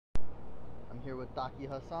I'm here with Taki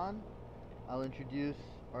Hassan. I'll introduce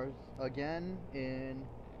ours again in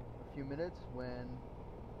a few minutes when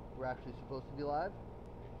we're actually supposed to be live.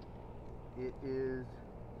 It is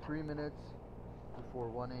 3 minutes before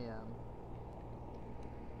 1 a.m.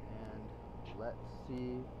 and let's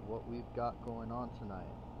see what we've got going on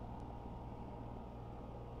tonight.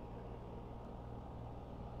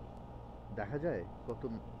 দেখা যায় কত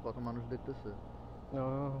কত মানুষ দেখতেছে?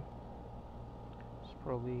 It's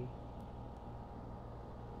probably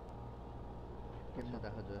কেমনে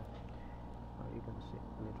দেখা যায়? you can see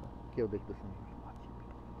later. কেউ দেখতেছে না।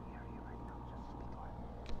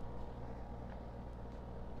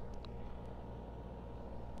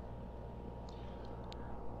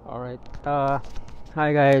 All right. Hi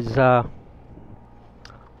guys.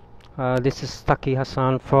 This is Taki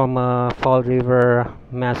Hassan from Fall River,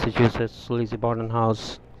 Massachusetts, Lizzie Borden house.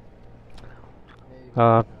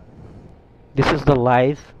 This is the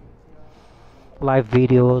live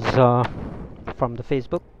videos from the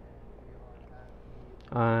Facebook,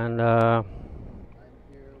 and I'm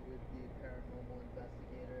here with the paranormal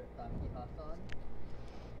investigator Taki Hassan.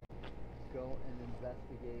 Go and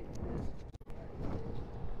investigate this.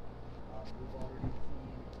 We've already seen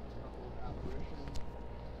a couple of apparitions,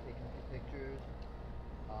 taken some pictures.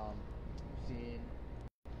 We've seen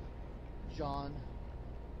John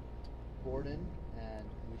Borden, and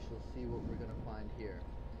we shall see what we're going to find here.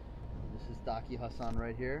 This is Taki Hassan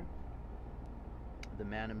right here, the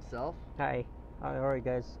man himself. hi, all right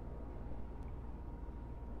guys.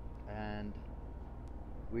 And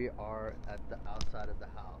we are at the outside of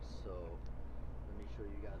the house, so let me show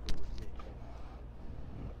you guys what we're seeing.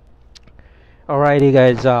 Alrighty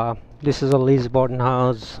guys, this is a Lizzie Borden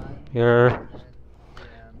house. You're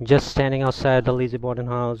just standing outside the Lizzie Borden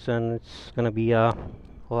house, and it's gonna be a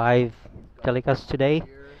live telecast today.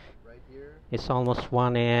 Right here, It's almost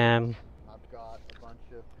 1 a.m. I've got a bunch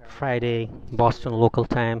of paranormal Friday, Boston local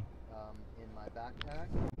time. in my backpack.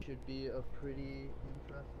 Should be a pretty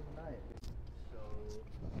interesting night. So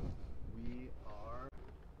we are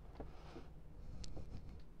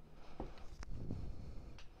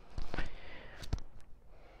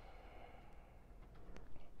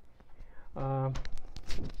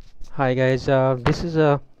Hi guys, this is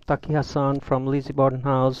Taki Hassan from Lizzie Borden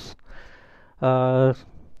house.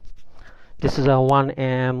 This is a 1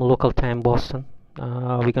 a.m. local time Boston.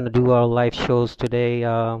 We're gonna do our live shows today,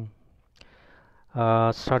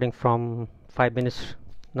 starting from 5 minutes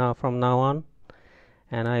from now on,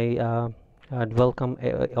 and I'd welcome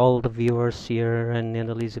all the viewers here and in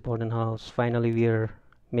the Lizzie Borden house. Finally,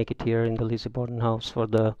 make it here in the Lizzie Borden house for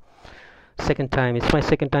the second time. It's my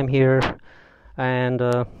second time here, and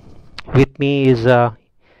with me is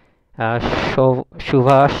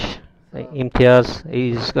Shuvash Imtiaz.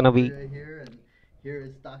 He's gonna be right here, and here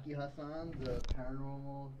is Taki Hassan, the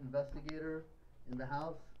paranormal investigator in the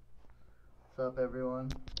house. What's up, everyone?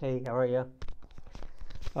 Hey, how are you?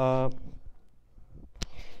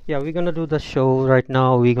 Yeah, we're gonna do the show right now.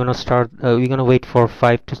 We're gonna start. We're gonna wait for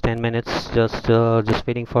 5 to 10 minutes, just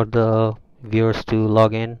waiting for the viewers to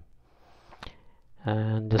log in,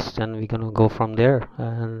 and just then we're gonna go from there.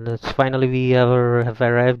 And it's finally we have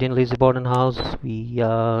arrived in Lizzie Borden house. We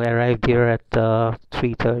arrived here at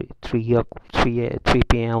 3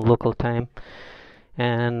 p.m. local time,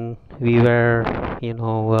 and we were,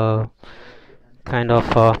 kind of.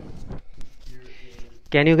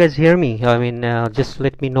 Can you guys hear me? I mean, just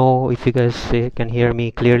let me know if you guys can hear me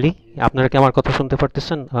clearly. আপনারা কি আমার কথা শুনতে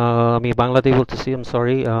পারতেছেন? আমি বাংলাতেই বলতেছি. I'm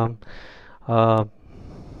sorry.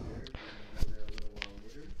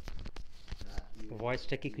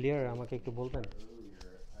 ভয়েসটা কি ক্লিয়ার? আমাকে একটু বলবেন?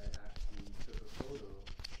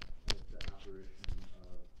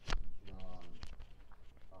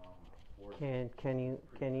 Can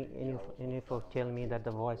you folks tell me that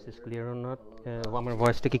the voice is clear or not? আমার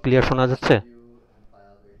ভয়েসটা কি ক্লিয়ার শোনা যাচ্ছে?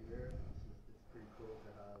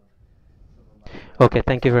 Okay,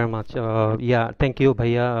 thank you very much. Yeah, thank you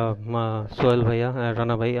ভাইয়া, সোহেল ভাইয়া,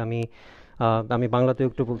 রানা ভাই. আমি বাংলাতে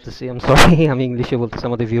একটু বলতেছি. I'm sorry. আমি ইংলিশে বলতেছি.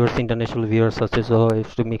 আমাদের viewers, international viewers আছে, so I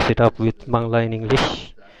have to mix it up with Bangla and English.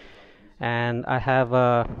 And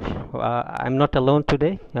I'm not alone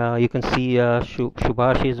today. You can see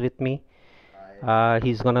Shubhash is with me.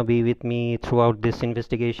 He's gonna be with me throughout this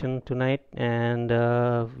investigation tonight, and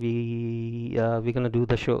we're gonna do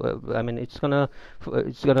the show. I mean,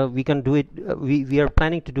 we can do it. We are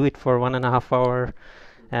planning to do it for 1.5 hour,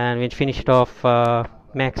 and we'll finish it off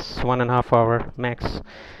max 1.5 hour max.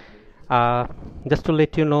 Just to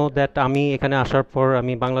let you know that আমি এখানে আসার পর,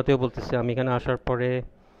 আমি বাংলাতেও বলতেছি, আমি এখানে আসার পরে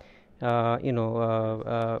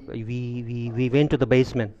we went to the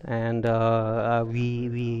basement, and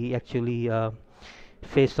we actually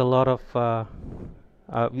faced a lot of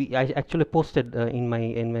I actually posted in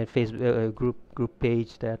my Facebook group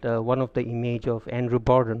page that one of the image of Andrew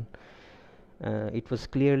Borden. It was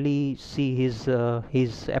clearly see his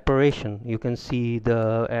apparition. You can see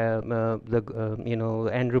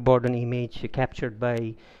Andrew Borden image captured by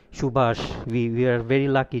Subhash. We are very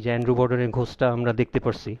lucky যে Andrew বর্ডনের ঘোষটা আমরা দেখতে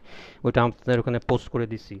পারছি, ওটা আপনাদের ওখানে post করে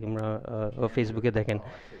দিছি আমরা ফেসবুকে দেখেন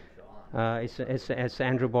it's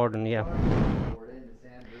Andrew Borden, yeah. Borden, it's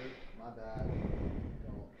Andrew. My bad.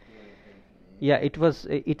 Don't do anything to me. Yeah,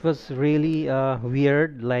 it was really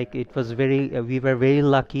weird. Like it was very we were very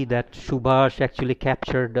lucky that Subhash actually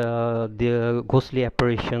captured the ghostly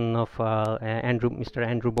apparition of Mr.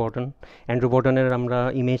 Andrew Borden. Andrew Bordener আমরা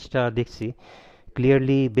ইমেজটা দেখছি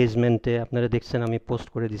clearly বেসমেন্টে, আপনারা দেখছেন, আমি post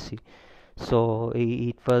করে দিছি. So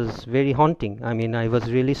it was very haunting. I mean, I was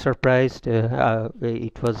really surprised.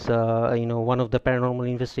 It was one of the paranormal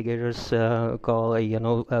investigators called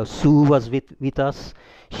Sue was with us.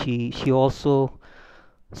 She also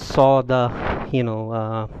saw the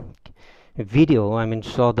video. I mean,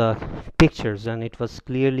 saw the pictures, and it was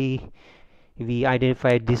clearly we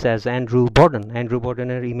identified this as Andrew Borden. Andrew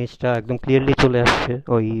Bordener ইমেজটা একদম clearly চলে আসছে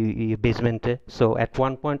ওই বেসমেন্টে. So at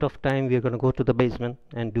one point of time we are going to go to the basement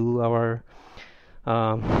and do our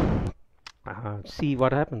see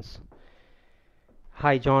what happens.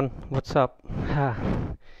 Hi John, what's up?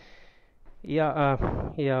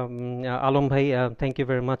 Alom bhai, thank you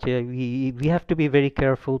very much. We have to be very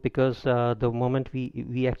careful because the moment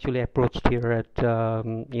we actually approached here at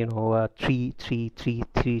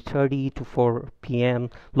 3:30 to 4 p.m.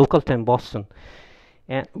 local time Boston,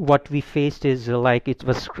 and what we faced is like it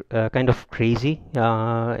was kind of crazy.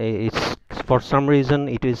 It's for some reason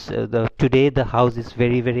it is today the house is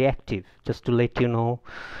very active. Just to let you know,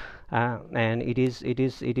 and it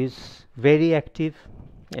is very active.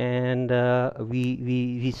 And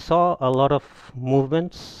we saw a lot of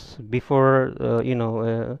movements before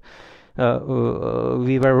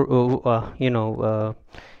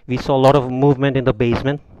we saw a lot of movement in the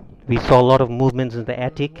basement. We saw a lot of movements in the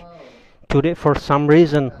attic. Today for some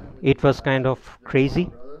reason it was kind of crazy.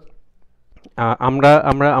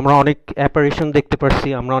 আমরা অনেক অ্যাপারেশন দেখতে পারছি,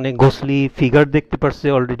 আমরা অনেক ঘোষলি figure দেখতে পারছি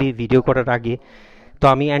already video করার আগে. তো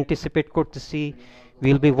আমি অ্যান্টিসিপেট করতেছি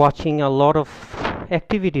we'll be watching a lot of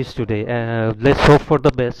activities today. Let's hope for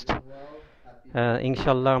the best.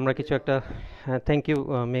 Inshallah আমরা কিছু একটা thank you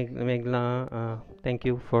মেঘনা, thank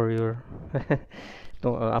you for your তো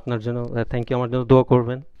আপনার জন্য থ্যাংক ইউ, আমার জন্য দোয়া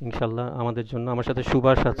করবেন ইনশাল্লাহ আমাদের জন্য. আমার সাথে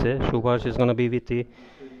সুভাষ আছে, Subhash is gonna be with you,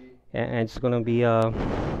 and it's gonna be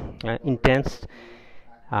intense.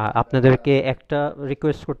 আপনাদেরকে একটা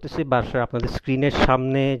রিকোয়েস্ট করতেছি, বাসার আপনাদের স্ক্রিনের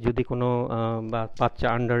সামনে যদি কোনো বাচ্চা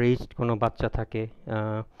আন্ডার এজ কোনো বাচ্চা থাকে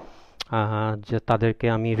যে তাদেরকে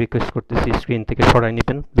আমি রিকোয়েস্ট করতেছি স্ক্রিন থেকে সরাই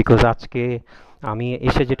নেবেন, বিকজ আজকে আমি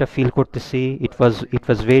এসে যেটা ফিল করতেছি it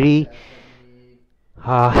was very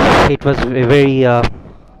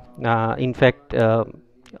in fact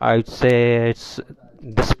I would say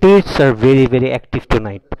the spirits are very active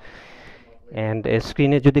tonight. And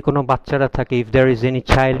screen যদি কোনো বাচ্চারা থাকে, if there is any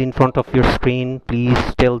child in front of your screen, please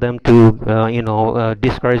tell them to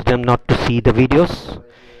discourage them not to see the videos,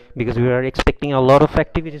 because we are expecting a lot of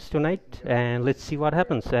activities tonight, and let's see what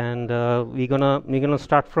happens. And we're gonna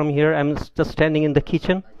start from here. I'm just standing in the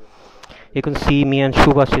kitchen. You can see me and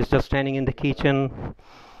Subhash is just standing in the kitchen,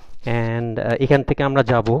 and এখান থেকে আমরা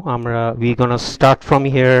যাবো, we're gonna start from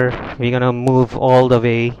here. We're gonna move all the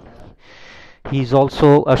way. He's also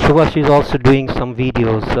Subhash is also doing some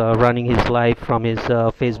videos, running his live from his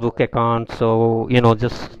Facebook account. So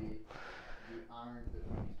just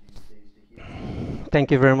thank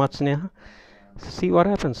you very much, Neha. See what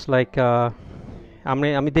happens. Like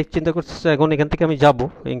আমি চিন্তা করছি এখন এখান থেকে আমি যাব,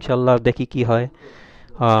 ইনশাল্লাহ দেখি কি হয়.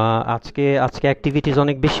 আজকে অ্যাক্টিভিটিস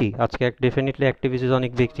অনেক বেশি, আজকে ডেফিনেটলি অ্যাক্টিভিটিস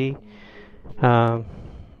অনেক বেশি.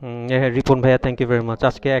 রিপন ভাইয়া, থ্যাংক ইউ ভেরি মাচ.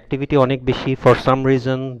 আজকে অ্যাক্টিভিটি অনেক বেশি. For some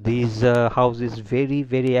reason this house is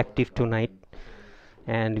very active tonight,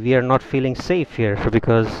 and we are not feeling safe here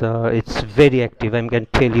because it's very active. I'm going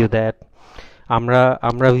to tell you that.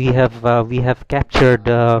 We have captured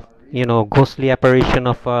ghostly apparition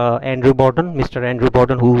of Andrew Borden, Mr. Andrew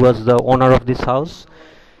Borden, who was the owner of this house.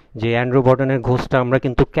 যে Andrew বর্ডনের ঘোষটা আমরা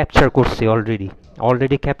কিন্তু capture করছি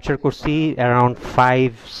already capture করছি around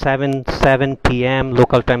 7 p.m.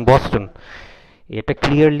 Local time Boston. এটা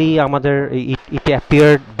clearly আমাদের it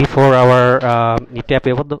appeared before our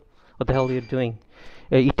what the hell are you doing?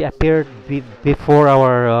 It appeared before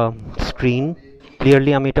our screen.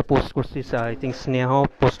 Clearly আমি এটা post করছি, আই থিঙ্ক স্নেহ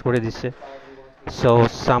পোস্ট করে দিছে। So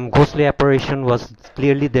some ghostly apparition was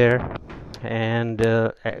clearly there, and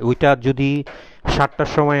ওইটা যদি 7টার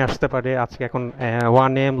সময় আসতে পারে, আজকে এখন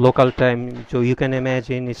 1 a.m. local time, so you can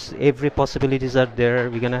imagine it's every possibilities are there.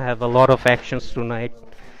 We're gonna have a lot of actions tonight,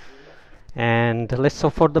 and let's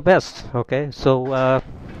hope for the best. Okay, so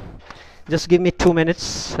just give me 2 minutes.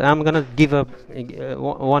 I'm gonna give a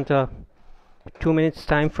want a 2 minutes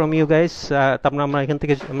time from you guys. তারপর আমরা এখান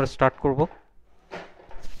থেকে আমরা start করব।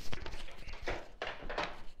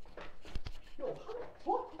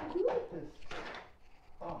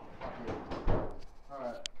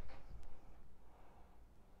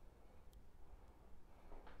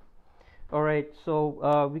 All right, so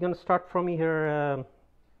we're gonna start from here.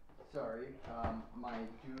 Sorry, my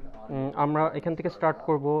June আমরা এখান থেকে start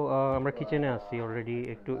করব। আমরা কিচেনে আছি অলরেডি,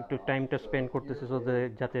 একটু টাইমটা স্পেন্ড করতেছি so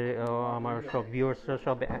যাতে আমার সব ভিউয়ার্সরা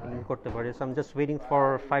সব করতে পারে। So I'm just waiting for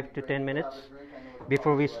 5 to 10 minutes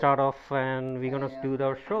before we start off, and we're gonna do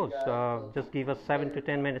our shows. Just give us 7 to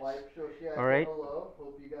 10 minutes. All right. Hello.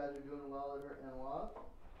 Hope you guys are doing well and well.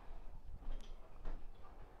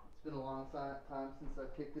 It's been a long time since I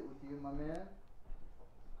kicked it with you, my man.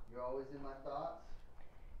 You're always in my thoughts.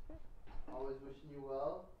 Always wishing you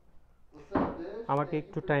well. What's up, Dish? আমাকে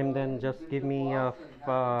একটু time then, just give me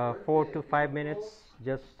 4 to 5 minutes.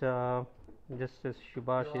 Just as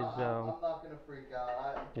Subhash is I'm not gonna freak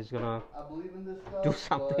out. is gonna I believe in this stuff. do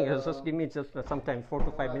something else. Just give me just some time, 4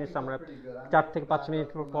 to 5 minutes. আমরা 4 থেকে 5 minute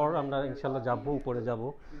পর আমরা ইনশাআল্লাহ যাব, উপরে যাব।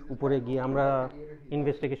 উপরে গিয়ে আমরা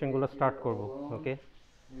ইনভেস্টিগেশনগুলো স্টার্ট করব। ওকে,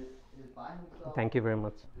 thank you very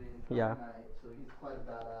much. Yeah, So he's quite a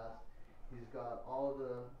badass. He's got all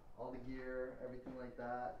the gear, everything like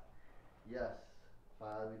that. Yes,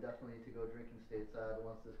 we definitely need to go drinking stateside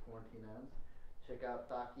once this quarantine ends. Check out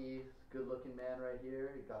Taki, good looking man right here.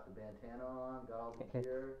 He got the bandana on, got all the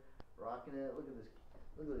gear, rocking it. Look at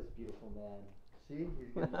this beautiful man. See,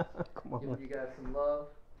 he's giving you guys some love.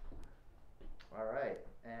 All right,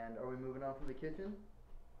 and are we moving on from the kitchen?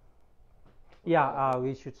 Yeah,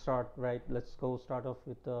 we should start, right? Let's go start off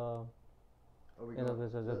with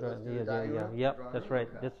yeah, that's right.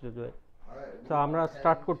 Okay. Let's do it. All right. So আমরা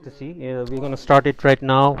start করতেছি, we're going to start it right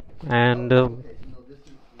now, and Okay, so this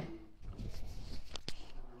is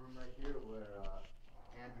the room right here where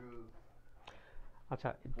Andrew.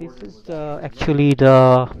 acha, this is actually the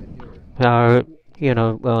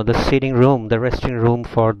the sitting room, the resting room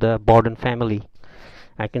for the Borden family.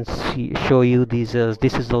 I can show you these.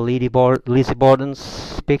 This is the Lizzie Borden's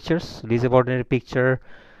pictures. Lizzie Borden picture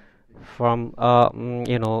from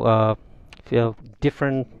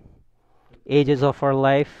different ages of our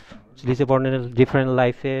life. Lizzie Borden's different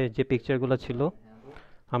life যে পিকচারগুলো ছিল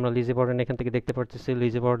আমরা lessee বর্ডেন এখান থেকে দেখতে পাচ্ছি।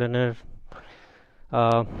 Lessee বর্ডেনের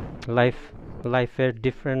লাইফের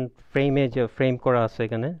different frame করা আছে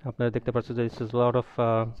এখানে, আপনারা দেখতে পাচ্ছেন যে this is lot of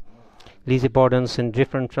Lizzie Bordens in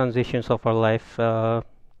different transitions of our life.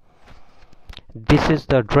 This is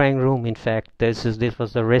the drawing room. In fact, this was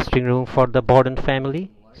the resting room for the Borden family.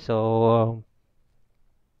 So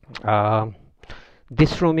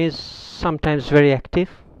this room is sometimes very active,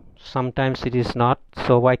 sometimes it is not.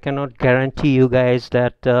 So I cannot guarantee you guys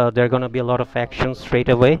that there are going to be a lot of action straight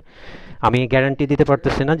away. আমি guarantee দিতে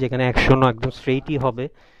পারতেছি না যেখানে action একদম স্ট্রেটই হবে,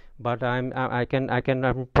 but I can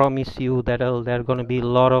promise you that there are going to be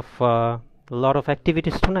a lot of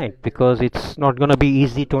activities tonight, because it's not going to be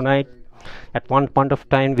easy tonight. At one point of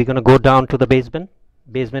time we're going to go down to the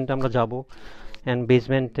basement আমরা যাব, and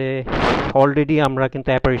basement already আমরা কিন্তু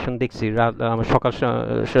apparition দেখছি সকাল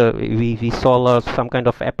we saw some kind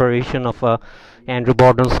of apparition of Andrew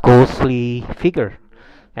Borden's ghostly figure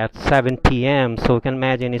at 7 p.m. So you can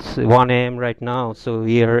imagine it's 1 a.m. right now, so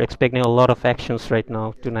we are expecting a lot of actions right now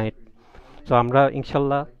tonight. So আমরা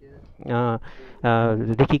ইনশাল্লাহ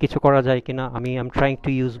দেখি কিছু করা যায় kiনা. I'm trying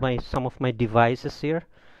to use some of my devices here,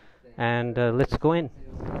 and let's go in.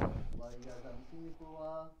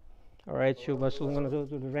 All right, Shubha, so I'm going to go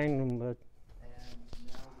to the drawing room, but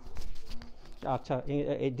আচ্ছা,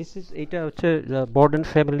 this is এটা হচ্ছে Borden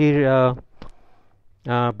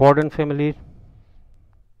family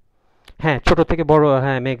হ্যাঁ ছোট থেকে বড়,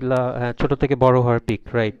 হ্যাঁ মেঘলা, ছোট থেকে বড় হওয়ার pick,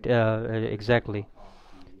 right, exactly,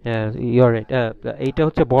 your right. এইটা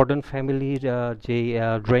হচ্ছে বর্ডন ফ্যামিলির যে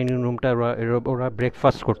ড্রাইনিং রুমটা, ওরা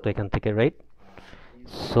ব্রেকফাস্ট করতো এখান থেকে, রাইট।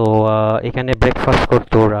 সো এখানে ব্রেকফাস্ট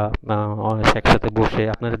করতো ওরা একসাথে বসে।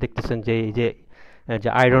 আপনারা দেখতেছেন যে এই যে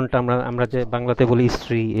আয়রনটা আমরা যে বাংলাতে বলি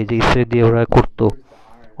ইস্ত্রি, এই যে ইস্ত্রি দিয়ে ওরা করতো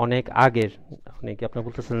অনেক আগের, অনেকে আপনার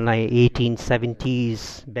বলতেছেন না 1870s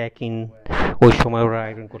ব্যাক ইন, ওই সময় ওরা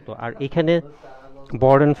আয়রন করতো। আর এখানে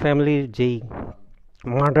বর্ডন ফ্যামিলির যেই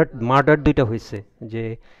মার্ডার দুইটা হয়েছে যে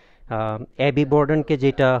অ্যাবি বর্ডনকে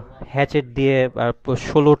যেটা হ্যাচেট দিয়ে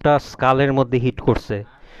 16টা স্কালের মধ্যে হিট করছে।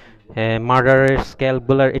 মার্ডারের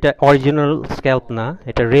স্ক্যাল্পগুলার এটা অরিজিনাল স্ক্যাল্প না,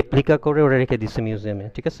 এটা রেপ্লিকা করে ওরা রেখে দিছে মিউজিয়ামে,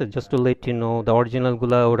 ঠিক আছে? Just two late you know the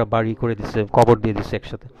অরিজিনালগুলা ওরা বাড়ি করে দিছে, কবর দিয়ে দিছে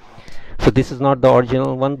একসাথে। So this is not the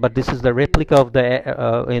original one, but this is the replica of the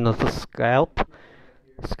the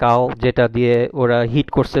skull যেটা দিয়ে ওরা হিট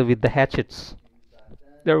করছে with the hatchets.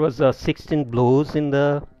 There was 16 blows in the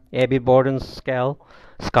Abbey Borden's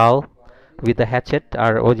skull with the hatchet,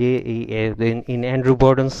 আর ওই যে in Andrew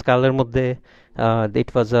Borden's skull এর মধ্যে it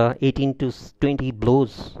was 18 to 20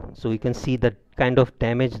 blows, so you can see the kind of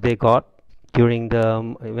damage they got during the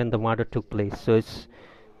when the murder took place. So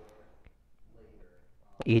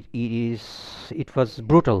it was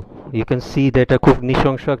brutal. You can see that খুব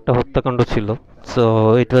নৃশংস একটা হত্যাকাণ্ড ছিল. So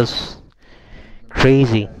it was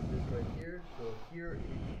crazy. So here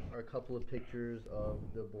are a couple of pictures of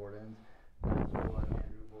the Bordens. This is what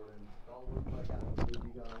Andrew Borden's skull looked like after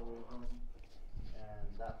Lizzie got a hold of him, and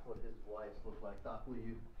that's what his wife looked like. Doc, will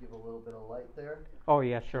you give a little bit of light there? Oh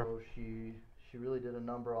yeah, sure. So she really did a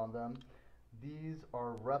number on them. These are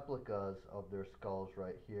replicas of their skulls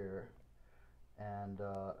right here, and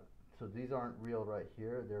so these aren't real right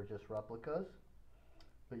here. They're just replicas,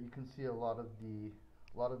 but you can see a lot of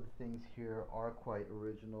the things here are quite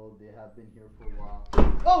original. They have been here for a while.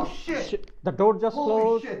 Oh shit! The door just Holy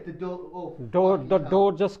closed. Shit! The door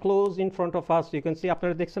just closed in front of us. You can see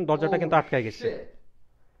আপনারা দেখছেন দরজাটা কিন্তু আটকে গেছে।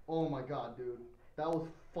 Oh my god, dude. That was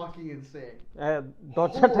fucking insane.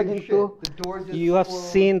 দরজাটা কিন্তু The door just you have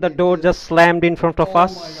closed. seen the door just slammed in front of Oh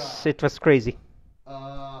us. my God. It was crazy.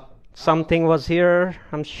 Something was here,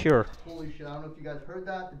 I'm sure. Holy shit! I don't know if you guys heard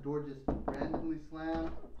that. The door just randomly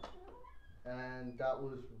slammed, and that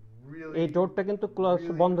was really. এই ডোরটা কিন্তু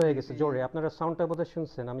বন্ধ হয়ে গেছে জোরে। আপনারা সাউন্ডটা বোধহয়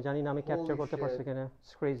শুনছেন, আমি জানি না আমি ক্যাপচার করতে পারছি কিনা।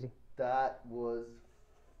 It's crazy. That was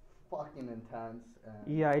fucking intense.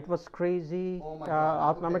 Yeah, it was crazy. Oh my god.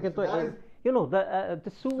 আমরা Okay, কিন্তু so that is, you know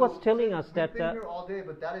the Sue was telling us that we've been here all day,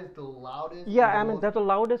 but that is the loudest. yeah, I mean that's the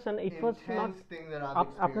loudest, and it was not. Intense thing that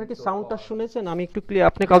I've আপনারা কি experienced so সাউন্ডটা far. শুনেছেন? আমি একটু clear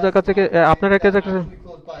আপনি কাউদের কাছে আপনারা কাছে Actually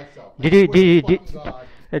closed by itself. Did you- I swear did- to did- fucking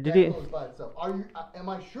God, did that you- closed by itself. Are you? Am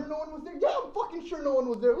I sure no one was there? Yeah, I'm fucking sure no one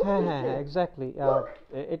was there. Look at this shit. Exactly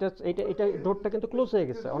এটা ডোরটা কিন্তু close হয়ে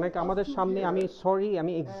গেছে অনেক আমাদের সামনে। আমি sorry,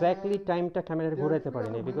 আমি exactly টাইমটা ক্যামেরা ঘোরাতে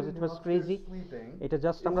পারিনি বিকজ ইট ওয়াজ ক্রেজি। এটা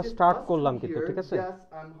জাস্ট আমরা স্টার্ট করলাম কিন্তু, ঠিক আছে?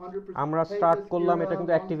 আমরা স্টার্ট করলাম, এটা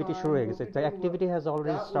কিন্তু অ্যাক্টিভিটি শুরু হয়ে গেছে। The activity has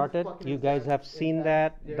already started. You guys have seen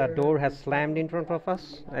that the door has স্ল্যামড in front of us.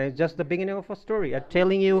 Just the beginning of a story. I'm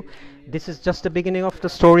telling you, this is just the beginning of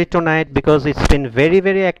the story tonight because it's been very,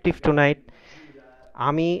 very active tonight.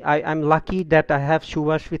 I'm lucky that I have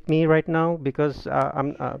Shuvash with me right now because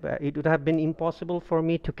it would have been impossible for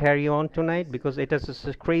me to carry on tonight because it is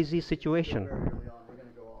a crazy situation. Very early on, we're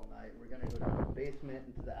gonna go all night. We're gonna go down to the basement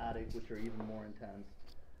into the attic, which are even more intense.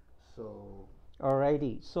 So.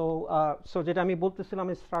 Alrighty, so যেটা আমি বলতেছিলাম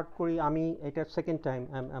start করি। আমি এটা second time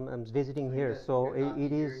I'm visiting here, so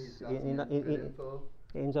it is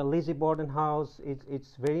in the Lizzie Borden house.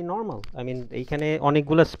 It's very normal. I mean এখানে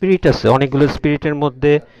অনেকগুলো spirit আছে, অনেকগুলো স্পিরিটের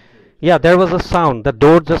মধ্যে yeah there was a sound, the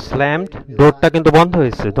door just slammed. ডোরটা কিন্তু বন্ধ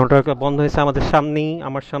হয়েছে, ডোরটা বন্ধ হয়েছে আমাদের সামনেই,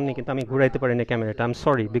 আমার সামনে, কিন্তু আমি ঘুরাইতে পারিনি ক্যামেরাটা। I'm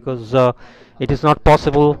sorry because it is not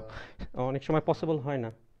possible. অনেক সময় পসিবল হয় না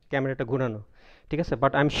ক্যামেরাটা ঘোরানো, ঠিক আছে?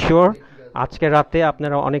 বাট আই এম শিওর আজকে রাতে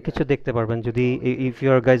আপনারা অনেক কিছু দেখতে পারবেন যদি if you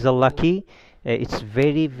guys are lucky. It's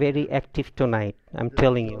very, very active tonight, I'm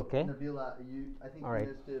telling you, okay? Nabila, I think All you right.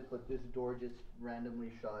 missed it, but this door just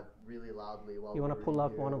randomly shut really loudly while You want to pull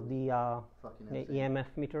out one of the Fucking the insane. EMF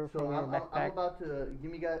meter So from your I'm backpack? about to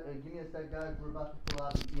give me a sec, guys. We're about to pull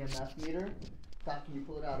out the EMF meter. Doc, can you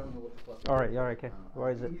pull it out? I don't know what the fuck. All right, okay.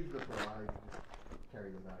 Where is it? He's the pro. I just carry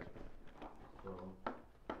the bag. So.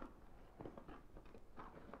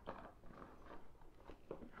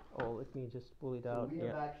 Oh, let me just pull it So out. we Yeah.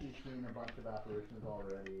 have actually seen a bunch of apparitions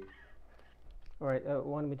already. All right,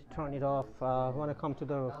 want me to turn it off? Want to come to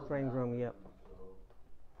the train room? Yeah.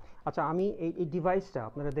 আচ্ছা, আমি এই ডিভাইসটা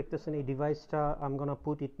আপনারা দেখতেছেন, এই ডিভাইসটা I'm gonna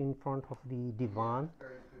put it in front of the divan.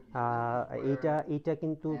 এইটা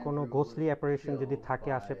কিন্তু কোনো ঘোস্টলি অ্যাপারেশন যদি থাকে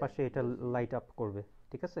আশেপাশে এটা লাইট আপ করবে,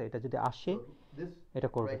 ঠিক আছে? এটা যদি আসে এটা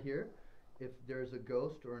করবে। Right here, if there's a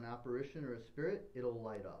ghost or an apparition or a spirit, it'll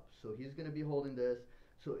light up. So he's going to be holding this.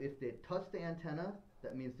 So if they touch the antenna,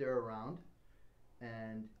 that means they're around.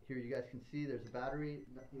 And here you guys can see there's a battery.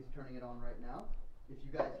 He's turning it on right now. If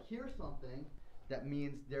you guys hear something, that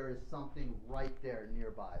means there is something right there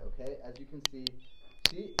nearby, okay? As you can see,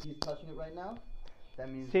 he's touching it right now. that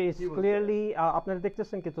means See, it's he was clearly আপনারা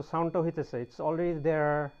দেখতেছেন কিন্তু সাউন্ডটা হইতেছে, it's already there.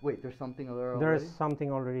 there. Wait, there's something there already? There's something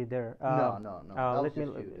already there. No. That Let was me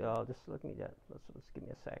just you. let's give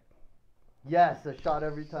me a sec. Yes, a shot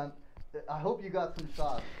every time. I hope you got some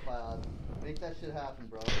shots, Cloud. Make that shit happen,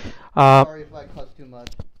 bro. Sorry if I cuss too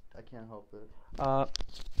much. I can't help it.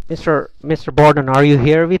 Mr. Borden, are you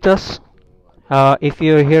here with us? If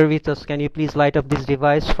you're here with us, can you please light up this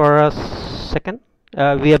device for a second?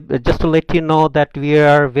 We have just to let you know that we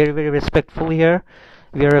are very, very respectful here.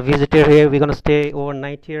 We are a visitor here. We're gonna stay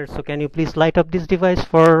overnight here. So can you please light up this device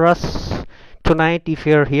for us tonight if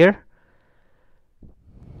you're here?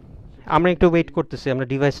 আমরা একটু wait করতেছি, আমরা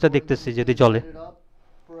ডিভাইসটা দেখতেছি যদি জ্বলে,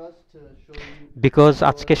 because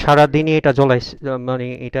আজকে সারা দিনই এটা জ্বলাইছে, মানে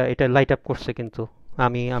এটা লাইট আপ করছে, কিন্তু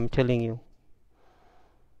I'm telling you.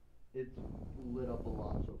 It's lit up a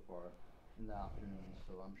lot so far in the afternoon,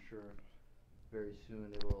 so I'm sure very soon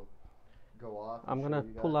it will go off. I'm gonna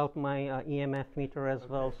pull out my EMF meter as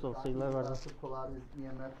well, so see later. To pull out his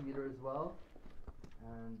EMF meter as well,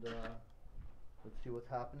 and let's see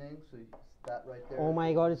what's happening. So that right there. Oh my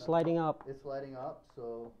God, it's lighting up. It's lighting up, so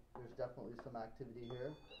there's definitely some activity here.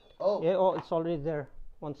 Oh. Yeah, oh, it's already there.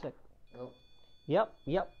 One sec. Oh. Yep.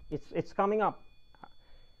 It's coming up.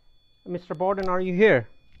 Mr. Borden, are you here?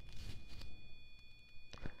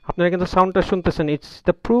 আপনারা কিন্তু সাউন্ডটা শুনতেছেন। It's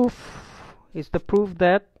the proof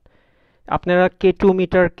that আপনারা K2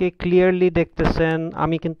 মিটারকে clearly দেখতেছেন।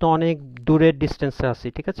 আমি কিন্তু অনেক দূরের ডিস্টেন্সে আছি,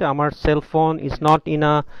 ঠিক আছে? আমার cell phone is not in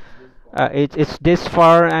a it's this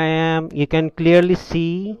far I am. You can clearly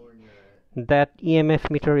see that EMF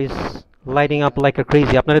meter is lighting up like a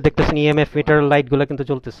crazy. আপনারা দেখতেছেন EMF meter লাইট গুলো কিন্তু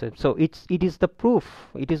জ্বলতেছে। So it is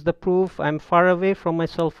the proof. I'm far away from my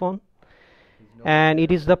cell phone, and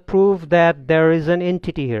it is the proof that there is an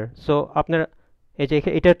entity here. So আপনারা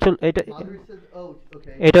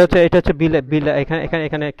এটা হচ্ছে বিল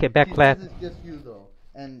এখানে backlight.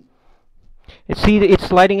 See, it's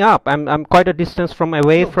lighting up. I'm quite a distance from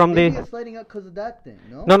away from the. It's lighting up because of that thing.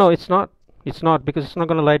 No, it's not. It's not, because it's not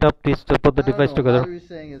going to light up this to put the device together. What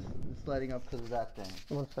you're saying is it's lighting up because of that thing.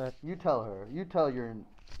 What's that? You tell her. You tell your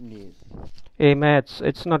niece. Hey, Matt,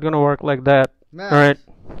 it's not going to work like that. Matt, all right.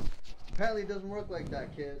 Apparently it doesn't work like that,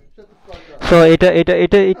 kid. Shut the fuck up. So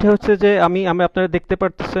এটা হচ্ছে যে আমি আপনারা দেখতে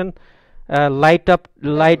পারতেছেন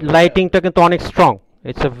লাইটিংটা কিন্তু অনেক strong.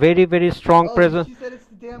 It's a very, very strong presence. She said it's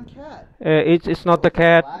the damn cat. It's not the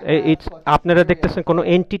cat. It's আপনারা দেখতেছেন কোনো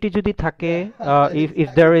entity যদি থাকে, if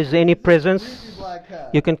there is any presence,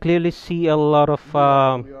 you can clearly see a lot of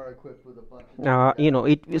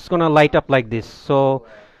it's gonna light up like this. So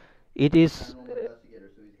it is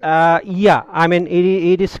yeah, I mean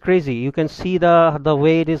it is crazy. You can see the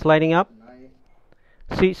way it is lighting up.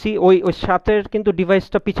 See ওই সাথের কিন্তু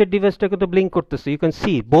ডিভাইসটা, পিছের ডিভাইসটা কিন্তু blink করতেছে। You can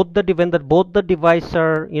see both the device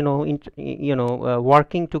are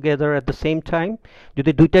working together at the same time.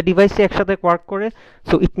 যদি দুইটা ডিভাইসই একসাথে ওয়ার্ক করে,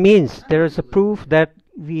 so it means there is a proof that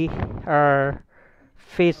we are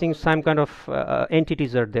facing some kind of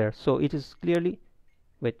entities are there. So it is clearly.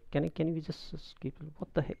 Wait, can we just skip? What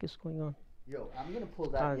the heck is going on? Yo, I'm gonna pull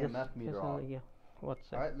that EMF meter off. Yeah. What's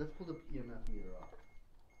that? All right, let's pull the EMF meter off.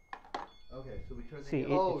 Okay, so we turn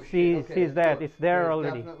the sees that it's there There's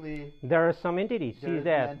already. There are some entities. See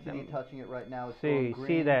that? There's an entity touching it right now. It's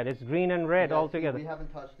see that it's green and red all together. We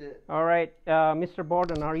haven't touched it. All right, Mr.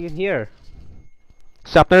 Borden, are you here?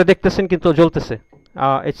 So আপনারা দেখতেছেন কিন্তু জ্বলতেছে।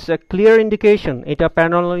 It's a clear indication. এটা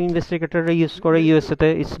paranormal investigator use করে USA তে.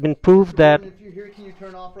 It's been proved that. If you're here, can you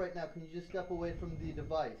turn off right now? Can you just step away from the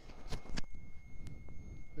device,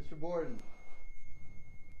 Mr. Borden?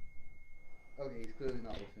 Okay, he's clearly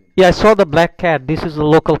not listening. Yeah, I saw the black cat. This is a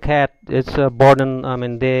local cat. It's a Borden. I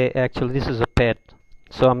mean, this is a pet,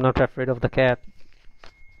 so I'm not afraid of the cat.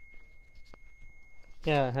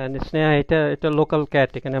 Yeah, and it's a local cat.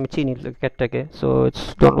 এখানে আমি চিনি ক্যাটটাকে, so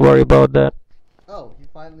don't worry about that. Oh, he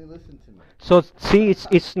finally listened to me. So see,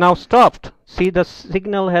 it's now stopped. See, the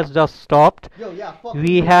signal has just stopped. Yo, yeah, fuck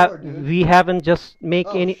we haven't just make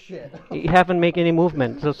any. Shit. We haven't make any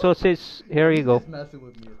movement. So says, here you go. He's just messing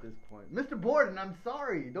with me at this point. Mr. Borden, I'm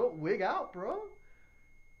sorry. Don't wig out, bro.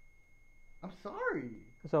 I'm sorry.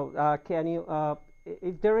 So can you,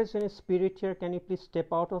 if there is any spirit here, can you please step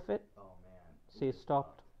out of it? Oh man. See, it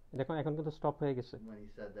stopped. এখন কিন্তু stop হয়ে গেছে. When he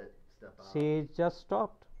said that, step out. See, it just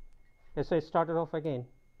stopped. So it started off again.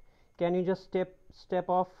 Can you just step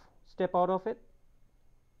out of it?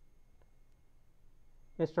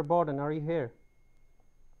 Mr. Borden, are you here?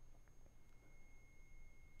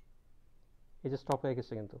 It just stopped হয়ে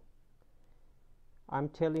গেছে কিন্তু. I'm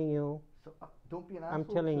telling you, So don't be an I'm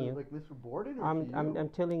asshole telling to you. like Mr. Borden or I'm to I'm you. I'm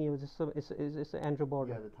telling you, it's Andrew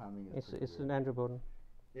Borden. Yeah, the timing is pretty It's weird. an Andrew Borden.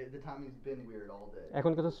 The timing's been weird all day.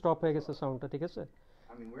 এখন কিন্তু stop হয়ে গেছে সাউন্ডটা, ঠিক আছে?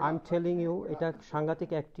 I mean, we're I'm not telling touching you, it. We're এটা not controlling সাংঘাতিক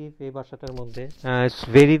it. Active এই বাসাটার মধ্যে। It's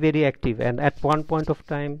very very active, and at one point of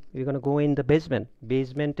time we're gonna go in the basement.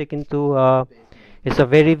 Basementে কিন্তু Basement. it's a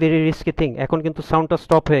very very risky thing. এখন কিন্তু সাউন্ডটা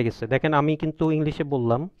stop হয়ে গেছে। দেখেন আমি কিন্তু ইংলিশে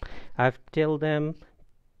বললাম, I've tell them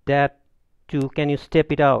that to can you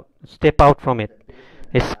step out from it. That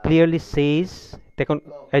basement It has clearly says দেখুন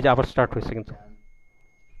Oh, এই যে আবার স্টার্ট হয়েছে কিন্তু। again.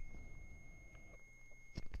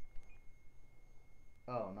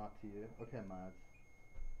 Oh, not to you. Okay, Mads.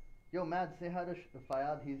 Yo, Mads, say hi to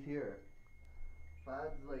Fayad. He's here.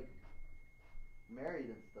 Fayad's like married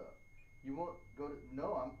and stuff. You won't go to. No,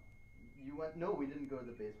 I'm. You went. No, we didn't go to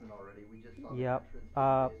the basement already. We just saw the Yeah. entrance to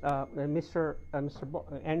the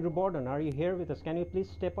basement. Andrew Borden, are you here with us? Can you please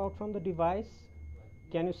step out from the device?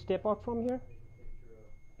 Can you step out from here?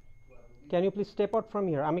 Can you please step out from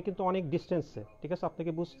here? আমি কিন্তু অনেক ডিস্টেন্সে, ঠিক আছে?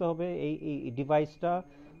 আপনাকে বুঝতে হবে এই ডিভাইসটা,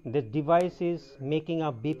 the device is making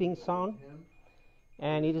a beeping sound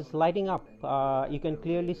and it is lighting up. You can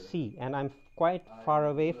clearly see, and I'm quite far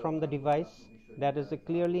away from the device. That is a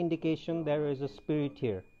clearly indication there is a spirit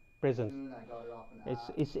here present.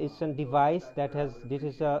 It's a device that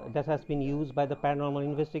has been used by the paranormal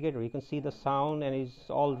investigator. You can see the sound and it's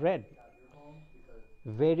all red.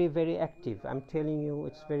 Very very active. I'm telling you,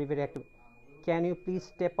 it's very very active. Can you please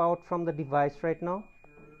step out from the device right now?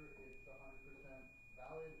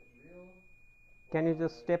 Can you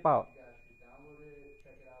just step out?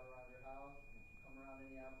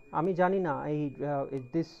 আমি জানি না এই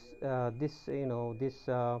this you know this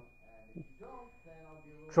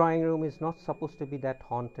drawing room is not supposed to be that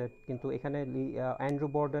haunted, কিন্তু এখানে Andrew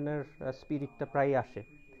বর্ডেনের স্পিরিটটা প্রায় আসে,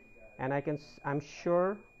 and I'm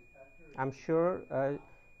sure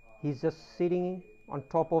he's just sitting on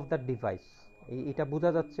top of that device. এটা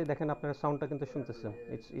বোঝা যাচ্ছে, দেখেন আপনারা সাউন্ডটা কিন্তু শুনতেছেন।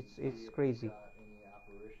 It's crazy.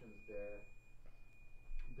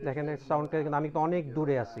 দেখেন এর সাউন্ডটা কিন্তু আমি তো অনেক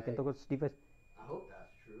দূরে আছি কিন্তু device I hope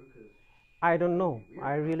that's true, because I don't know.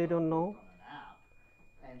 I really don't know.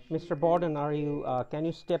 Mr. Borden, are you? Can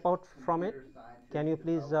you step out from it? Can you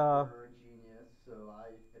please?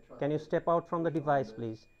 Can you step out from the device,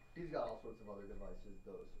 please? He's got all sorts of other devices,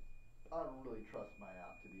 though. So I don't really trust my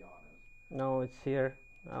app, to be honest. No, it's here.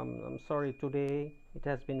 I'm sorry. Today it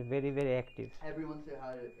has been very very active. Everyone say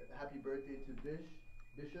hi. Happy birthday to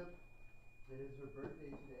Bishop. It is her birthday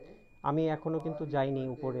today. আমি এখনো কিন্তু যাইনি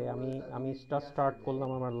উপরে, আমি start করলাম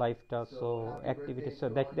আমার লাইফটা। So activities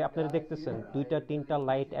দেখতে আপনারা দেখতেছেন দুইটা তিনটা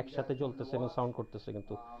লাইট একসাথে জ্বলতেছে এবং সাউন্ড করতেছে,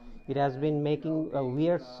 কিন্তু it has been making a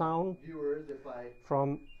weird sound from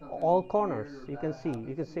all corners. You can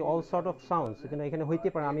see all sort of sounds. এখানে হইতে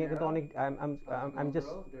পারে, আমি কিন্তু অনেক I'm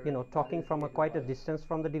just talking from quite a distance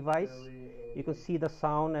from the device. You can see the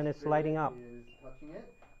sound and it's lighting up.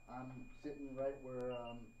 I'm sitting right where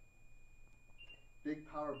big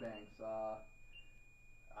power banks.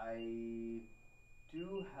 I do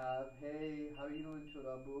have. Hey, how are you doing,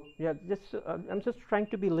 Churabu? Yeah, just I'm just trying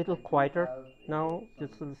to be a little quieter now,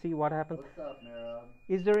 just to see what happens. What's up, Mara?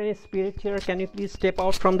 Is there any spirit here? Can you please step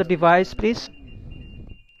out from the device, please?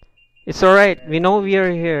 It's all right. We know we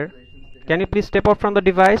are here. Can you please step out from the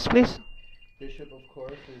device, please? Bishop, of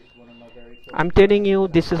course, is one of my very close I'm telling you,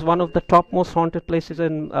 this is one of the top most haunted places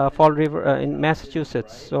in Fall River in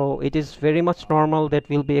Massachusetts. So it is very much normal that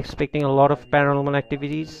we'll be expecting a lot of paranormal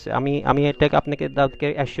activities. আমি এটা আপনাকে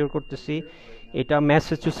assure করতেছি, এটা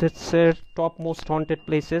ম্যাসাচুসেটসের top most haunted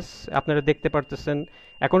places. আপনারা দেখতে পারতেছেন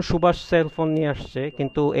এখন Subhash cellphone নিয়ে আসছে,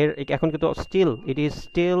 কিন্তু এখন কিন্তু it is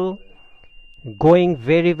still going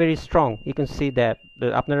very very strong. You can see that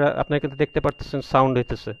আপনারা কিন্তু দেখতে পারতেছেন সাউন্ড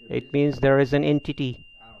হইতেছে. It means there is an entity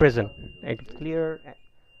present. It's clear.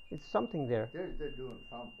 It's something there. They're doing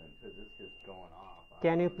something, because it's just going off.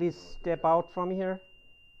 Can you please step out from here?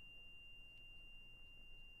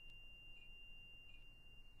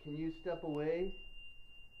 Can you step away,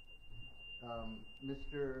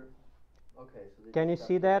 Mr. Okay, so Can you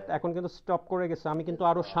see that? এখন কিন্তু stop করে গেছে, আমি কিন্তু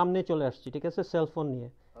আরো সামনে চলে আসছি, ঠিক আছে, সেলফোন নিয়ে।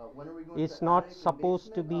 when are we going It's to the not attic and supposed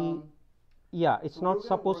to basement? be yeah, it's So not we're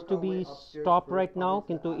gonna supposed work to our be way upstairs stop first, right now, probably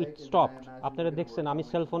কিন্তু to the it attic, and stopped. then I imagine আপনারা we're gonna দেখছেন work আমি our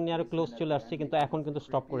way cellphone to নিয়ে the আরো close basement চলে at the আসছি, end, কিন্তু because এখন it's কিন্তু the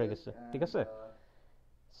স্টপ করে creepiest, গেছে, ঠিক and, আছে?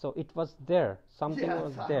 So it was there, something yes,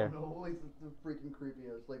 was I there. don't know, it's the freaking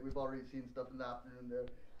creepiest. Like, we've already seen stuff in the afternoon there.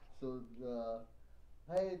 So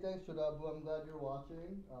hey, thanks Shadabu, I'm glad you're watching.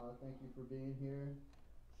 Thank you for being here.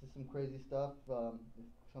 This is some crazy stuff. If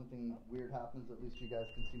something weird happens, at least you guys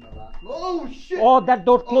can see my last. Oh shit! Oh, that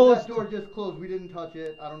door Oh, closed. that door just closed. We didn't touch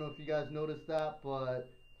it. I don't know if you guys noticed that, but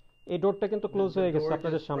এই ডোরটা কিন্তু close হয়ে গেছে door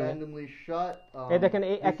আপনাদের just সামনে randomly shut. এই দেখেন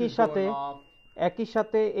এই This একই is সাথে going off. একই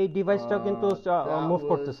সাথে এই ডিভাইসটাও কিন্তু That মুভ was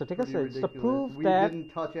করতেছে ঠিক আছে pretty it's the ridiculous. Proof We that didn't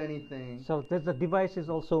touch anything. so the device is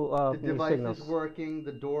also The device signals is working.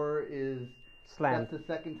 The door is slammed. That's the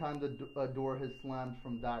second time the door has slammed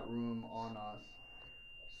from that room on us.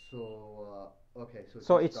 So okay, so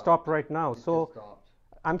So just it stopped right now. It So just stopped.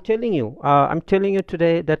 I'm telling you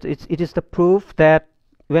today that it is the proof that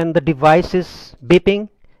when the device is beeping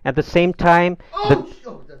at the same time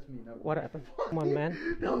That's me. Never what mind. happened? Come on, man.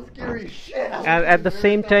 That was scary as shit. And at the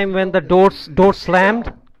same time when the door slammed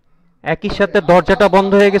একই সাথে দরজাটা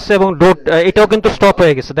বন্ধ হয়ে গেছে এবং ডোর এটাও কিন্তু stop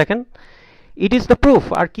হয়ে গেছে দেখেন ইট ইজ দ্য প্রুফ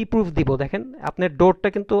আর কি প্রুফ দিব দেখেন আপনার ডোরটা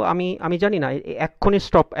কিন্তু আমি জানি না এক্ষুনি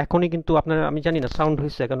স্টপ এখনই কিন্তু আপনার আমি জানি না সাউন্ড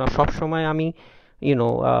হয়েছে কেন সব সময় আমি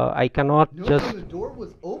I cannot just the door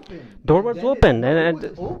was open. Door was open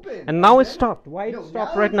and now it Then- stopped. Why it No,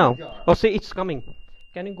 stopped now right it's now? stopped. Oh, see, it's coming.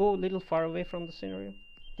 Can you go a little far away from the scenario?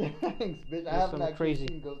 Thanks, bitch. I There's haven't some actually crazy-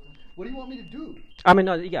 seen ghosts. What do you want me to do? I mean,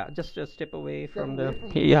 yeah, just step away from away the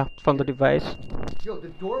from the- the device. Yo,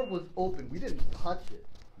 the door was open. We didn't touch it.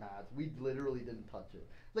 Nah, we literally didn't touch it.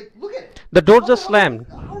 Like, look at it. The door How just hell slammed.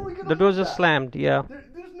 How are we gonna The door move just that? slammed. Yeah.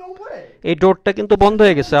 There's no way. এই ডোরটা কিন্তু বন্ধ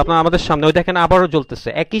হয়ে গেছে আপনার আমাদের সামনে ওই দেখেন আবারও জ্বলতেছে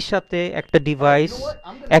একই সাথে একটা ডিভাইস what?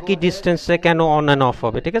 I'm gonna একই go ahead ডিস্টেন্সে and কেন অন অ্যান্ড অফ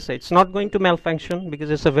হবে ঠিক আছে it's not going to malfunction because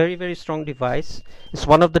it's a very very strong device it's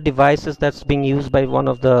one of the devices that's being used by one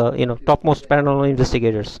of the topmost paranormal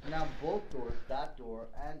investigators Now both doors, that door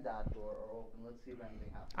and that door are open. Let's see if anything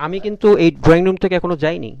happens. আমি কিন্তু এই drawing room থেকে এখনো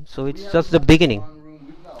যাইনি so it's just the beginning One room,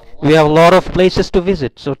 we've got a lot. we have a lot of places to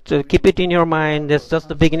visit so to keep it in your mind that's just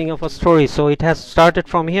the beginning of a story so it has started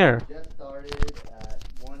from here Just started at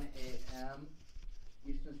 1 a.m.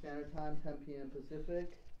 Eastern Standard Time, 10 p.m. Pacific.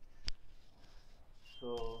 So,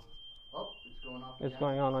 it's going off it's again.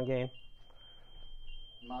 going on again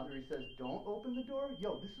Madhuri says, don't open the door. Yo,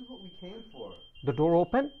 this is what we came for. the door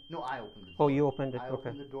open No, I opened the door. oh you opened it I okay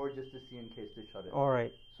opened the door just to see in case they shut it. all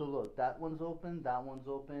right So look, that one's open, that one's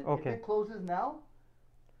open. Okay. If it closes now,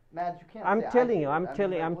 Mads, you can't I'm say I telling did you, it. I'm I mean,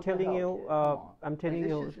 telling- like, I'm what the telling hell, you, kid? Come on. I'm telling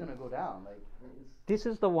like, you- This shit's gonna go down. Like, it's- this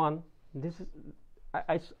is the one this is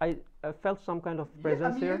I felt some kind of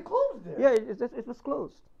presence yeah, I mean, here it closed it. yeah it was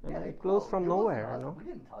closed I mean, Yeah, it closed from It wasn't nowhere us. you know We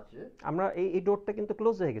didn't touch it. আমরা এই ডোরটা কিন্তু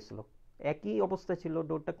close হয়ে গেছিল একই অবস্থা ছিল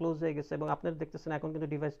ডোরটা close হয়ে গেছে এবং আপনারা দেখতেছেন এখন কিন্তু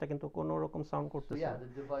ডিভাইসটা কিন্তু কোনো রকম সাউন্ড So করতেছে yeah, the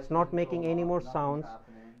device it's not isn't making going any off, more nothing's sounds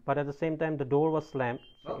happening. but at the same time the door was slammed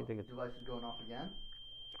Oh, device is going off again.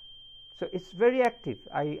 so it's very active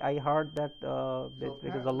I heard that because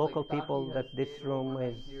apparently, the local like, people Taki that has this stayed room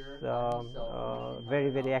overnight is here by himself in this very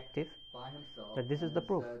entire very house. active By himself. But this is and the has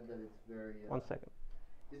proof. said that it's very, one second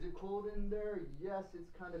Is it cold in there? Yes,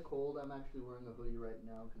 it's kind of cold. I'm actually wearing a hoodie right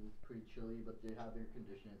now because it's pretty chilly, but they have air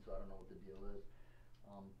conditioning, so I don't know what the deal is.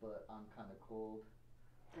 But I'm kind of cold.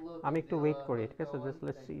 Hello, আমি একটু Zilla. Wait করি How's ঠিক it আছে going? just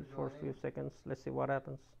let's Thanks see for for a few joining. seconds let's see what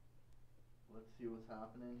happens Let's see what's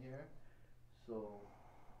happening here. So,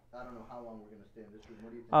 I don't know how long we're going to stay in this room.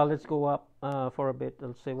 What do you think? let's go up for a bit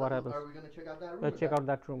let's see what happens Are we going to check out that room? let's check out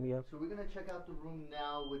that room yeah So, we're going to check out the room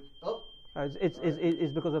now with...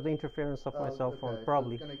 it's because of the interference of my cell phone okay,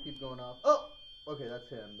 probably So it's going to keep going off. Okay, that's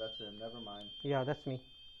him. That's him. Never mind. yeah that's me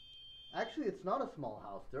Actually, it's not a small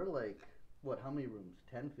house. They're like, what, how many rooms?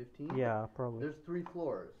 10, 15? yeah probably There's 3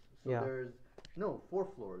 floors. So Yeah. there's, 4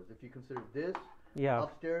 floors. If you consider this, yeah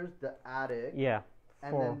upstairs, the attic, yeah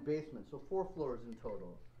and 4 then basement. So 4 floors in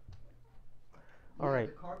total. all right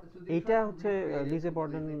So they এটা tried to হচ্ছে recreate it লিজে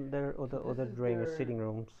বর্ডেন completely. their So this other is drawing their sitting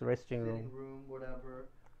rooms resting room Sitting room, whatever.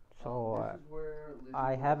 So, This is where Lizzie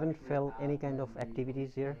I was haven't actually felt at any kind when of we activities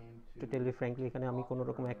here came to tell you frankly এখানে আমি কোনো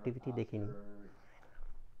রকম activity দেখিনি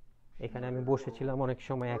এখানে আমি বসেছিলাম অনেক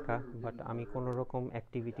সময় একা বাট আমি কোনো রকম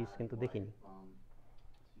অ্যাক্টিভিটিস কিন্তু দেখিনি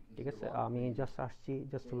ঠিক আছে আমি জাস্ট আসছি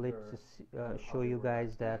just two late show you guys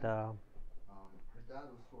that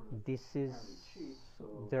this is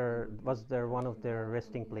their one of their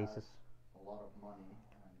resting places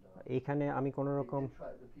এখানে আমি কোনো রকম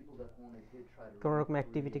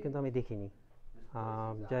অ্যাক্টিভিটি কিন্তু আমি দেখিনি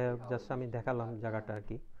যাই হোক জাস্ট আমি দেখালাম জায়গাটা আর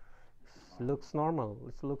কি looks normal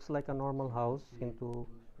it's looks like a normal house কিন্তু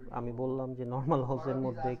আমি বললাম যে নর্মাল হাউসের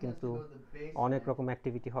মধ্যে কিন্তু অনেক রকম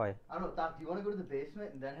অ্যাক্টিভিটি হয়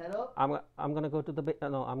I'm gonna go to the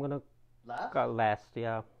I'm gonna last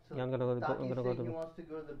yeah I'm gonna go to he wants to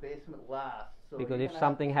go to the basement last. So because you're if gonna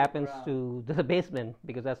something have happens stick around. to the basement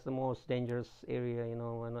because that's the most dangerous area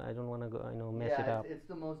and I don't want to go mess it up It's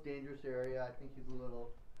the most dangerous area. I think he's a little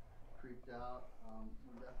creeped out.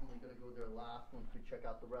 We're definitely going to go there last once we check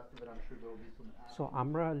out the rest of it. I'm sure there will be some action. So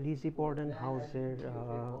আমরা lessee বর্ডেন Then, as হাউসের you can see, okay,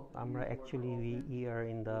 both of আমরা these doors actually are we open. R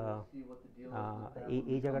in the Let's see what the deal is with them এই when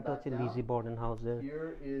we come জায়গাটা back হচ্ছে down. Lessee বর্ডেন হাউসের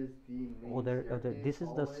Here is the main ওদের staircase, this is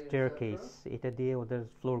the hallway, staircase etc. এটা দিয়ে ওদের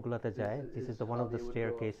ফ্লোরগুলোতে যায় This this is is the one how of the they would go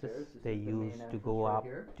staircases upstairs. This they is the main use to entrance go right up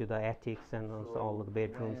here. to the attics and also So all of the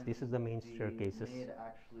bedrooms. when This is the main the staircases. maid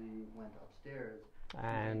actually went upstairs,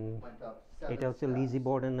 And she went up 7 এটা হচ্ছে steps. Lessee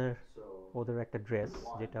বর্ডেনের So ওদের একটা dress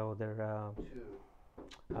one, যেটা ওদের 2,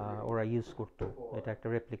 ওরা use করতো এটা একটা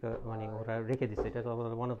রেপ্লিকা মানে ওরা রেখে দিচ্ছে এটা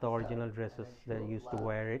one of the original dresses they use to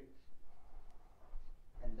wire it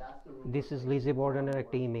and that's the room. This is lessee বর্ডেনের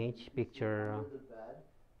একটা image picture Under the bed.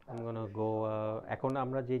 I'm gonna go এখন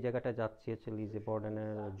আমরা যে জায়গাটা যাচ্ছি হচ্ছে লিজি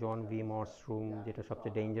বর্ডেনের জন ভি মর্স রুম যেটা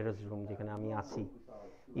সবচেয়ে ডেঞ্জারাস রুম যেখানে আমি আছি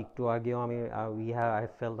একটু আগেও আমি I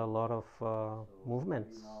felt a lot of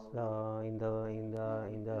movements in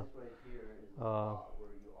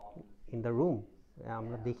the room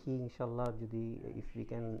আমরা দেখি ইনশাল্লাহ যদি if we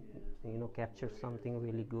can capture something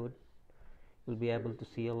really good we'll be able to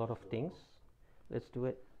see a lot of things. Let's do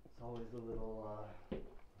it. It's always a little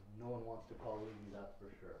no one wants to call Lizzie, that's for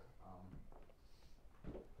sure.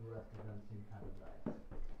 The rest of them seem kind of nice.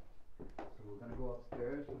 So we're gonna go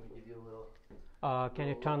upstairs and we give you a little. Can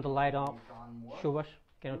you turn the light off, on more. Shubash?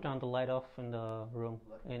 Can you turn the light off in the room,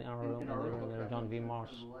 in our room, in the Okay, John V. turn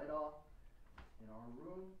Morse? the light off in our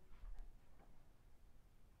room.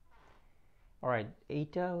 Alright,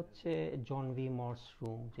 এইটা হচ্ছে জন V Mars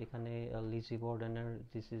room যেখানে lessee বর্ডেনের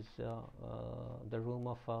this is the room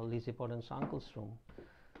of lessee বর্ডেনস uncle's room.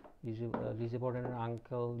 Lizzie Borden's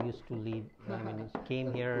uncle used to live. I mean, he came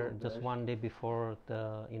here just one day before the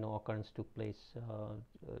occurrence took place.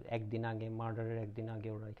 একদিন আগে মার্ডারের একদিন আগে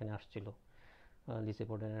ওরা এখানে আসছিল. Lizzie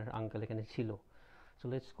Borden's uncle এখানে ছিল. So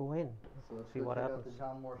let's go in. So let's see go what check happens. out the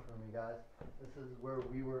John Morse room, you guys. This is where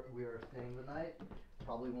we are staying the night.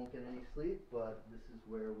 Probably won't get any sleep, but this is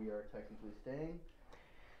where we are technically staying.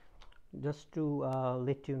 Just to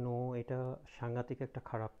let you know, এটা সাংঘাতিক একটা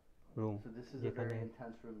খারাপ room. So this is a very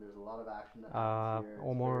intense room. There's a lot of action that happens here. It's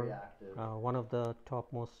Omar, very active. One of the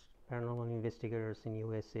topmost paranormal investigators in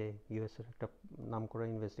USA এর একটা নামকরা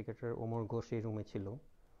investigator Omar Ghosh এই রুমে ছিল.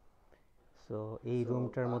 So এই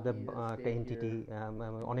রুমটার মধ্যে একটা এন্টিটি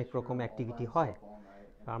অনেক রকম অ্যাক্টিভিটি হয়.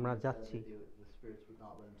 আমরা যাচ্ছি. The spirits would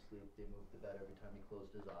not let him sleep. They moved the bed every time he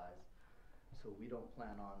closed his eyes. So we don't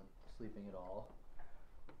plan on sleeping at all.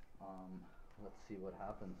 Let's see what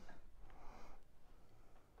happens.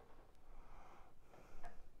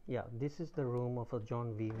 Yeah, this is the room of a John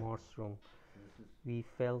V. Morse room. We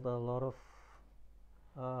felt a lot of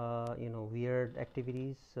weird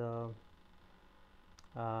activities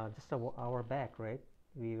just an hour back, right?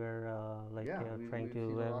 We were trying to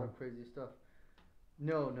we've seen a lot of crazy stuff.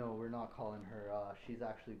 No, we're not calling her. She's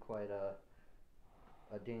actually quite a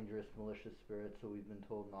dangerous, malicious spirit, so we've been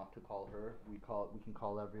told not to call her. We can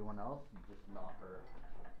call everyone else, just not her,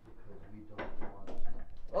 because we don't want.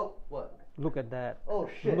 Oh, what? Look at that. Oh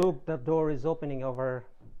shit. Look, the door is opening over.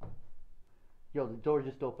 Yo, the door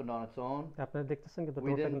just opened on its own. আপনারা দেখতেছেন কিন্তু We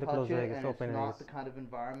ডোরটা didn't কিন্তু touch close it, হয়ে and গেছে, it's open হয়ে not গেছে. the kind of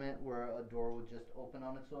environment where a door would just open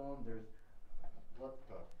on its own. There's what the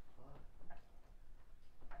fuck?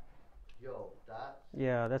 Yo,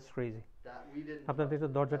 Yeah, that's crazy. that we didn't. আপনারা touch দেখতে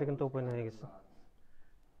it. দরজাটা That কিন্তু was open kind হয়ে of গেছে. nuts.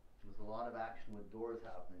 There's a lot of action with doors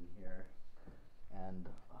happening here, and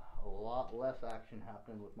a lot less action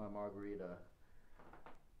happening with my margarita.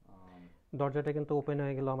 দরজাটা কিন্তু open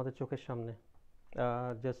হয়ে গেল আমাদের চোখের সামনে.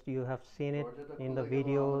 Just you have seen it দরজাটা in খুলে the গেল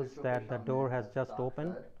videos আমাদের that চোখের the সামনে, door has as just Doc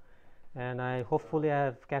opened, said. and hopefully I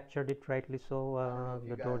have captured it rightly. So I don't know if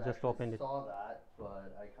the you door guys just actually opened it. saw that, but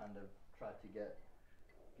I kind of tried to get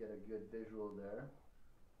a good visual there.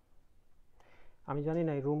 আমি জানি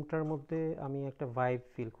না এই রুমটার মধ্যে আমি একটা vibe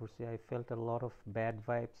feel করছি. I felt a lot of bad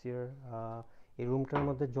vibes here. এই রুমটার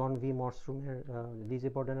মধ্যে জন ভি মর্স রুমের লিজি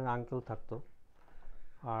বর্ডেনের আঙ্কেল থাকতো.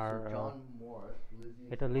 আর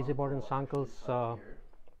এটা লিজি বর্ডেনস আঙ্কেলস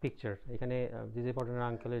পিকচার. এখানে লিজি বর্ডেনের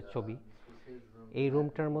আঙ্কেলের ছবি. এই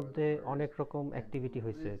রুমটার মধ্যে অনেক রকম অ্যাক্টিভিটি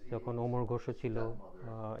হয়েছে যখন ওমর ঘোষও ছিল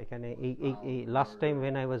এখানে. এই last time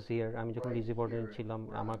when I was here, আমি যখন লিজি বর্ডেন ছিলাম,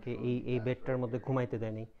 আমাকে এই বেডটার মধ্যে ঘুমাইতে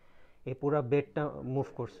দেয়নি. এই পুরো বেডটা মুভ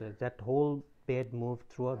করছে. That whole bed move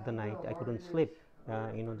through out the night. I couldn't slip.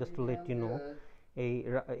 Just two late you know, এই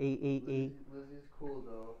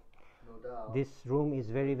this room is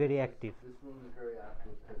very, very active. This room is very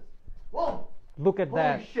active because. Whoa! Look at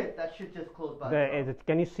that. Holy shit! That shit just closed by itself.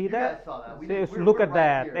 Can you see You that? guys saw that. Look at We're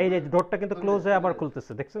that. right এই যে here. ডোরটা কিন্তু Look close at হয়ে this, আবার look at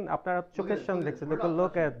খুলতেছে. দেখছেন আপনার চোখের this, সামনে look at দেখছেন. this. We're not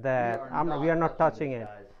Look touching at it. that. We are not touching this, it.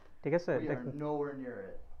 guys. ঠিক আছে? We are nowhere near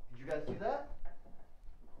it. Did you guys see that?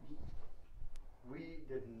 We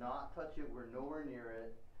did not touch it. We're nowhere near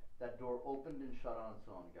it. That door opened and shut on its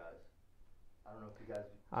own, guys. I don't know if you guys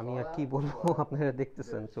আমি saw R that. কি বলবো আপনারা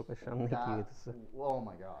দেখতেছেন This- চোখের সামনে কি that- হইতেছে Oh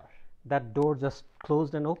my gosh. that door just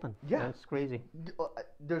closed and opened. Yeah. That's crazy.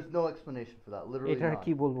 There's no explanation for that. Literally এটার none.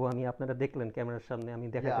 কি বলবো আমি আপনারা দেখলেন ক্যামেরার সামনে আমি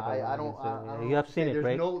দেখাতে Yeah, পারবো I না don't. so, I don't you know have what to seen say. it There's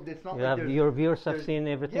right? No, it's not You like have there's. your viewers have there's- seen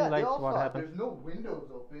everything Yeah, like they all what saw it. happened. There's no windows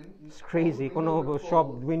open. It's All crazy the কোনো windows are সব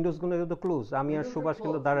closed. Windows গুলো তো close আমি আর Windows are Subhash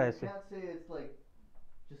কিন্তু closed, দাঁড়ায় so আছি you can't say it's like.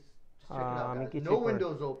 Just check it out, আমি guys. কি No check করে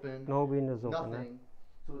windows open. no windows open Nothing.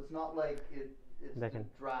 So it's not like it's দেখেন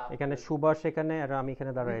the draft. এখানে সুভাষ এখানে আর আমি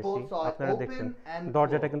এখানে দাঁড়ায় We আছি both saw it আপনারা open দেখছেন and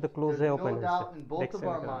দরজাটা closed. কিন্তু ক্লোজ There's হয়ে no ওপেন হয়েছে doubt in both of দেখছেন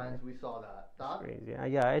our এখানে? minds we saw that. It's Doc? crazy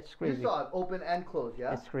yeah it's You crazy saw it open and closed,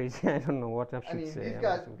 yeah? it's crazy I don't know what I I should mean, say these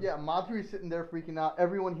guys, yeah, Madhuri's sitting there freaking out.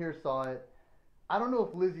 Everyone here saw it. I don't know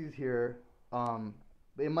if Lizzie's here.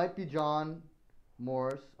 But it might be John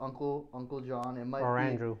Morris, Uncle John. It might or be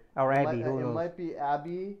Andrew or it Abby might, who it knows might be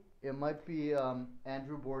Abby. It might be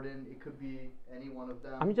Andrew Borden. It could be any one of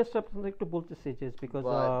them. আমি just আপনাদের একটু বলতেছি just because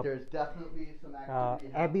but there's definitely some activity.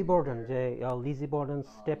 Abby happening Borden here. যে Lizzie Borden's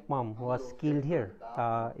stepmom was killed here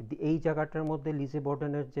এই জায়গাটার মধ্যে lessee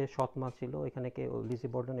বর্ডেনের যে সৎমা ছিল এখানে কে লিজি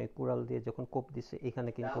বর্ডেন এই কুড়াল দিয়ে যখন কোপ দিছে এখানে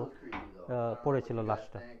That কিন্তু was creepy, though. I don't know পড়েছিল what you guys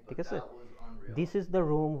লাশটা think, but ঠিক আছে that was unreal. this is the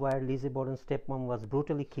room where Lizzie Borden's stepmom was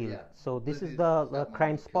brutally killed Yeah, so this is Lizzie's the stepmom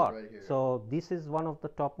crime was killed spot right here. so this is one of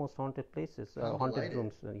the top most haunted places Time to haunted light it.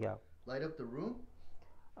 rooms yeah Light up the room.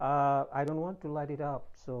 I don't want to light it up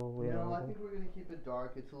so you No, know I think we're gonna keep it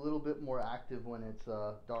dark. It's a little bit more active when it's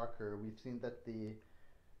darker. We've seen that the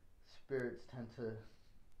spirits tend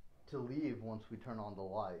to leave once we turn on the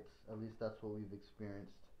lights. At least that's what we've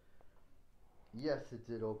experienced. Yes, it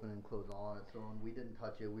did open and close all on its own. We didn't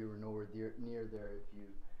touch it. We were nowhere near there.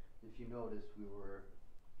 If you noticed, we were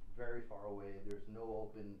very far away. There's no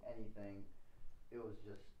open anything. It was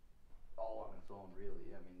just all on its own, really.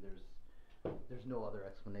 I mean, there's no other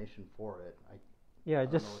explanation for it. yeah I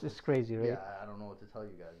don't just know what it's to- crazy right Yeah, I don't know what to tell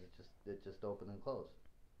you guys. It just opened and closed.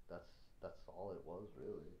 That's all it was,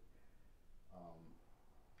 really.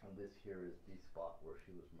 And this here is the spot where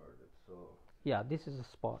she was murdered. So yeah this is a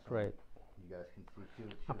spot right you guys can see she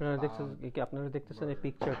was আপনারা দেখছেন found আপনারা দেখতেছেন এই murdered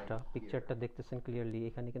পিকচারটা here. দেখতেছেন clearly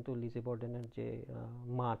এখানে কিন্তু lessee বর্ডেনের যে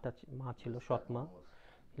মা ছিল The সৎ মা stepmom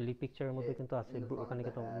was এই পিকচারের মধ্যে hit কিন্তু আছে in the front ওখানে of the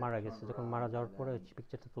কিন্তু head, মারা turned গেছে যখন around, মারা যাওয়ার and পরে then ওই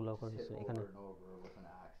পিকচারটা তোলা hit হয়েছে over এখানে and over with an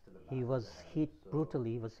axe to the he back of was the head. hit So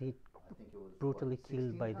brutally he was hit I think it was brutally what,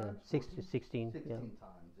 killed 16 by them times? 16 16 yeah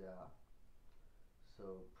times, yeah. So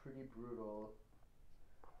pretty brutal.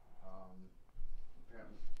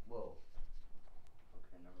 Apparently, whoa.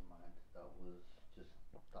 Okay, never mind. That was just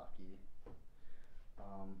Taki.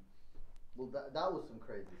 Well, that was some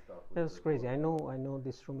crazy stuff. with It was the crazy. door. I know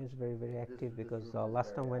this room is very active this because room is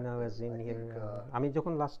last time very when I was active. in I here think, আমি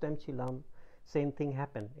যখন last time ছিলাম same thing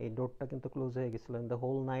happened এই ডোরটা কিন্তু close হয়ে গেছিল and the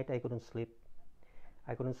whole night I couldn't sleep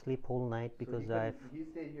whole night because he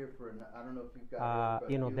stayed here for I don't know if you've got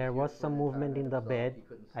you know there was some movement in the bed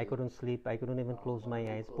I couldn't sleep I couldn't even close my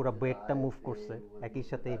eyes পুরো বেডটা move করছে একই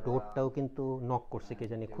সাথে ডোরটাও কিন্তু knock করছে কে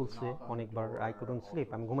জানি খুলছে অনেকবার I couldn't sleep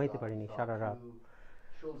আমি ঘুমাইতে পারিনি সারা রাত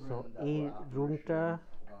so এই রুমটা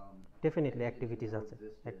definitely activities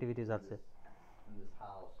আছে in this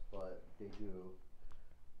house, but they do.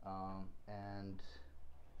 And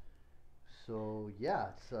so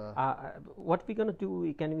yeah, it's what we gonna do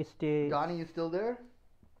can we stay Donnie, you still there?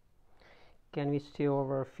 can we stay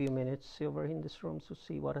over a few minutes over in this room to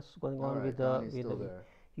see what is going on Alright, with the Donnie's still there.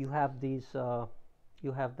 you have these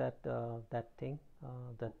you have that thing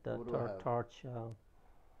that What do I have? torch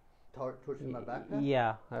Torch in my backpack?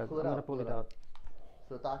 yeah Pull I'm it gonna out, pull pull it it out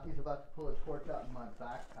So Taki's about to pull a torch out in my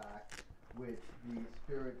backpack, which the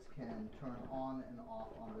spirits can turn on and off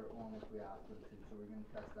on their own if we ask them to. So we're gonna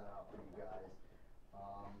test that out for you guys.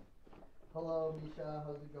 Hello, Misha.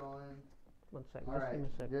 How's it going? one second All just right. give me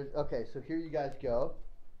a second Okay, so here you guys go.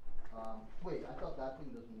 Wait, I thought that thing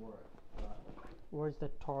doesn't work. where's the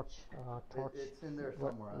torch torch It's in there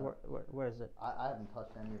somewhere. where is it I haven't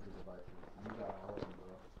touched any of the devices. You got all of them,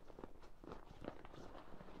 bro.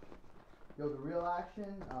 Yo, the real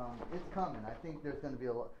action, it's coming. I think there's going to be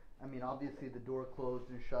a lot. I mean, obviously the door closed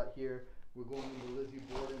and shut here. We're going into Lizzie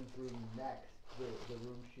Borden's room next, the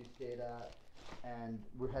room she stayed at. And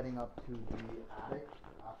we're heading up to the attic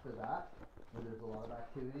after that, where there's a lot of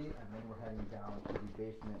activity. And then we're heading down to the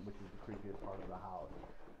basement, which is the creepiest part of the house.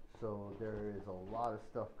 So there is a lot of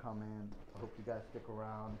stuff coming. I hope you guys stick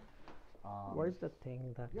around. where's the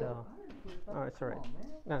thing that Yo, I didn't put it back. oh it's Come alright on, man.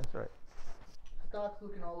 no it's alright Stock's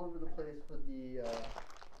looking all over the place for the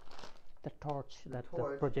torch the that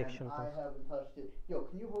torch, the projection and I thing. haven't touched it. Yo,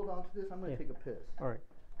 can you hold on to this? I'm gonna Yeah. take a piss. Alright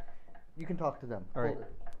You can talk to them. All right. Hold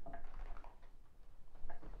it.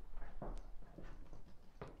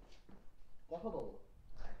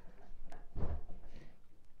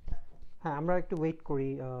 হ্যাঁ আমরা একটু wait করি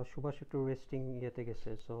সুভাষ একটু resting ইয়েতে গেছে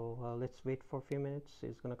so let's wait for few minutes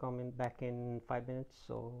is gonna come in back in 5 minutes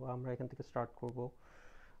so আমরা এখান থেকে স্টার্ট করব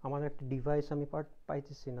আমার একটা ডিভাইস আমি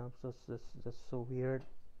পাইতেছি না জাস্ট সো উইয়ার্ড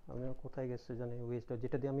আমি কোথায় গেছে জানি ওয়েস্ট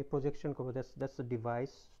যেটা দিয়ে আমি প্রজেকশন করবো that's the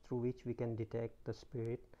device through which we can detect the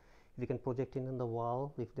spirit we can project it in the wall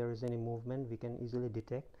if there is any movement we can easily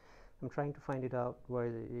detect. I'm trying to find it out where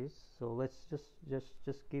it is so let's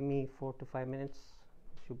just give me 4 to 5 minutes.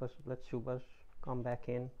 Let Shubhash come back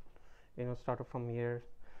in, start from here.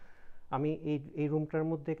 আমি এই রুমটার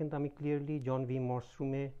মধ্যে কিন্তু আমি clearly জন V Mars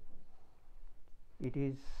রুমে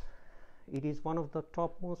it is one of the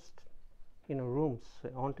topmost rooms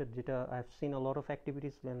haunted যেটা I've seen a lot of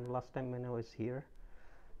activities when last time when I was here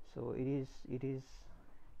so it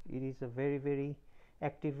is a very very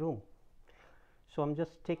active room so I'm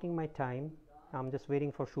just taking my time. I'm just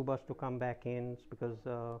waiting for Shubhash to come back in because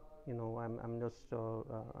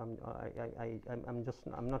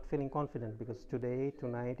I'm not feeling confident because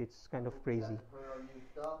tonight it's kind of crazy.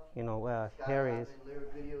 Here is lyric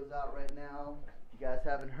videos out right now. If you guys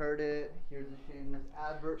haven't heard it, here's a shameless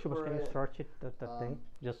advert. Shubhash, can you search it that thing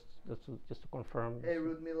just to confirm? Hey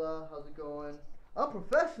Rudmila, how's it going? I'm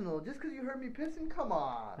professional. Just because you heard me pissing, come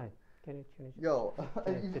on. Hi. Can you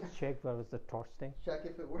just check what was the torch thing? Check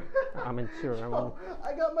if it works. I mean, sure. I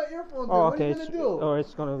got my earphones. Oh, in. okay. What are you gonna do? Oh,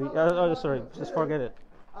 it's gonna be. Sorry. Just forget it.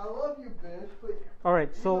 I love you, bitch. But all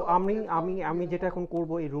right. So আমি যেটা এখন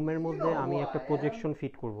করব এই রুমের মধ্যে আমি একটা projection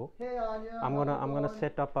fit করব. Hey Anya. I'm gonna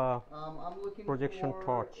set up a projection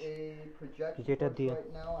torch. যেটা দিয়ে.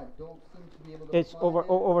 Right now, I don't seem to be able to it's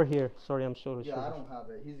over here. Sorry, I'm sorry. Yeah, I don't have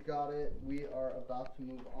it. He's got it. We are about to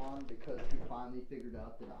move on because he finally figured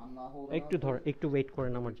out that I'm not holding on. একটু wait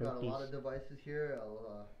করেন আমার জন্য please. We've got a please. lot of devices here. I'll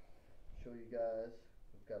show you guys.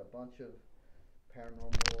 We've got a bunch of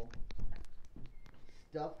paranormal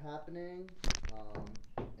stuff happening,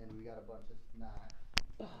 and we got a bunch of snacks.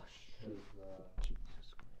 Oh shit! Jesus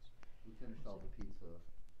Christ! We finished all the pizza,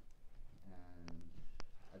 and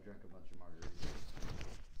I drank a bunch of margaritas.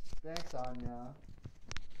 Thanks, Anya.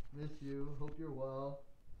 Miss you. Hope you're well.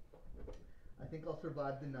 I think I'll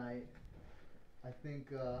survive the night. I think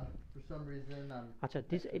for some reason I'm. আচ্ছা,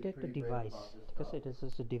 এটা একটা device, ঠিক আছে? It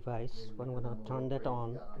is a device. When I'm gonna turn that on,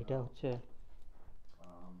 এটা হচ্ছে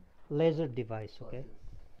laser device, okay?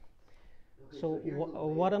 So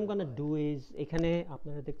what I'm gonna do is এখানে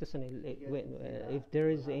আপনারা দেখতেছেন if there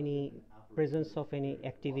is any presence of any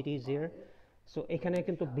activities here, so এখানে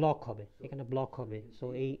কিন্তু ব্লক হবে, so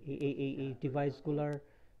এই ডিভাইসগুলোর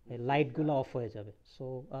লাইটগুলো অফ হয়ে যাবে. So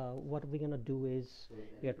what we're gonna do is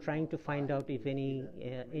we are trying to find out if any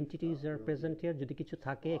entities are present here. যদি কিছু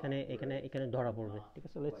থাকে এখানে ধরা পড়বে, ঠিক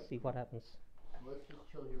আছে? Let's see what happens. Let's just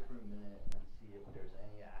chill here for a minute and see if there's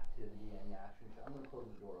any activity, any action. I'm gonna close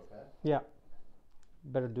the door, okay? Yeah,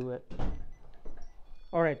 better do it.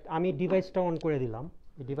 Alright, আমি ডিভাইসটা অন করে দিলাম,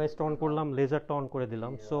 ডিভাইসটা on করলাম, লেজারটা on করে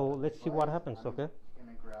দিলাম. So let's see what happens, okay? I'm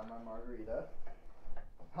gonna grab my margarita.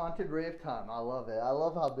 Haunted rave time. I love it. I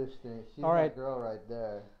love how bitch thinks. She's All right. that girl right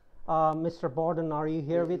there. Mr. Borden, are you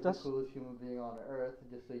here with us? She's the coolest human being on earth,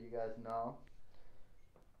 just so you guys know.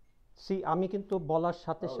 See, আমি কিন্তু বলার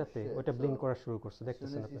সাথে সাথে ওটা blink করা শুরু করছে,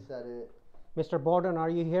 দেখতেছেন আপনি? Mr. Borden,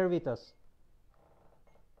 are you here with us?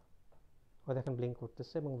 ও দেখেন ব্লিঙ্ক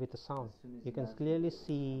করতেছে এবং with a sound. You can clearly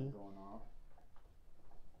see.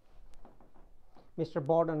 Mr.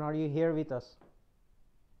 Borden, are you here with us?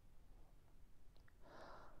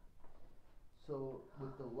 So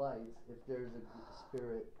with the lights, if there's a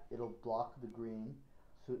spirit, it'll block the green,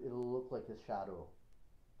 so it'll look like a shadow,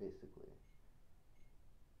 basically.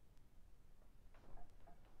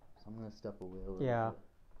 So I'm gonna step away a little bit.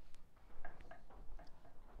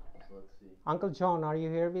 So let's see. Uncle John, are you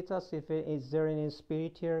here with us? Is there any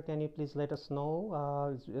spirit here? Can you please let us know?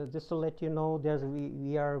 Just to let you know,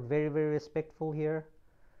 we are very very respectful here.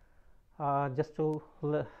 Just to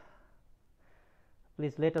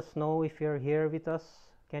please let us know if you're here with us.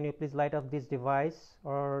 Can you please light up this device,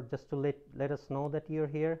 or just to let us know that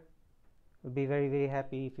you're here? We'll be very very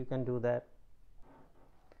happy if you can do that.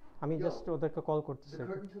 I mean, just ওদেরকে call করতেছে. The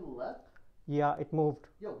curtain to the left? Yeah, it moved.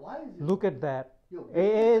 Yo, why is it? Look at that. Yo,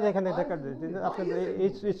 দেখেন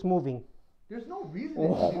it's moving. There's no reason. Oh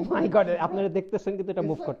my god, আপনারা দেখতেছেন কিন্তু এটা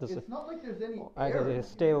move করতেছে. It's not like there's any air.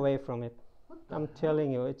 Stay away from it. I'm telling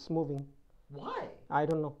you, it's moving. Why? I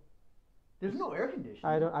don't know. There's no air conditioning.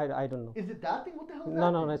 I don't know. Is it that thing? What the hell is No,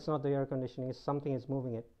 that no, thing? it's not the air conditioning. It's something is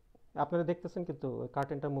moving it. আপনারা দেখতেছেন কিন্তু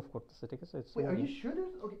কার্টেনটা move করতেছে, ঠিক আছে? It's Wait, are you moving. sure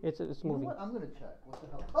there's okay? It's You know moving. what? I'm gonna check. What the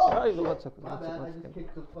hell? Oh shit! What's up? My What's bad. up? I just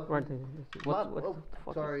kicked the fucking. Right. What Oh, the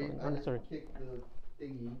fuck sorry. is going I on? just Sorry. kicked the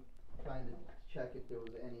thingy, trying to check if there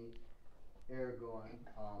was any air going.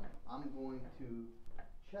 I'm going to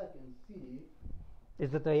check and see.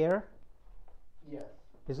 Is it the air? Yes.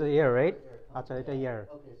 Is it the air, right? Air আচ্ছা, coming. এটা air.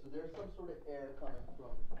 Okay, so there's some sort of air coming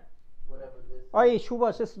from whatever this. Hey,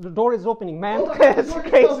 Shubhash, the door is opening, man. Oh my God, That's the door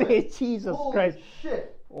is crazy. open. Jesus Holy Christ. shit.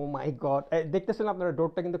 Oh my God. দেখতেছেন আপনারা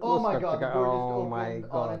ডোরটা কিন্তু Oh close my করতে God, the door just Oh opened my on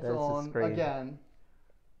God, its this own is crazy. again.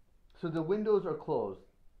 So the windows are closed.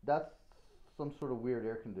 That's some sort of weird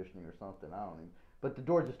air conditioning or something. I don't even. But the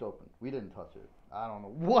door just opened. We didn't touch it. I don't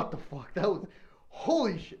know what the fuck. That was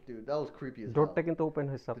holy shit, dude. That was creepy as hell. ডোরটা কিন্তু open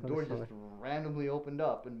হয়েছে The আপনাদের door সামনে। just randomly opened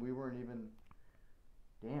up and we weren't even.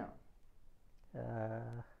 Damn.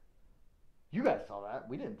 You guys saw that.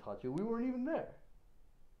 We didn't touch it. We weren't even there.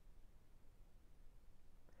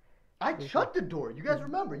 I shut the door. You guys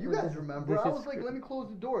remember. You guys remember. I was like, let me close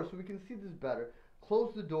the door so we can see this better.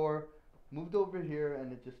 Closed the door, moved over here, and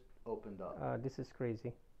it just opened up. This is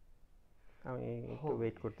crazy. I mean, to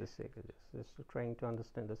wait করতেছে, just trying to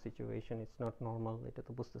understand the situation. It's not normal. এটা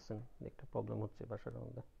তো বুঝতেছেন একটা problem হচ্ছে বাসার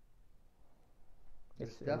মধ্যে.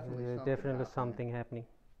 It's definitely something happening.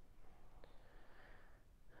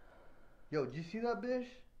 Yo, did you see that bitch?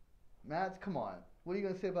 Mads, come on. What are you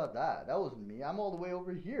gonna say about that? That wasn't me. I'm all the way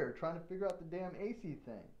over here trying to figure out the damn AC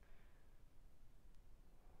thing.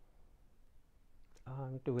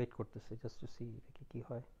 আমি একটু wait করতেছি just to see দেখি কি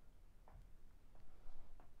হয়.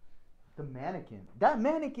 The mannequin. That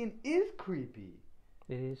mannequin is creepy.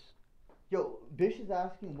 It is. Yo, Bish is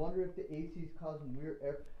asking, wonder if the AC is causing weird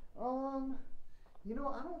air. You know,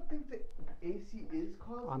 I don't think the AC is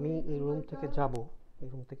causing. আমি এই room থেকে যাব. এই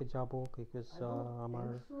room থেকে যাব because আমার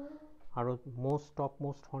আরো top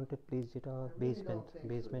most haunted place যেটা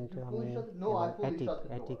বেসমেন্টে আমি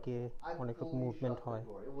অ্যাটিকে অনেক রকম মুভমেন্ট হয়,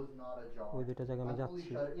 ওই দুটো জায়গায় আমি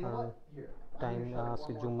যাচ্ছি। আর টাইম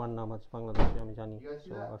আজকে জুম্মার নামাজ বাংলাদেশে আমি জানি,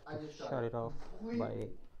 so I have to shut it off by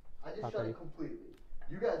তাড়াতাড়ি।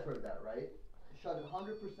 You guys heard that, right? Shut it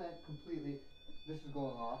 100% completely. This is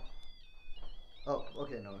going off. Oh,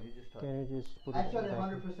 okay, no, he just touched. Can you just put I it shut it back?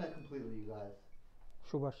 100% completely, you guys.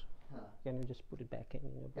 Subhash, Huh. Can you just put it back in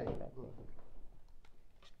your backpack?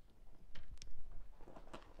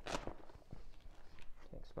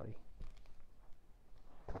 Thanks, buddy.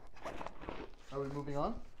 Are we moving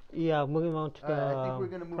on? Yeah, moving on to the. I think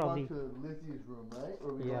we're gonna move on to Lizzie's room, right?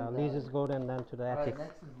 Or we yeah, Lizzie's go and then to the attic. Alright,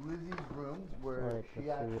 next is Lizzie's room where she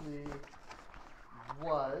actually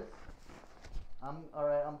was.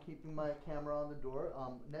 I'm keeping my camera on the door.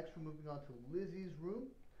 Next we're moving on to Lizzie's room,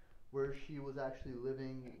 where she was actually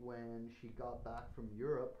living when she got back from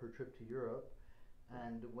Europe, her trip to Europe,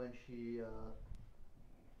 and when she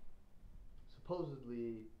supposedly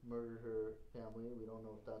murdered her family. We don't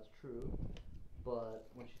know if that's true, but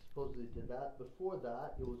when she supposedly did that, before that,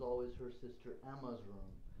 it was always her sister Emma's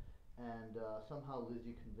room. And somehow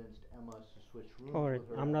Lizzie convinced Emma to switch rooms with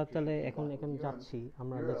her. আমরা তাহলে এখন যাচ্ছি,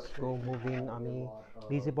 আমরা let's go moving. আমি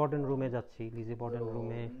lessee বর্ডেন রুমে যাচ্ছি, lessee বর্ডেন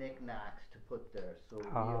রুমে knickknacks to put there. So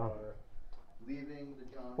we are leaving the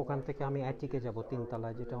John ওখান থেকে আমি অ্যাটিকে যাব,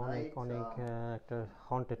 তিনতলায়, যেটা অনেক একটা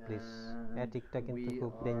হন্টেড প্লেস। অ্যাটিকটা কিন্তু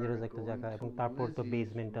খুব ডেঞ্জারাস একটা জায়গা, এবং তারপর তো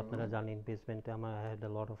বেসমেন্ট, আপনারা জানেন বেসমেন্টে আমার had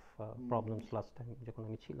a lot of problems last time যখন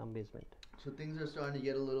আমি ছিলাম বেসমেন্টে। So things are starting to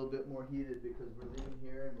get a little bit more heated because we're leaving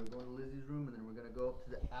here and we're going to Lizzie's room, and then we're going to go up to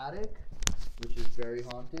the attic, which is very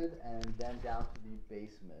haunted, and then down to the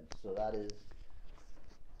basement. So that is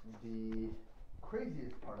the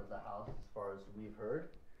craziest part of the house as far as we've heard.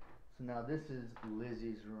 So now this is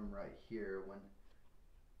Lizzie's room right here. When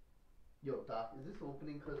yo Doc, is this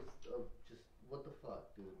opening because of just what the fuck,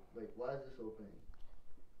 dude? Like, why is this opening?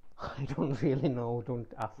 I don't really know. Don't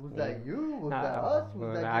ask me. Was that you? Was that us?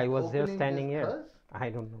 Was that I was there standing here. Cause? I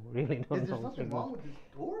don't know. Really don't know. Is there something wrong with this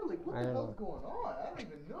door? Like, what the hell's going on? I don't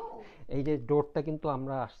even know. এই যে ডোরটা কিন্তু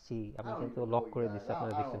আমরা আসছি, আমি কিন্তু lock করে দিচ্ছি,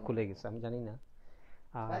 আপনারা দেখছেন খুলে গেছে, আমি জানি না।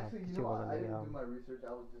 Actually, you know what? I didn't do my research.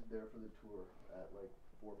 I was just there for the tour at like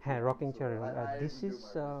 4 p.m. হ্যাঁ, rocking chair.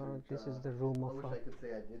 This is the room of. I wish I could say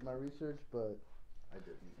I did my research, but I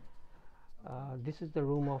didn't. This is the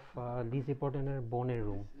room of lessee বর্ডেনের বোনের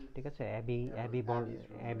room, ঠিক আছে?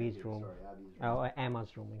 Abby's room.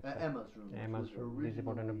 Emma's room. Emma's room. Lessee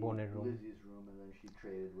বর্ডেনের বোনের room. Lizzie's room, and then she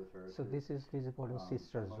traded with her. So this is Lizzie Borden's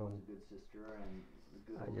sister's room. A good sister and a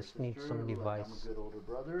good I just sister, need some device. I'm a good older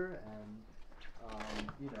brother, and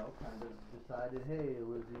you know, kind of decided, hey,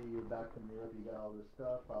 Lizzie, you're back from Europe, you got all this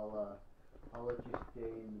stuff. I'll let you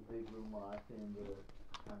stay in the big room while I stay in the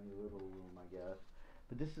tiny little room, I guess.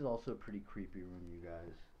 But this is also a pretty creepy room, you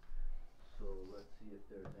guys. So let's see if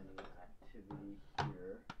there's any activity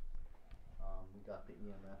here. We got the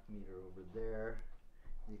EMF meter over there.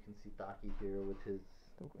 You can see Taki here with his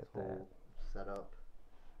whole setup.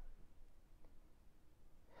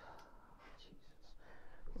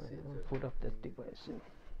 Jesus. Put up that device in.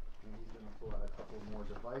 And he's gonna pull out a couple more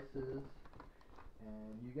devices.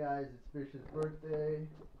 And you guys, it's Bish's birthday.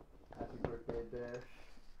 Happy birthday, Bish.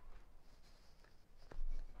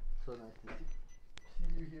 So nice to see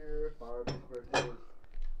you here. Barb's birthday was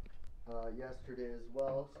yesterday as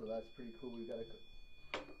well, so that's pretty cool. We got a.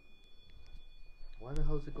 Why the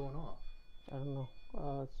hell is it going off? I don't know.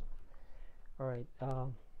 Alright.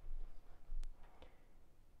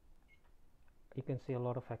 You can see a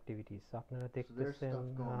lot of activities. আপনারা দেখতেছেন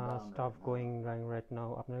stuff going right now.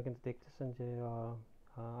 আপনারা কিন্তু দেখতেছেন যে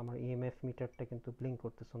আমার EMF মিটারটা কিন্তু blink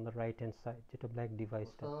করতেছে on the right hand side, যেটা ব্ল্যাক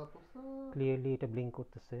ডিভাইসটা ক্লিয়ারলি এটা ব্লিঙ্ক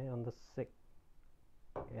করতেছে on the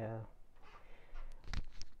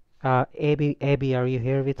Abby, are you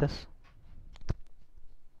here with us?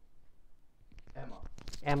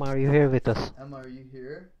 Emma, are you here with us? Emma, are you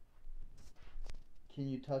here? Can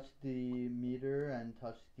you touch the meter and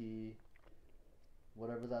touch the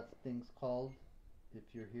whatever that thing's called if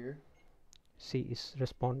you're here? See, he's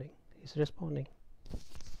responding. He's responding.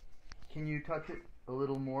 Can you touch it a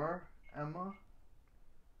little more, Emma?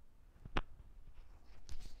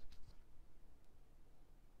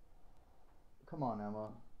 Come on, Emma.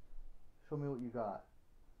 Show me what you got.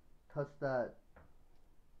 Touch that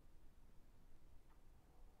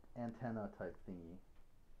antenna type thingy.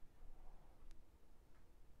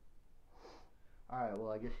 Alright,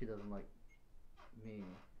 well, I guess she doesn't like me.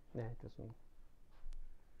 Yeah, it doesn't.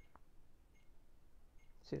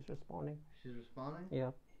 She's responding. She's responding?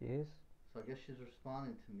 Yep, she is. So I guess she's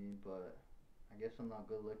responding to me, but I guess I'm not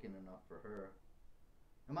good looking enough for her.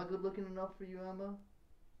 Am I good looking enough for you, Emma?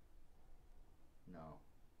 No.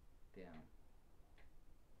 Damn.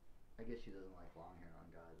 I guess she doesn't like long hair on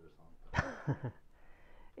guys or something.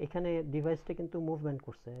 এখানে ডিভাইসটা কিন্তু movement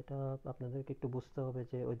করছে, এটা আপনাদেরকে একটু বুঝতে হবে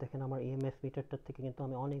যে ওই দেখেন আমার EMF মিটারটার থেকে কিন্তু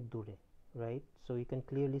আমি অনেক দূরে, right? So you can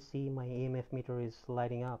clearly see my EMF meter is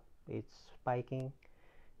lighting up. It's spiking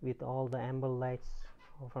with all the amber lights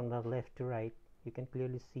from the left to right. You can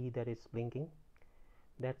clearly see that it's blinking.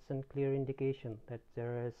 That's a clear indication that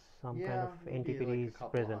there is some kind of entity like is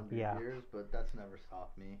present. Yeah, years, but that's never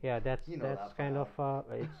stopped me. Yeah, that's that kind of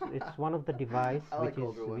it's one of the device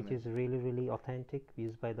which is really authentic,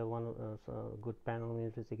 used by the one good panel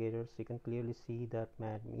investigators. You can clearly see that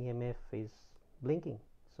EMF is blinking,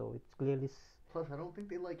 so it's clearly Plus, I don't think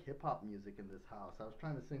they like hip-hop music in this house. I was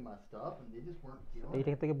trying to sing my stuff and they just weren't feeling it.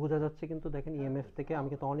 এইটা থেকে বোঝা যাচ্ছে কিন্তু দেখেন EMF থেকে আমি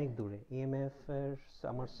কিন্তু অনেক দূরে। EMF এর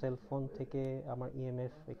আমার সেল ফোন থেকে আমার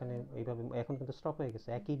EMF এখানে এইভাবে এখন কিন্তু স্টপ হয়ে গেছে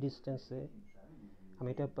একই ডিসটেন্সে। আমি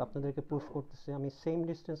এটা আপনাদেরকে প্রুফ করতেছি, আমি সেম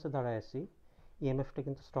ডিসটেন্সে দাঁড়ায় আছি, EMFটা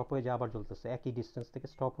কিন্তু স্টপ হয়ে যায় আবার জ্বলতেছে, একই ডিসটেন্স থেকে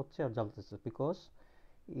স্টপ হচ্ছে আর জ্বলতেছে, because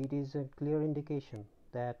it is a clear indication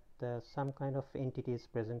that some kind of entity is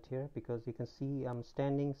present here, because you can see I'm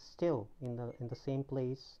standing still in the same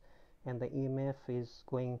place and the EMF is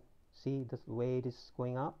going, see the way it is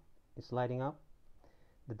going up, it's lighting up.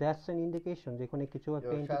 That's an indication যে কোনো কিছু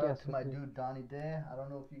একটা entity আছে। My dude Donnie Day. I don't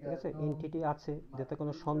know if you guys know. entity আছে যেটা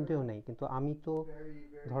কোনো সন্দেহ নেই, কিন্তু আমি তো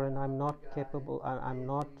ধরেন I'm not capable,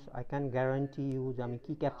 I can't guarantee you যে আমি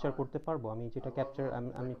কি ক্যাপচার করতে পারবো। আমি যেটা ক্যাপচার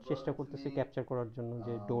আমি চেষ্টা করতেছি ক্যাপচার করার জন্য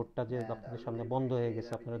যে ডোরটা যে আপনাদের সামনে বন্ধ হয়ে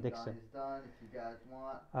গেছে আপনারা দেখছেন।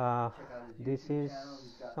 This is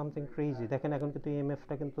something crazy. দেখেন এখন কিন্তু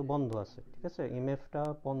EMFটা কিন্তু বন্ধ আছে, ঠিক আছে? EMFটা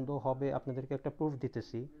বন্ধ হবে, আপনাদেরকে একটা প্রুফ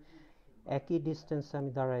দিতেছি। একই ডিস্টেন্সে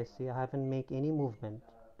আমি দাঁড়াইছি, I haven't make any movement,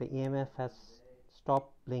 the EMF has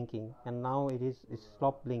stopped blinking and now it's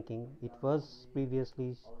stopped blinking. It was previously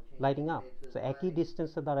lighting up. So একই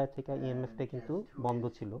ডিস্টেন্সে দাঁড়ায় থেকে EMFটা কিন্তু বন্ধ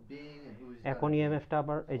ছিল, এখন EMFটা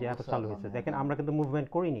আবার এই যে এত চালু হয়েছে। দেখেন আমরা কিন্তু মুভমেন্ট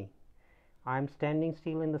করিনি, I am standing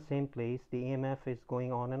still in the same place, the EMF is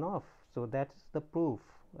going on and off. So that's the proof.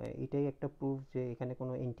 এটাই একটা প্রুফ যে এখানে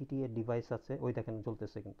কোনো এন্টিটি এর ডিভাইস আছে। ওই দেখেন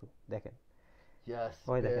জ্বলতেছে কিন্তু দেখেন,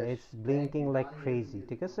 ওই দেখেন it's blinking like crazy,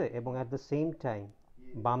 ঠিক আছে? এবং at the same time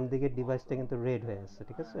বাম দিকের ডিভাইসটা কিন্তু রেড হয়ে আছে,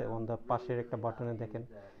 ঠিক আছে? on the পাশের একটা বাটনে দেখেন।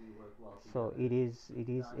 So it is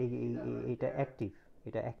এটা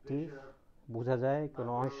অ্যাক্টিভ বোঝা যায়।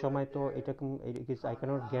 কোনো অনেক সময় তো এটা I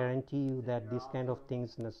cannot guarantee you that this kind of things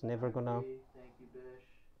is never gonna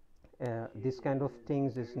this kind of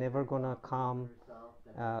things is never gonna come.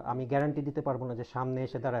 আমি গ্যারান্টি দিতে পারবো না যে সামনে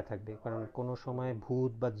এসে দাঁড়ায় থাকবে, কারণ কোনো সময়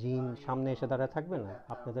ভূত বা জিন সামনে এসে দাঁড়ায় থাকবে না।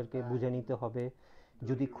 আপনাদেরকে বুঝে নিতে হবে,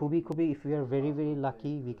 যদি খুবই if we are very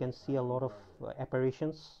lucky we can see a lot of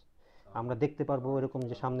apparitions, আমরা দেখতে পারবো এরকম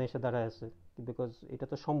যে সামনে এসে দাঁড়ায় আছে, বিকজ এটা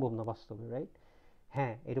তো সম্ভব না বাস্তবে, রাইট?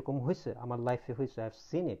 হ্যাঁ, এরকম হয়েছে, আমার লাইফে হয়েছে, I have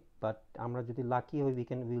seen it, but আমরা যদি লাকি হই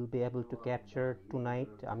will be able to capture two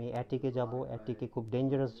night. আমি অ্যাটিকে যাব, অ্যাটিকে খুব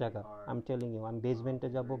ডেঞ্জারাস জায়গা, আই এম টেলিং ইউ। আমি বেসমেন্টে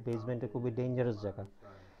যাব, বেসমেন্টে খুবই ডেঞ্জারাস জায়গা।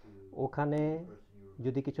 ওখানে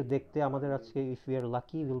যদি কিছু দেখতে আমাদের আজকে, if we are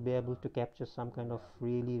lucky, will be able to capture some kind of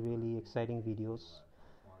really really exciting videos.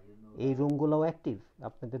 এই রুমগুলোও অ্যাক্টিভ,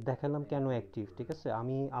 আপনাদের দেখালাম কেন অ্যাক্টিভ, ঠিক আছে?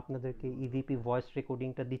 আমি আপনাদেরকে ইভিপি ভয়েস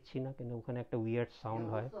রেকর্ডিংটা দিচ্ছি না, কিন্তু ওখানে একটা উইয়ার্ড সাউন্ড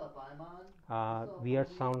হয়। উইয়ার্ড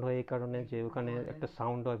সাউন্ড হয় এই কারণে যে ওখানে একটা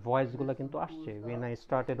সাউন্ড হয়, ভয়েসগুলো কিন্তু আসছে। when I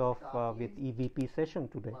started off with EVP session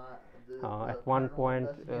today, at one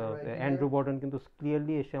point Andrew বর্ডন কিন্তু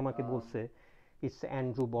ক্লিয়ারলি এসে আমাকে বলছে ইটস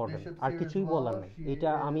অ্যান্ড্রু বর্ডন, আর কিছুই বলার নেই। এটা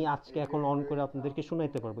আমি আজকে এখন অন করে আপনাদেরকে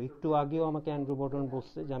শোনাইতে পারবো। একটু আগেও আমাকে অ্যান্ড্রু বর্ডন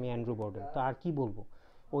বলছে যে আমি অ্যান্ড্রু বর্ডন, তো আর কি বলবো?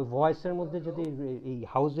 ওই ভয়েসের মধ্যে যদি এই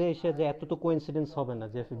হাউসে এসে যে এত তো কোইন্সিডেন্স হবে না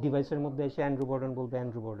যে ডিভাইসের মধ্যে এসে অ্যান্ড্রু বর্ডন বলবে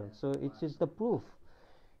Andrew বর্ডন। So it's is the proof,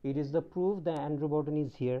 it is the proof the Andrew বর্ডন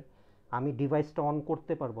is here. আমি ডিভাইসটা অন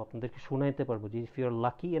করতে পারবো, আপনাদেরকে শোনাইতে পারবো যে if you R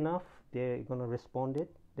lucky enough they gonna respond it,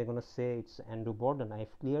 they gonna say it's Andrew বর্ডন। I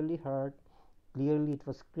have clearly hard, clearly it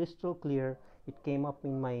was crystal clear, it came up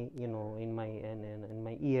in my, you know, in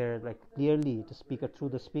my ear, like clearly the speaker,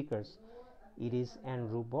 through the speakers, it is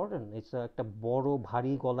Andrew Borden. It's একটা বড়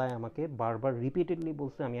ভারী গলায় আমাকে বারবার repeatedly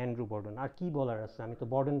বলছে আমি Andrew বর্ডন। আর কি বলার আছে, আমি তো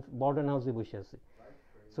বর্ডন হাউসে বসে আছি।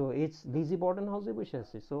 সো ইটস লিজি বর্ডন হাউসে বসে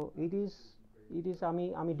আছি। সো ইট ইজ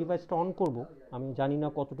আমি ডিভাইসটা অন করব, আমি জানি না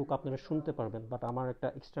কতটুকু আপনারা শুনতে পারবেন, বাট আমার একটা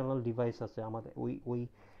এক্সটার্নাল ডিভাইস আছে আমাদের ওই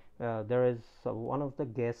there is one of the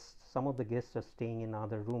guests, some of the guests are staying in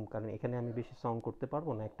another room, কারণ এখানে আমি বেশি সাউন্ড করতে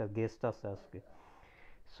পারবো না, একটা গেস্ট আছে আজকে।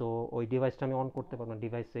 সো ওই ডিভাইসটা আমি অন করতে পারবো না।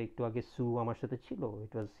 ডিভাইসে একটু আগে সু আমার সাথে ছিল,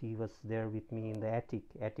 হি ওয়াজ there with me in the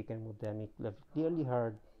অ্যাটিকের মধ্যে। আমি ক্লিয়ারলি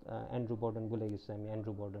হার্ড অ্যান্ড্রু বর্ডন বলে গেছে আমি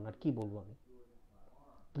অ্যান্ড্রু বর্ডন, আর কি বলবো? আমি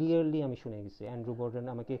ক্লিয়ারলি আমি শুনে গেছি অ্যান্ড্রু বর্ডন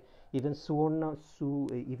আমাকে, ইভেন সুর না, সু,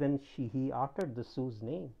 even he আটার্ড the shoes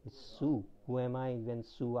name, it's সু। Who am I? When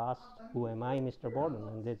Sue asked, "Who am I, Mr. Borden?"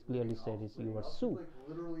 and they clearly said, "Is you are Sue."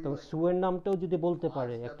 তো সুয়ের নামটাও যদি বলতে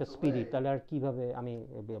পারে একটা স্পিরিট, তাহলে আর কিভাবে আমি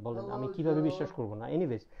বলেন, আমি কিভাবে বিশ্বাস করবো না?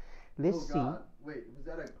 Anyways, let's see.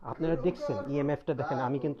 আপনারা দেখছেন ইএমএফটা দেখেন,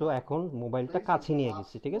 আমি কিন্তু এখন মোবাইলটা কাছে নিয়ে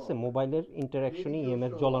গেছি, ঠিক আছে? মোবাইলের ইন্টারাকশনে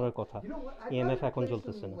ইএমএফ জ্বলানোর কথা, ইএমএফ এখন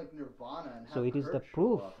জ্বলতেছে না। So it is the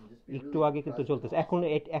proof. একটু আগে কিন্তু জ্বলতেছে,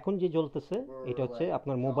 এখন যে জ্বলতেছে এটা হচ্ছে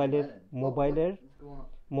আপনার মোবাইলের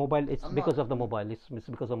mobile. It's because of the mobile, it's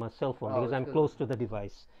because of my cell phone, because I am close to the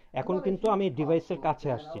device. এখন কিন্তু আমি ডিভাইসের কাছে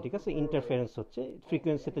আসছি, ঠিক আছে? ইন্টারফারেন্স হচ্ছে,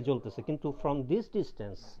 ফ্রিকোয়েন্সিতে জ্বলতেছে, কিন্তু from this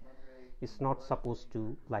distance it's not suppose two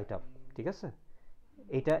light up, ঠিক আছে?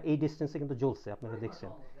 এটা এই ডিস্টেন্সে কিন্তু জ্বলছে, আপনারা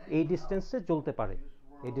দেখছেন। এই ডিস্টেন্সে জ্বলতে পারে,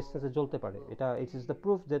 এই ডিস্টেন্সে জ্বলতে পারে, এটা it is the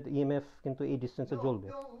proof that EMF কিন্তু এই ডিস্টেন্সে জ্বলবে।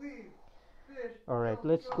 Alright,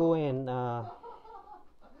 let's go in.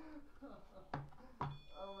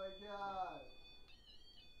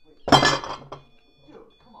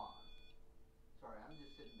 Dude, come on. Sorry, I'm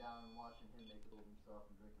just sitting down and watching him make it himself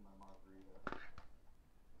and drinking my margarita.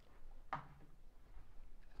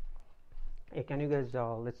 Hey, can you guys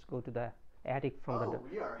let's go to the attic from the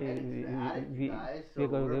we are headed to the attic, guys. So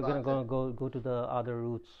we're gonna go to the other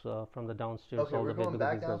routes from the downstairs okay, all we're the way going because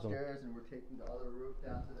back these guys don't. downstairs and we're taking the other roof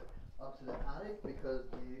down to up to the attic because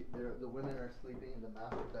the women are sleeping in the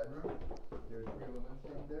master bedroom. There's 3 women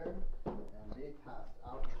staying there and they passed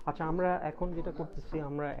out. আচ্ছা, আমরা এখন যেটা করতেছি,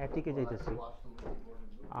 আমরা অ্যাটিকে যাইতেছি,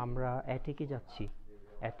 আমরা অ্যাটিকে যাচ্ছি।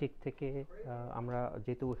 Attic থেকে আমরা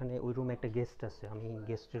যেহেতু ওখানে ওই রুমে একটা গেস্ট আছে, আমি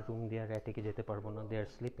গেস্টের রুম দিয়ে আর অ্যাটিকে যেতে পারবো না, দে are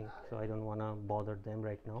sleeping, so I don't ওয়ান্না bother them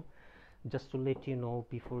right now. Just to let you know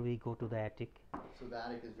before we go to the attic, so the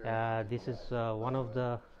attic is very this is one of the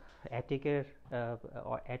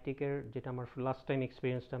attic-এর যেটা আমার last time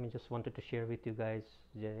এক্সপিরিয়েন্সটা আমি just wanted to share with you guys,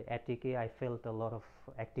 যে attic-এ I felt a lot of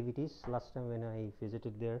activities last time when I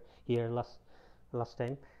visited here last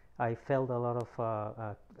time. I felt a lot of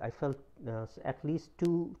at least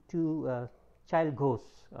two child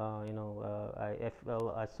ghosts.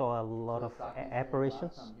 I saw a lot of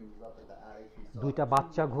apparitions. দুইটা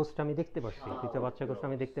বাচ্চা ghost আমি দেখতে পাচ্ছি,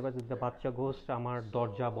 দুইটা বাচ্চা ghost আমার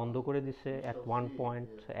দরজা বন্ধ করে দিছে at one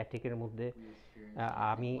point অ্যাটিকের মধ্যে।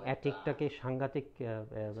 আমি অ্যাটিকটাকে সাংঘাতিক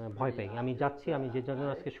ভয় পাই। আমি যাচ্ছি, আমি যে জন্য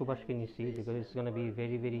আজকে সুভাষকে নিছি, because it's gonna be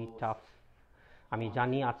very very tough. আমি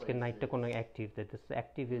জানি আজকের নাইটটা কোনো অ্যাক্টিভ,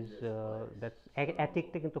 অ্যাক্টিভ ইজ দ্যাটস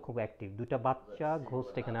অ্যাটিকটা কিন্তু খুব অ্যাক্টিভ। দুটা বাচ্চা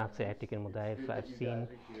ঘোস্ট এখানে আছে অ্যাটিকের মধ্যে। I have seen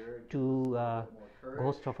two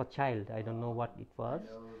ghost of a child, I don't know what it was,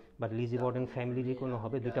 but lessee বর্ডেন ফ্যামিলিরই কোনো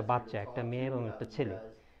হবে, দুইটা বাচ্চা, একটা মেয়ে এবং একটা ছেলে।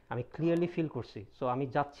 আমি ক্লিয়ারলি ফিল করছি। সো আমি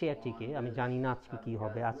যাচ্ছি অ্যাটিকে, আমি জানি না আজকে কি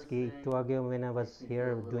হবে। আজকে একটু আগে when I was here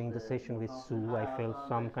doing the session with Sue, I felt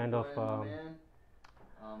some kind of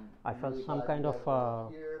I felt some kind of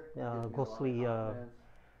ghostly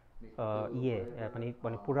মানে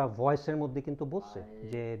মানে পুরা ভয়েসের মধ্যে কিন্তু বলছে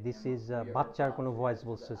যে দিস ইজ বাচ্চার কোনো ভয়েস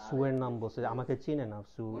বলছে, সুয়ের নাম বলছে, আমাকে চিনে না।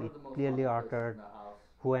 সু it clearly আর্টার্ড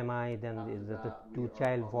who am I, then the two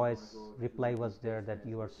child voice reply was there that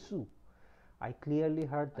you are Sue. I clearly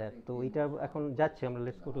heard that. তো এটা এখন যাচ্ছে আমরা,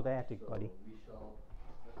 let's go to the attic, buddy.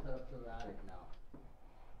 Let's head up to the attic now.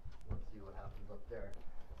 Let's see what happens up there.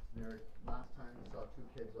 Last time we saw two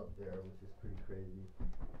kids up there, which is pretty crazy.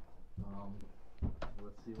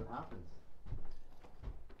 Let's see what happens.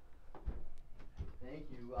 Thank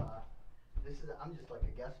you. I'm just like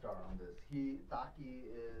a guest star on this. Taki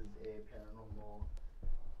is a paranormal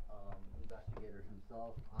investigator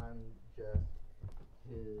himself. I'm just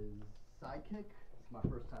his sidekick. It's my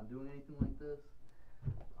first time doing anything like this.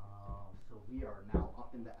 So we are now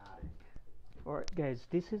up in the attic. Alright guys,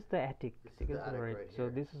 this is the attic. This is the attic right So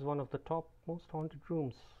here. this is one of the top most haunted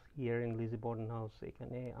rooms here in Lizzie Borden house.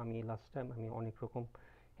 এখানে আমি last time আমি অনেক রকম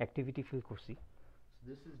activity feel করছি। So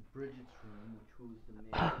this is Bridget's room, which was the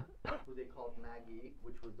maid, who they called Maggie,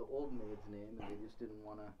 which was the old maid's name, and they just didn't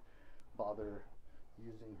want to bother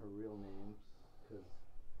using her real name because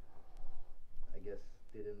I guess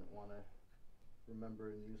they didn't want to remember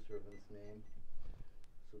a new servant's name,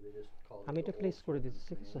 so they just called আমি it এটা the place old করে দিচ্ছি, servant's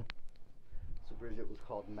ঠিক আছে? name. So Bridget was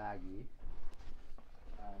called Maggie,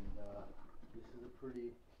 and this is a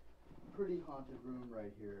pretty haunted room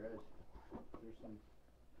right here. There's some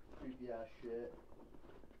creepy ass shit,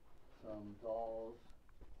 some dolls.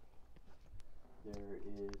 There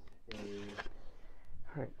is a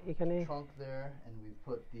এখানে trunk there, and we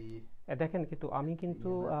put the দেখেন কিন্তু আমি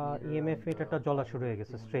কিন্তু meter EMF and মিটারটা জ্বলা শুরু হয়ে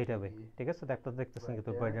গেছে everything straight will away, be ঠিক আছে? দেখতেছেন right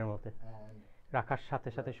কিন্তু there, বেডের মধ্যে and রাখার সাথে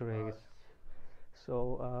সাথে শুরু হয়ে গেছে। us So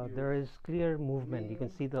there is clear movement. You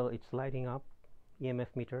can see it's lighting up,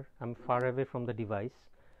 EMF meter. I'm far away from the device,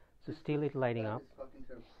 so still it's lighting that up. is fucking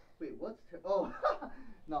terrible. Wait, oh,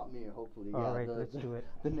 not me, hopefully. All Yeah, right, the, let's do it.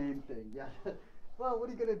 The name thing, yeah. Well, what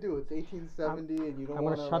are you gonna do? It's 1870, and you don't I'm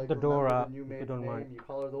want gonna to shut like, the door remember up the new if you maid's don't name. mind. You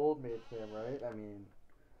call her the old maid's name, right? I mean,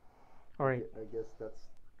 All right, I guess that's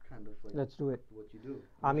kind of like let's do it. what you do.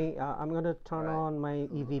 I'm gonna turn All right, on my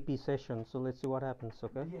so- EVP session, so let's see what happens,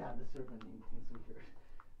 okay? Yeah, the servant name thing's weird.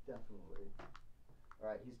 Definitely.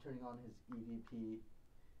 Alright, he's turning on his EVP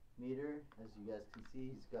meter, as you guys can see.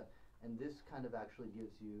 And this kind of actually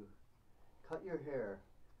gives you, cut your hair,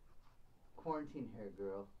 quarantine hair,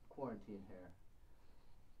 girl, quarantine hair.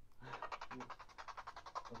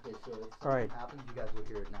 Okay, so if something Alright. happens, you guys will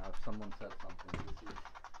hear it now. If someone says something, this is.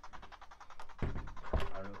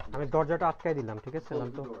 I don't know if you আমি guys দরজাটা আটকাই দিলাম, ঠিক আছে?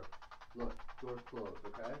 close the door. Look, door's closed,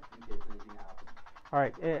 okay? In case anything happens. All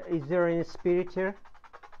right, is there any spirit here?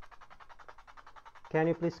 Can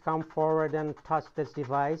you please come forward and touch this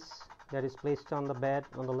device that is placed on the bed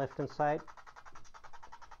on the left hand side?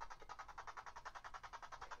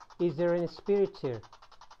 Is there any spirit here?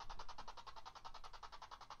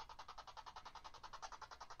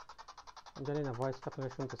 জানি না ভয়েসটা আপনারা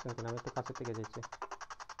শুনতেছেন কিনা, আমি একটু কাছে থেকে যাচ্ছি।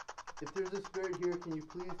 If there's a spirit here, can you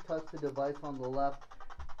please touch the device on the left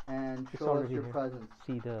and It's show us already your here. presence?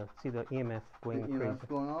 See the EMF going The EMF's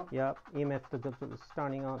crazy. going on? Yeah, EMF is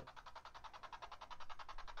turning on.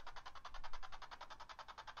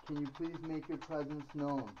 Can you please make your presence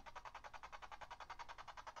known?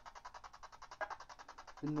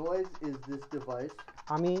 The noise is this device.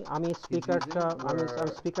 আমি স্পিকারটা আমি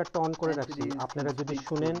স্পিকারটা on করে রাখছি, Entities আপনারা can যদি speak to,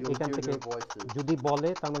 শুনেন you'll এখান hear থেকে their voices. যদি বলে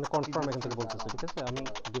তার মানে কনফার্ম just এখান থেকে turn বলতেছে, that ঠিক আছে? আমি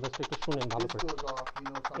ডিভাইসটা একটু শুনেন ভালো This করে। goes off, you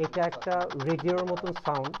know something's এটা একটা touching. রেডিওর মতন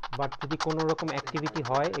সাউন্ড, বাট যদি কোনো রকম অ্যাক্টিভিটি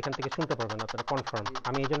হয় এখান থেকে শুনতে পারবেন আপনারা, কনফার্ম।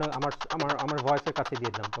 আমি এই জন্য আমার ভয়েসের কাছে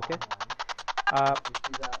দিয়ে দিলাম, ওকে? You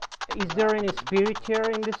see that? Is there any spirit here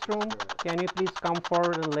in this room? Can you please come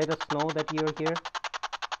forward and let us know that you're here?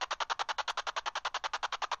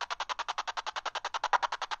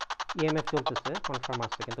 EMF চলতেছে, কনফার্ম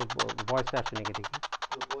আসছে, কিন্তু ভয়েস আসেনি কি দেখি।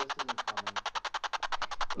 The voice isn't coming.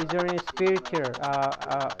 Is there any spirit here?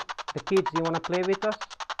 The kids, you want to play with us?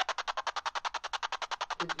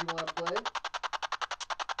 Kids, you want to play?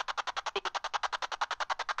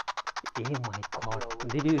 Oh my god. No,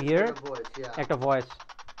 Did you just hear? a voice, yeah. একটা voice.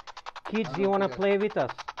 Kids, I you don't want to think play with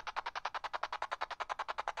us?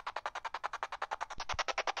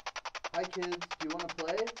 Hi kids, do you want to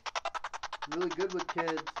play? I'm really good with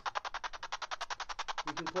kids.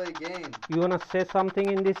 We can play a game. You want to say something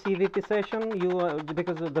in this EVP session?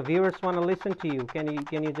 Because the viewers want to listen to you.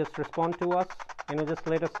 Can you just respond to us? Can you just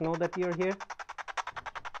let us know that you're here?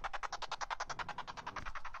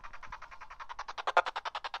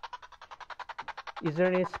 Is there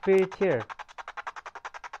any spirit here?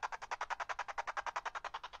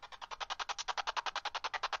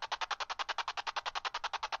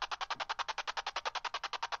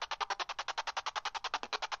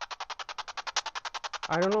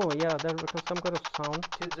 I don't know. Yeah, there was some kind of sound.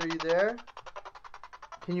 Kids, are you there?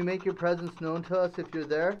 Can you make your presence known to us if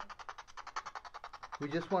you're there? We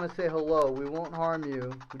just want to say hello. We won't harm you.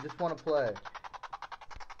 We just want to play.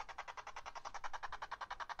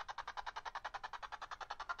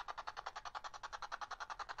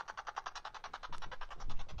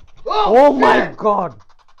 Oh my God!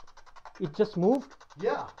 It just moved?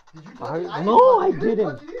 Yeah. Did you touch it? No, I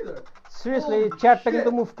didn't. Touch it either. Seriously, Holy chat shit.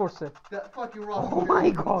 to move করছে. That fucking rock. Oh my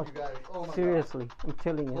God! You guys. Oh my Seriously, I'm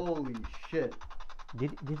telling you. Holy shit.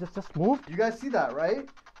 Did it just move? You guys see that, right?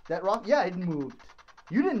 That rock? Yeah, it moved.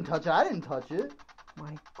 You didn't touch it. I didn't touch it.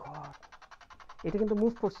 My God. এটা কিন্তু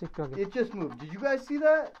move করছে একটু aage. It just moved. Did you guys see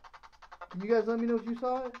that? Can you guys let me know if you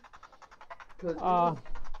saw it?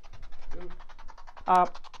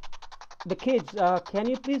 The kids, can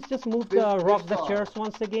you please just move the chairs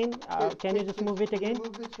once again? Can you just move it again? Can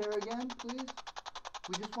you move the chair again, please?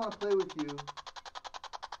 We just want to play with you.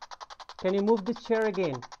 Can you move this chair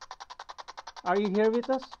again? Are you here with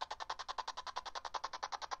us?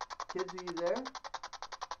 Kids, are you there?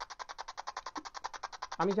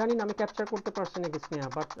 আমি জানি না আমি capture করতে পারছি না কিছু না,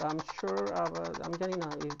 but I'm sure আমি জানি না,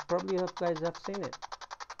 you probably have guys have seen it.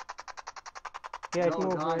 Yeah, it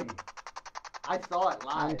moved, right? I saw it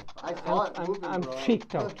live. I saw it moving, I'm bro.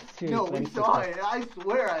 freaked out. Seriously, No, we saw it. I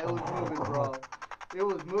swear it was moving, bro. It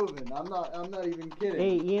was moving. I'm not even kidding.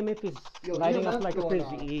 Hey, EMF is lighting up like a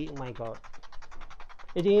crazy. Oh my God.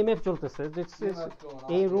 এই যে EMF চলতেছে,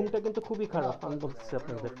 এই রুমটা কিন্তু খুবই খারাপ, আমি বলতেছি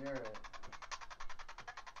আপনাদের.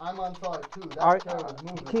 I'm on side too. That chair was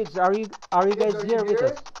moving. Kids, are you guys here with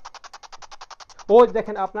us? ওই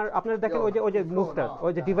দেখেন আপনারা দেখেন ওই যে মুভটা,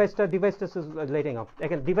 ওই যে ডিভাইসটা লাইটিং আপ,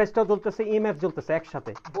 দেখেন ডিভাইসটা জ্বলতেছে, ইএমএফ জ্বলতেছে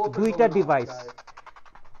একসাথে, দুইটা device.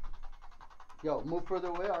 Yo, move further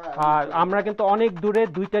away. All right. আর আমরা কিন্তু অনেক দূরে,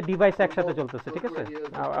 দুইটা ডিভাইস একসাথে চলতেছে, ঠিক আছে?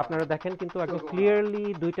 আপনারা দেখেন কিন্তু একদম ক্লিয়ারলি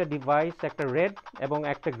দুইটা ডিভাইস, একটা রেড এবং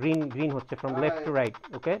একটা গ্রিন হচ্ছে from left to right.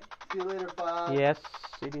 Okay, See you later, Fab. Yes,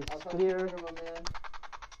 it is clear.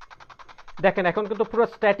 দেখেন এখন কিন্তু পুরো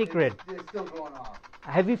static red. It's still going off.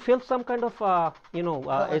 Have you felt some kind of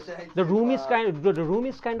the room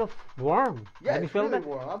is kind of warm? Yeah, Have you it's felt really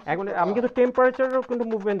that? warm. এখন আমি কিন্তু টেম্পারেচারও কিন্তু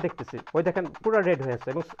movement দেখতেছি, ওই দেখেন পুরো রেড হয়ে আছে।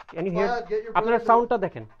 এবং can you hear? আপনারা সাউন্ডটা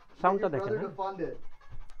দেখেন, সাউন্ডটা দেখেন।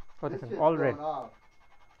 ওই দেখেন all red.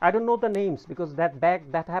 I don't know the names because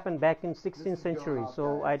that happened back in 16th century, so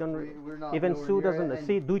I don't even Sue doesn't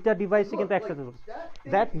see দুইটা ডিভাইসই কিন্তু একসাথে।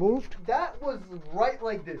 That moved. That was right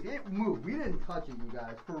like this. It moved. We didn't touch it, you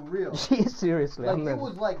guys, for real. Seriously, like it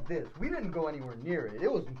was like this. We didn't go anywhere near it.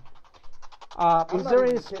 It was. Is there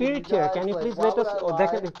any spirit here? Can you please let us?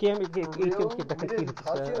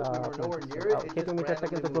 Ketometerটা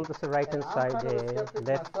কিন্তু চলতেছে right hand সাইডে,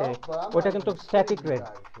 left এ, ওটা কিন্তু static red.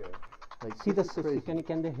 See the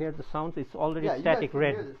can they hear the sounds? It's already static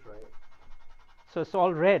red. So it's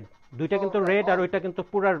all red. দুইটা কিন্তু red আর ওইটা কিন্তু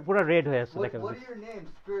পুরা red হয়ে আছে দেখেন। What are your names,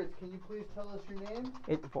 spirits? Can you please tell us your names?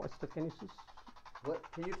 Can you see? What?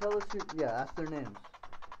 Can you tell us your? Ask their names.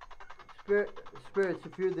 Spirits,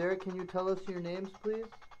 if you're there, can you tell us your names, please?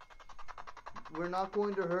 We're not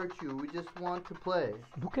going to hurt you. We just want to play.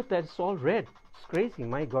 Look at that. It's all red. It's crazy.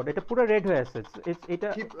 My God. এটা পুরা red হয়ে আছে.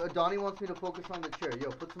 Donnie wants me to focus on the chair. Yo,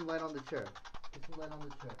 put some light on the chair. Put some light on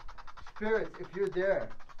the chair. Spirits, if you're there,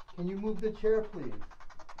 can you move the chair, please?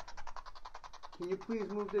 Can you please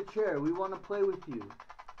move the chair? We want to play with you.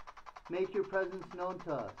 Make your presence known to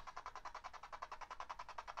us.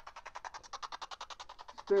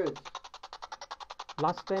 Spirits.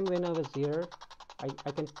 Last time when I was here,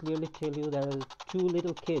 I can clearly tell you there were two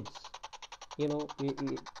little kids. You know,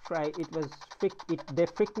 they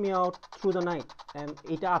freaked me out through the night, and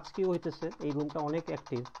এটা আজকেও হইতেছে, এই রুমটা অনেক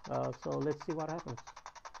active, so let's see what happens.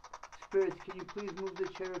 Spirits, can you please move the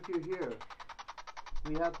chair if you're here?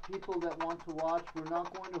 We have people that want to watch. We're not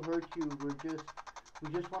going to hurt you. We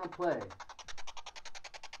just want to play.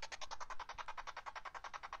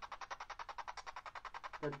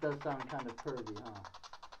 That does sound kind of pervy, huh?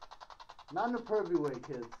 Not in a pervy way,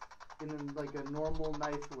 kids. In like a normal,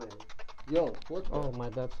 nice way. Yo, what the? Oh my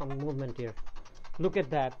God, some movement here. Look at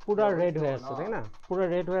that. পুরা red হয়ে আছে, তাই না? পুরা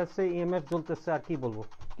red হয়ে আছে, EMF জ্বলতেছে, আর কি বলবো,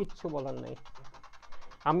 কিচ্ছু বলার নাই।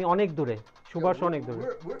 আমি অনেক দূরে, সুভাষ অনেক দূরে।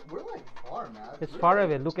 We're like far, man. It's far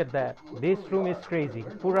away. Look at that. This room is crazy.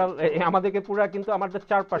 পুরা আমাদেরকে পুরা কিন্তু আমাদের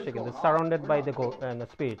চারপাশে কিন্তু surrounded by the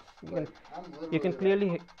spirits. You can clearly,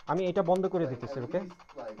 আমি এটা বন্ধ করে দিতেছি, okay?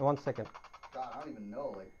 1 second. God, I don't even know,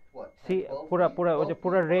 like what? 10, See, 12 পুরা feet? পুরা ওই যে 12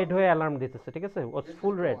 পুরা feet, রেড bro? হয়ে অ্যালার্ম দিতেছে, ঠিক আছে? This What's is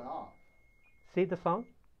full red? going off. See the sound?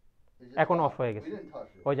 It just এখন অফ stopped. হয়ে We গেছে, didn't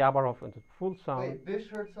touch it. ওই যে আবার অফ হয়েছে, full sound. Wait, Bish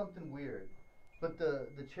heard something weird, but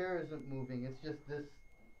the chair isn't moving. It's just this.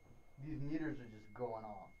 These meters are just going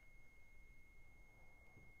off.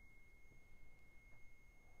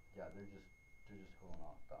 Yeah, they're just going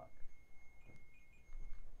off, Doc.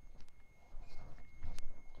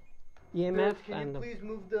 EMF Bish, can and you please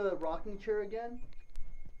move the rocking chair again?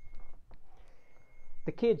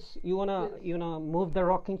 the kids, you wanna move the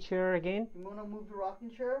rocking chair again? You wanna move the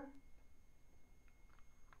rocking chair?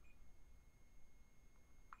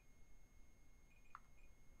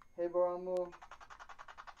 Hey, Baramu.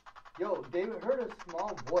 Yo, David heard a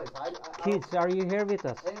small voice. Kids, are you here with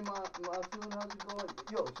us? Hey, Masoon, how's it going?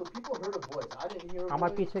 Yo, so people heard a voice. I didn't hear a আমার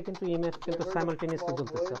voice. পিছে কিন্তু EMF কিন্তু heard a simultaneously small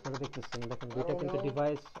জ্বলতেছে, voice? আপনারা দেখতেছেন, দেখেন I দুইটা don't কিন্তু know.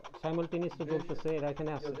 ডিভাইস সাইমালটেনিয়াসলি There's- জ্বলতেছে, এরা এখানে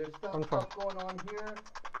Yo, আছে, there's confirm. stuff going on here.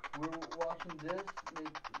 We're watching this,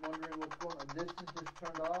 wondering what's going on. This is just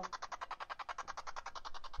turned off.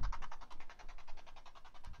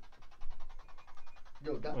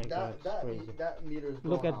 Yo, Oh my God, it's crazy. that meter's going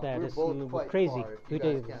Look at off. that, We're it's both quite crazy. far. If We you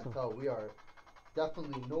guys did- can't tell, we are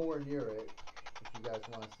definitely nowhere near it. If you guys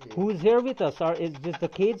want to see. Who's here with us? Is this the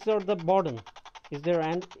kids or the Borden? Is there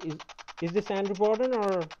is this Andrew Borden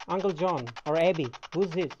or Uncle John or Abby? Who's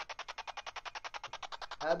this?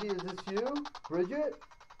 Abby, is this you? Bridget?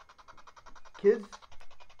 Kids,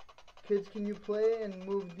 can you play and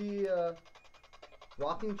move the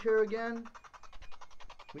rocking chair again?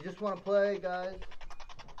 We just want to play, guys.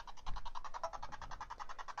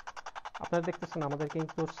 আপনারা দেখতেছেন আমাদের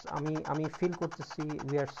কিন্তু আমি feel করতেছি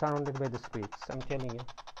we are surrounded by the spirits. I'm telling you.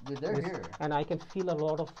 Dude, they're here. And I can feel a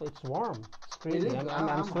lot of it's warm. It's It crazy. is.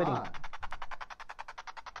 I'm sweating. hot.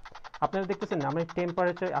 আপনারা দেখতেছেন আমার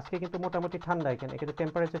temperature আজকে কিন্তু মোটামুটি ঠান্ডা, এখানে কিন্তু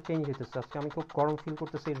টেম্পারেচার চেঞ্জ হইতেছে। আজকে আমি খুব গরম ফিল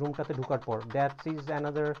করতেছি এই রুমটাতে ঢোকার পর। That is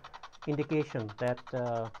another indication that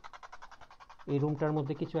এই রুমটার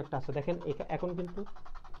মধ্যে কিছু একটা আছে। দেখেন এখন কিন্তু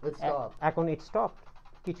Let's stop. এখন ইট স্টপ,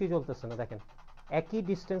 কিছুই জ্বলতেছে না। দেখেন একই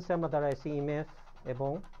ডিস্টেন্সে আমরা দাঁড়াইছি, ইএমএফ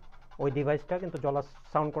এবং ওই ডিভাইসটা কিন্তু জ্বলা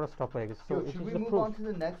সাউন্ড করা স্টপ হয়ে গেছে। So Yo, it should is we the move proof. on to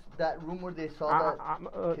the next that room where they saw that?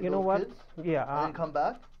 You know those what? kids? Yeah. And then come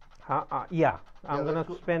back. Yeah. I'm gonna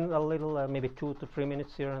let's go. spend a little, maybe 2 to 3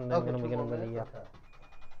 minutes here, and then Okay, we're 2 gonna more minutes? yeah. Okay.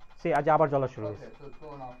 See, আজ আবার জ্বলা শুরু হয়েছে। Okay, so it's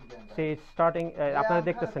going off again. guys. See, it's starting. আপনারা I'm kinda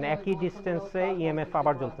দেখতেছেন feeling একই like ডিস্টেন্সে something else EMF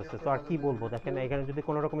আবার জ্বলতেছে। তো আর কি বলবো, দেখেন এখানে যদি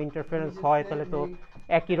কোনো রকম ইন্টারফারেন্স just হয় sit তাহলে তো me-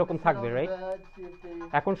 একই রকম Sit থাকবে, on the right? bed, see if they-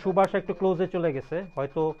 এখন সুভাষ একটু ক্লোজে চলে গেছে,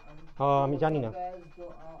 হয়তো আমি জানি না। Guys,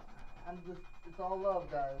 I'm just, it's all love,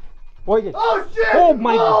 guys. ওই যে Oh shit! Oh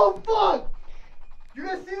my Oh fuck! You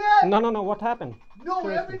guys see that? no, what happened? No,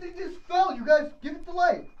 Seriously. everything just fell. You guys, give it the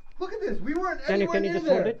light. Look at this. We weren't Can you anywhere near just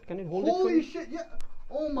there. hold it? Can you hold it for Holy me? shit! Yeah.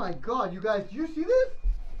 Oh my god, you guys, do you see this?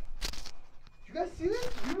 You guys see this?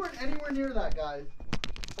 We weren't anywhere near that, guys.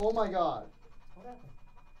 Oh my god. What happened?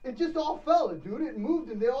 It just all fell, dude. It moved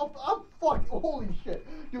and they all. I'm fuck. Holy shit,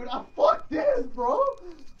 dude. I fucked this, bro.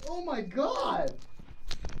 Oh my god.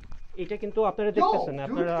 এটা কিন্তু আপনারা দেখতেছেন, dude,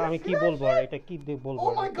 আপনারা you আমি see কি that বলবো আর shit? এটা কি বলবো।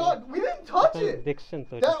 Oh my god, we didn't touch আপনারা it. দেখছেন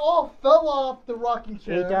তো এটা। That all fell off the rocking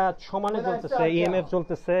chair. এইটা সমানে when I জ্বলতেছে, sat ইএমএফ down.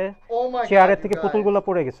 জ্বলতেছে, Oh my চেয়ারের god, থেকে you guys. পুতুলগুলো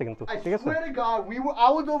পড়ে গেছে কিন্তু, I ঠিক আছে? swear to God, I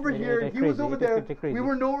was over Yeah, here, they're he was crazy, over they're there. crazy. We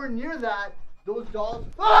were nowhere near that. Those dolls.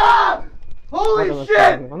 Ah! Holy One shit!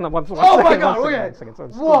 second, one Oh my second, god, one okay. second, so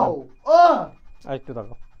it's Whoa! একটু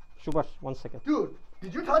দাঁড়াও Subhash, 1 second. Dude,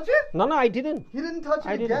 did you touch it? No, I didn't. He didn't touch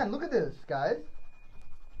it I again. didn't. Look at this, guys.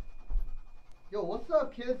 Yo, what's up,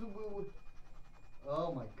 kids? Oh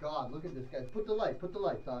my god, look at this, guys. Put the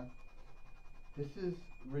lights on. This is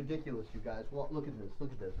ridiculous, you guys. Well, look at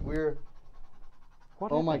this, We're. What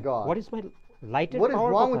Oh my happened? God. What is my lighted What is power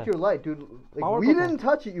wrong কোথায়? with your light, dude? Like, Power we কোথায়? didn't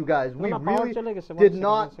touch it, you guys. No, We no, power really চলে গেছে, did one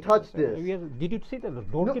not second, touch one second. this. Did you see that?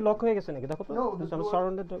 ডোর কি lock হয়ে গেছে নাকি? দেখো তো। No, the আমি door-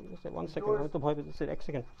 সারাউন্ডেড, 1 second, door's- আমি তো ভয় পেয়েছি, 1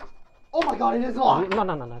 second. Oh my god, it is locked. No.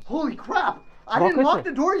 Holy crap! I Lock didn't lock হয়েছে?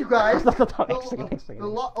 the door, you guys. এক second.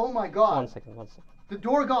 Oh my god. 1 second. The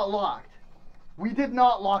door got locked. We did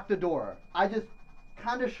not lock the door. I just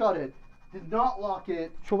kind of shut it. Did not lock it.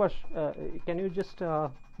 Subhash, can you just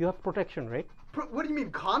you have protection, right? What do you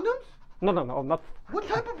mean, condoms? No, not. What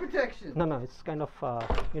type of protection? No, it's kind of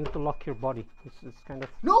you need to lock your body. It's kind of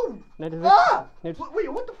No. No, it is- Ah! it's- Wait,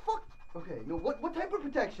 what the fuck? Okay, no, what type of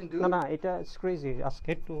protection, dude? না এটা it's crazy. Ask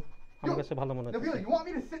it to আমার কাছে ভালো মনে Nabila, হচ্ছে। you want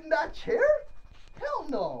me to sit in that chair? Hell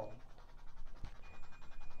no.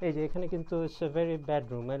 এই যে এখানে কিন্তু it's a very bad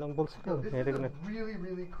room. I don't বলছি। Yo, this is এটা a কিন্তু-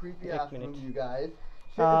 really creepy এক ass room, minute. you guys.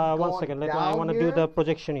 Shit is 1 going second. I down want to do here. the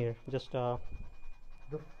projection here. Just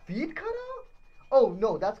The feed cut out? Oh no,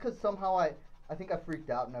 that's because somehow I think I freaked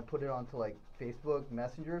out and I put it onto like Facebook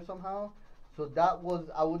Messenger somehow. So that was,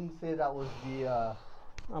 I wouldn't say that was the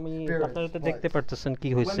আমি spirits, আপনারা তো but দেখতে পারতেছেন কি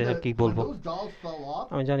when হয়েছে আর কি when বলবো those dolls fell off,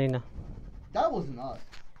 আমি জানি না that wasn't us.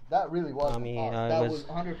 That really wasn't আমি us. I That was was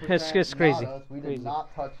 100% it's crazy not us. We did crazy not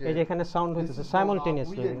touch এই it. যে এখানে সাউন্ড This হইতেছে is going off. We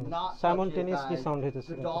simultaneously did not touch it, simultaneously guys. Sound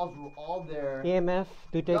হইতেছে The dolls were all there. EMF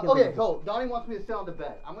দুইটাই No, কিন্তু okay, so Donnie wants me to sit on the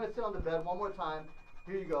bed. I'm gonna sit on the bed one more time.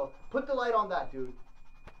 Here you go. Put the light on that, dude.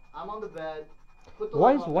 I'm on the bed. Put the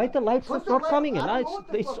light on why that. the lights Put is the not light- coming in I don't know what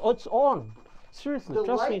the fuck- it's on seriously The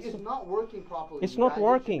trust me light is not working properly. it's you not guys.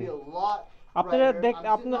 working. It should be a lot আপনারা brighter. দেখ I'm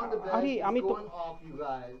sitting আপনার on the bed. আরে It's আমি তো going off, you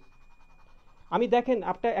guys. আমি দেখেন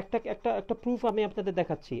আপনার একটা একটা একটা প্রুফ আমি আপনাদের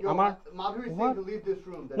দেখাচ্ছি Yo, আমার Madhuri is What? saying to leave this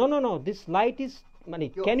room. then. no this light is মানে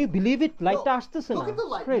Yo, can you believe it লাইটটা Yo, আসতেছে না Look at the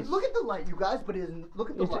light. Chris, Look at the light, you guys. But it isn't. Look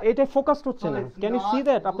at the light. এটা focus হচ্ছে So না it's can you see not-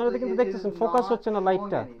 that আপনারা কিন্তু it দেখতেছেন is focus not হচ্ছে না showing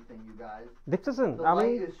লাইটটা anything, you guys. দেখতেছেন The আমি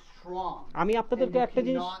light is strong. আমি আপনাদেরকে and you একটা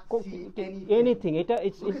জিনিস cannot see anything এটা Look at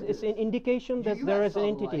it's this. an indication that You there guys is saw an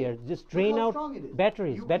the entity light. here just Look drain how out strong it is.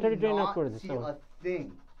 batteries You battery drain out cannot করে দিচ্ছে see a thing.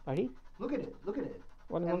 আরে Look at it. Look at it.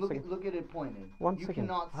 One and look, second. look at it pointing. One you second.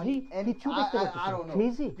 cannot Are see you- any. কিছু দেখতে I পাচ্ছেন? don't know.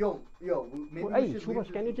 Crazy. Yo, maybe hey we should Subhash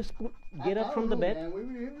leave can you this just room. get I up from don't the know, bed Man.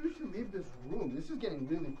 Maybe we should leave this room. This is getting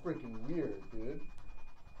really freaking weird, dude.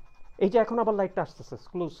 এই যে এখন আবার লাইটটা আসতেছে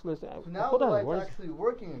close So now what the light's happened actually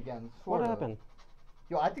working again. what Sort of. happened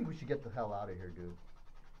Yo, I think we should get the hell out of here, dude.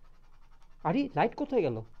 আরে light কোথায়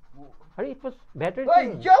গেল আরে it was battery Hey,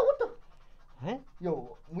 yo, what the? হ্যাঁ Yo,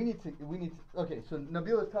 we need to. Okay, so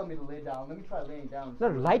Nabila's telling me to lay down. Let me try laying down. না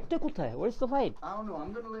লাইটটা কোথায় where's the light I don't know.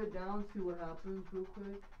 I'm gonna lay down, see what happens real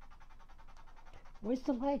quick. where's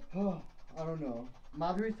the light Oh, I don't know.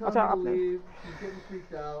 Madhuri's telling Acha, me to apne- leave. She's getting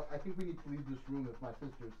freaked out. I think we need to leave this room if my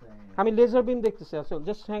sister's saying it. আমি laser বিম দেখতেছি so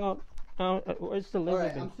just hang on where's the laser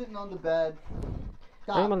Alright, beam I'm sitting on the bed.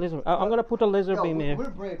 I'm a laser I'm gonna put a laser Yo, beam here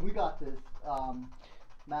we're brave. We got this.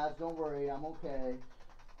 Maz, don't worry. I'm okay.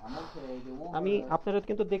 I'm okay. They won't আমি hurt us. আপনারা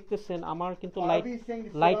কিন্তু দেখতেছেন আমার কিন্তু Oh, light Arby's saying to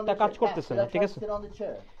sit on লাইটটা the কাজ chair. করতেছে Should না I ঠিক try to আছে sit on the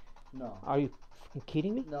chair? No. are you fucking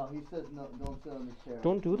kidding me No, he says no. Don't sit on the chair.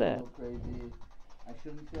 Don't do It's a that. little crazy. I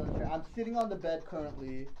shouldn't sit on the chair. I'm sitting on the bed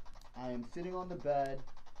currently. I am sitting on the bed.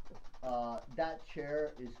 That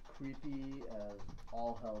chair is creepy as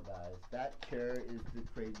all hell, guys. That chair is the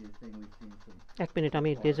craziest thing we've seen since. এক minute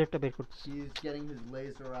আমি লেজারটা বের করতেছি He's getting his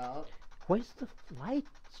laser out. where's the light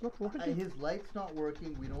it's not working His light's not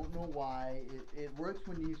working. We don't know why. It works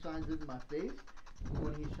when he shines it in my face.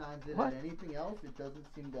 When he shines it What? at anything else, it doesn't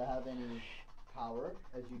seem to have any power.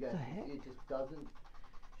 As you guys The can heck? see, it just doesn't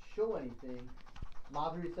show anything.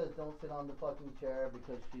 Madhuri says don't sit on the fucking chair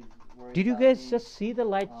because she's worried. did you about guys me. just see the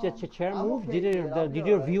light the chair I'm move okay, did kid, it, I'll be did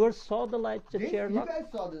your alright. viewers saw the light the This- chair you rock? guys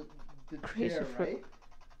saw the Crazy chair, frick.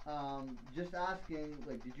 right? Just asking,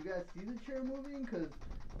 like, did you guys see the chair moving? Because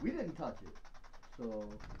we didn't touch it. So,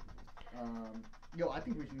 yo, I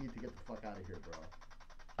think we should need to get the fuck out of here, bro.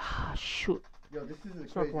 ah shoot Yo, this is a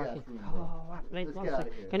it's not crazy ass working room, bro. wait Let's one get out of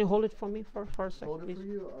second here. can you hold it for me for a second Hold it please for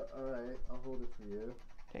you? Alright, I'll hold it for you.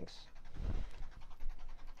 thanks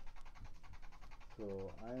So,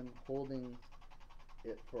 I am holding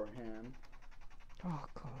it for him. oh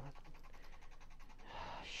god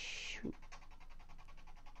shoot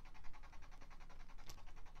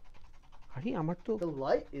আরে আমার তো The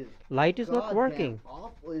light is light is not goddamn working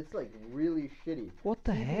awful. It's like really shitty. what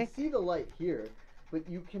the You heck can see the light here, but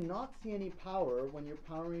you cannot see any power when you're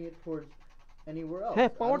powering it towards anywhere else.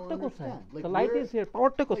 হ্যাঁ I don't পাওয়ারটা কোথায় understand. Like, the light where- is here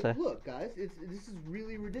পাওয়ারটা কোথায় Like, look, guys, this is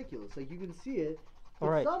really ridiculous. Like, you can see it, but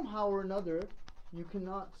Alright. somehow or another, you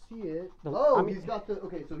cannot see it. The- Oh, I mean- he's got the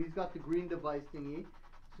so he's got the green device thingy.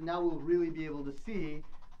 So now we'll really be able to see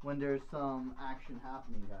when there's some action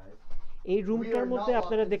happening, guys. এই We রুমটার are মধ্যে not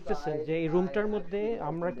আপনারা locked দেখতেছেন inside. যে এই I রুমটার মধ্যে actually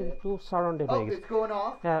আমরা opened কিন্তু it. সারাউন্ডেড Oh, হয়ে গেছি it's going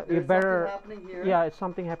off. Yeah, you There's better. something happening here. Yeah, it's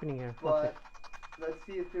something happening here. One But sec. let's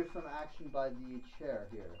see if there's some action by the chair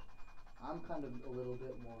here. I'm kind of a little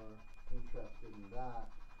bit more interested in that.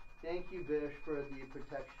 Thank you, Bish, for the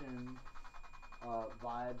protection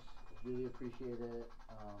vibes. Really appreciate it.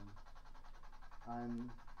 I'm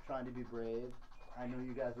trying to be brave. I know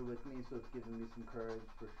you guys are with me, so it's giving me some courage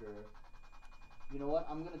for sure. You know what?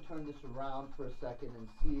 I'm going to turn this around for a second and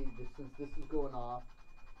see, since this is going off,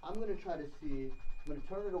 I'm going to try to see, I'm going to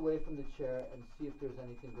turn it away from the chair and see if there's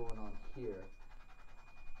anything going on here.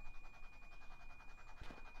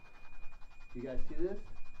 You guys see this?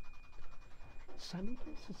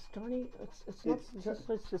 Simultaneous, it's turning. It's It's not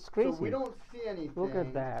just. It's crazy. So we don't see anything. Look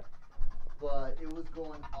at that. But it was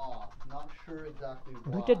going off. Not sure exactly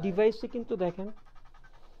why. দুইটা ডিভাইসে কিন্তু দেখেন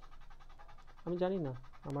আমি জানি না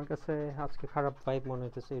আমার কাছে আজকে খারাপ ভাইব মনে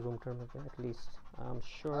হইতেছে এই রুমটার মধ্যে at least I'm I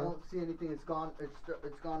sure don't see anything. It's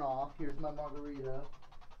gone off. Here's my margarita.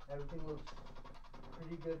 Everything looks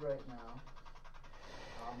pretty good right now.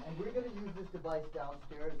 And we're gonna use this device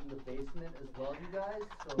downstairs in the basement as well, you guys.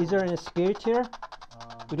 So, is there any spirit here?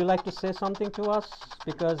 Would you like to say something to us?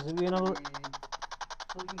 Because you know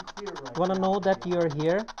it's looking clear right want to now. know that you're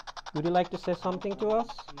here. Would you like to say something to us,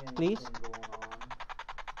 I don't see please? anything going on.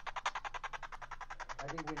 I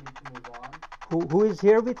think we need to move on. Who is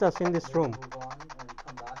here with us in this Maybe room? move on and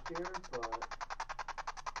come back here, but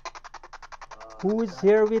Who is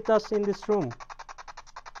here with us in this room?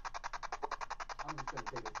 I'm just gonna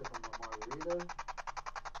take a sip of my margarita,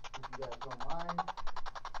 if you guys don't mind.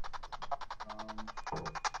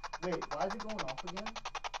 Wait, why is it going off again?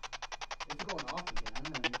 It's going off again.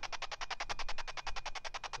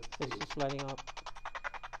 It's just lighting up.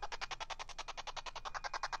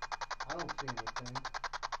 I don't see anything.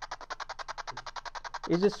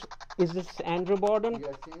 Is this Andrew Borden? You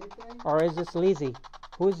guys see anything? Or is this Lizzie?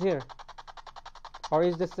 Who's here? Or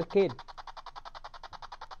is this the kid?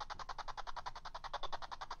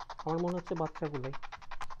 আমার মনে হচ্ছে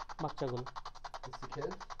বাচ্চাগুলো It's the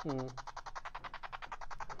kid?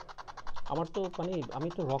 আমার তো মানে আমি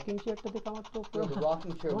তো rocking চেয়ারটা দেখে আমার তো No, the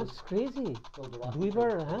rocking chair was... It's crazy. No, the rocking দুইবার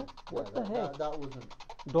chair was... হ্যাঁ what Yeah, the heck that wasn't...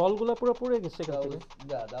 ডলগুলো পুরো পড়ে গেছে এখান That থেকে was,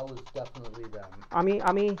 yeah, that was definitely them.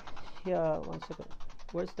 আমি yeah, 1 second.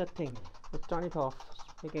 Where's that thing? Let's turn it off.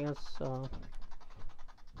 It's making us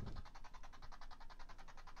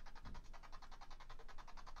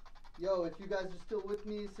Yo, if you guys are still with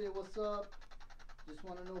me, say what's up. Just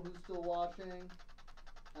want to know who's still watching.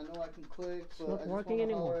 I know I can click, It's but not I just working want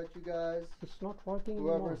to anymore. holler at you guys. it's not working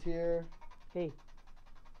anymore. Whoever's here. Hey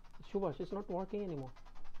Subhash, it's not working anymore.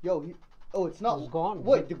 Yo, oh, it's not... It's gone.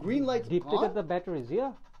 Wait, the green light's Depleted gone? the batteries,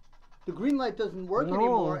 yeah. The green light doesn't work No.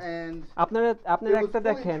 anymore, and... আপনারা It was একটা fully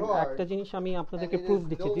দেখেন charged, একটা জিনিস আমি and আপনাদেরকে it proof is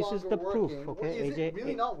দিচ্ছি no this is longer the proof working. okay Is it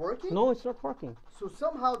really not working? no it's not working So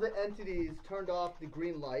somehow the entities turned off the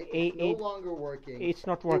green light. It's no longer working. it's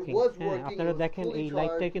not working It was হ্যাঁ working. আপনারা It was দেখেন fully এই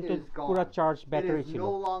লাইটটা charged. কিন্তু It is পুরো gone. Charge It battery is ছিল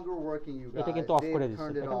no longer working, you guys. এটা কিন্তু অফ করে They've দিচ্ছে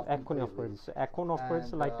turned it দেখেন off এখনই অফ করে completely. দিচ্ছে এখন অফ করে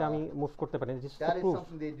দিচ্ছে And, লাইটটা আমি মুভ করতে পারি this is the That is proof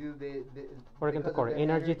something they do. They ওরা কিন্তু because of করে their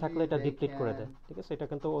এনার্জি energy, থাকলে এটা they ডিপ্লিট করে দেয় can ঠিক আছে এটা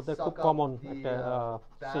কিন্তু ওদের suck খুব up কমন the, একটা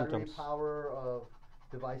battery symptoms power of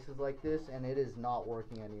devices like this, and it is not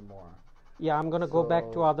working anymore. Yeah, I'm gonna go back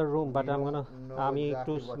to So, other room, but we I'm don't gonna know আমি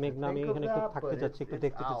একটু exactly what to মেঘনা আমি think of এখানে একটু that, থাকতে but যাচ্ছি একটু it's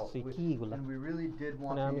দেখতে out. চাচ্ছি কি এগুলা And we really did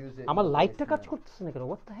want মানে to আমি use it. আমার in the লাইটটা কাজ basement. করতেছে না কেন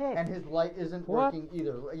what the heck And his light isn't What? working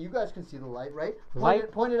either. You guys can see the light, right? Light-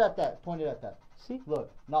 Point it at that. Point it at that. see Look,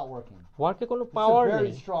 not working. ওয়ার্কে কোনো It's a power very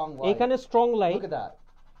নেই strong light. এখানে strong light Look at that.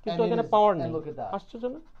 কিন্তু And it এখানে is- power and নেই look at that. আশ্চর্য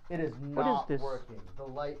না It is What is not this? working. The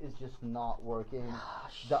light is just not working.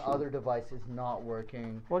 The shoot. other device is not working.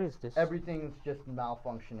 what is this Everything's just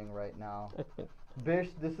malfunctioning right now. এক minute. Bish,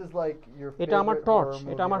 this is like your এটা আমার favorite torch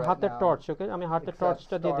horror এটা movie আমার right হাতের now, torch ওকে আমি হাতের except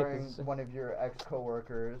টর্চটা দিয়ে starring দেখতেছি one of your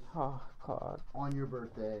ex-coworkers oh god on your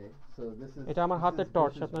birthday. So this is এটা আমার this হাতের is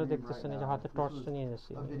টর্চ Bish's আপনারা dream দেখতেছেন right এই যে now. হাতের This টর্চটা was নিয়ে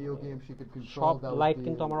যাচ্ছি a video game she could control. সব that would লাইট be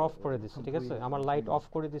কিন্তু আমার অফ করে দিচ্ছে ঠিক আছে complete আমার লাইট and অফ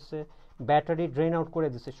করে দিচ্ছে ব্যাটারি ড্রেন আউট করে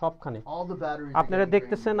দিচ্ছে সবখানে all the batteries আপনারা are getting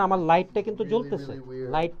দেখতেছেন drained. আমার লাইটটা It's কিন্তু really, জ্বলতেছে really weird.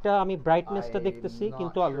 লাইটটা আমি ব্রাইটনেসটা I'm দেখতেছি not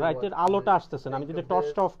কিন্তু sure লাইটের what to আলোটা আসতেছে না আমি think যদি of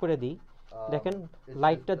টর্চটা this. অফ করে দিই দেখেন It's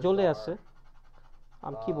লাইটটা just জ্বলে bizarre. আছে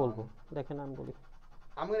আমি কি বলবো দেখেন আমি বলি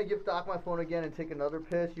I'm gonna give Doc my phone again and take another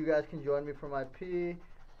piss. You guys can join me for my pee,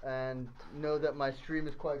 and know that my stream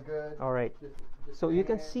is quite good. all right Just so you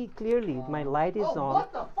can saying. see clearly my light is Oh, on what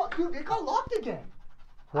the fuck, dude? It got locked again.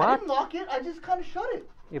 I What? didn't lock it. I just kind of shut it.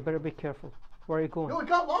 you better be careful where are you going No, it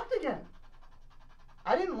got locked again.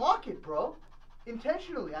 I didn't lock it, bro.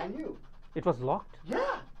 Intentionally, I knew. it was locked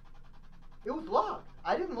Yeah, it was locked.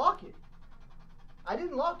 I didn't lock it. I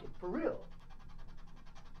didn't lock it for real.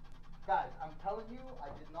 Guys, I'm telling you, I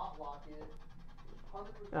did not lock it.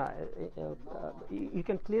 100%. you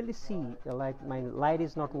can clearly see like my light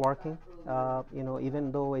is not working you know even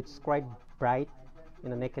though it's quite bright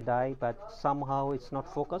in a naked eye but somehow it's not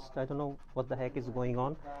focused I don't know what the heck is going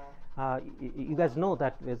on you guys know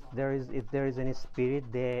that if there is any spirit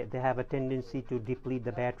they have a tendency to deplete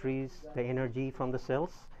the batteries the energy from the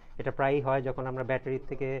cells এটা প্রায়ই হয় যখন আমরা battery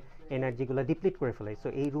থেকে এনার্জিগুলো ডিপ্লিট করে ফেলাই so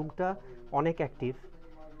এই রুমটা অনেক অ্যাক্টিভ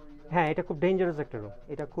হ্যাঁ এটা খুব ডেঞ্জারাস একটা রুম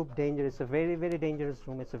এটা খুব dangerous a very very dangerous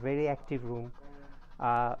room it's a very active room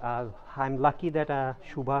I'm lucky that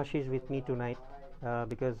Subhash is with me tonight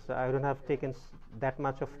because I don't have taken that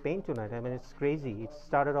much of pain tonight I mean it's crazy it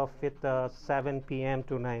started off with 7 p.m.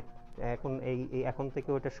 tonight এখন থেকে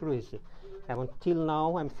ওটা শুরু হয়েছে এবং till now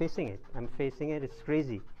I'm facing it it's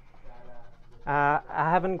crazy I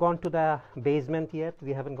haven't gone to the basement yet.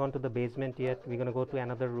 We haven't gone to the basement yet. We're gonna go to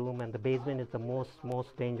another room, and the basement is the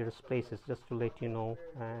most dangerous places. Just to let you know,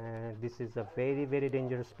 this is a very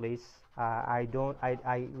dangerous place. I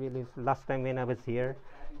really last time when I was here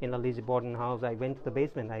in the Lizzie Borden house, I went to the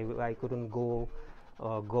basement. I couldn't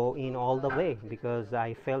go in all the way because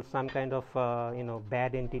I felt some kind of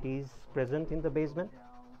bad entities present in the basement.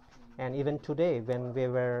 And even today when we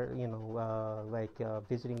were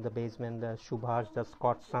visiting the basement, Shubhash just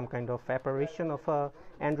caught some kind of apparition of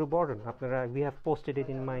Andrew Borden. We have posted it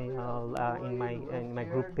in my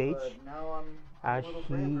group page.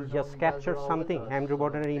 He just captured something. Andrew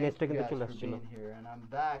Borden এর ইমেজটা কিন্তু চলে আসছিল।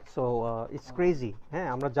 So it's crazy. হ্যাঁ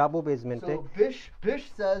আমরা যাব বেসমেন্টে। So Bish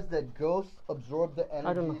says that ghosts absorb the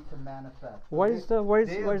energy to manifest.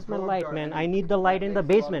 Where's my light, man? I need the light in the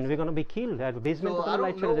basement. We're gonna be killed. At basement So I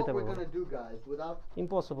light don't know what we're gonna do, guys.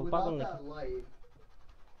 Impossible. Without that light,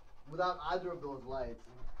 without either of those lights,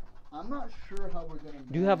 I'm not sure how we're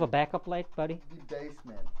gonna. Do you have a backup light, buddy? The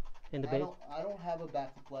basement. In the basement. I don't have a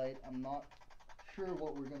backup light. I'm not sure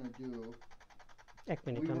what we're gonna do.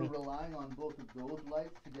 We were relying on both of those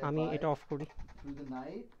lights to get by through the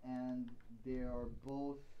night, and they are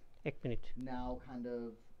both now kind of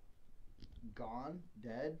gone,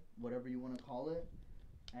 dead, whatever you want to call it.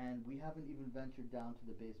 And we haven't even ventured down to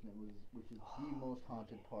the basement, which is the most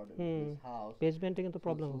haunted part of this house. Basement is the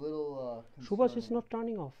problem. It's a little Shubhash is not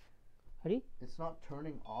turning off. Hari? It's not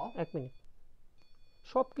turning off? এক minute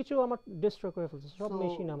সব কিছু আমার destroy করে ফেলছে সব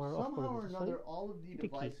machine আমার of করে somehow or দিয়েছে another, all of the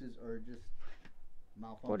devices are just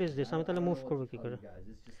malfunctioning. What is this? আমি তাহলে মুভ করব কি করে?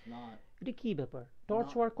 It's just not. এটা কি ব্যাপার? টর্চ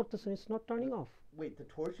ওয়ার্ক করতেছে, it's not turning off. Wait, the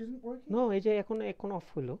torch isn't working? No, এই যে এখন অফ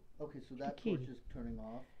হলো। Okay, so that torch is turning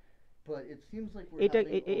off. But it seems like we're এটা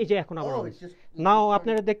এই যে এখন আবার নাও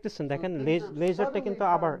আপনারা দেখতেছেন দেখেন লেজারটা কিন্তু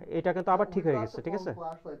আবার এটা কিন্তু আবার ঠিক হয়ে গেছে ঠিক আছে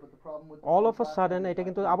অল অফ আ সাডেন এটা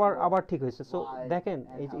কিন্তু আবার ঠিক হয়েছে সো দেখেন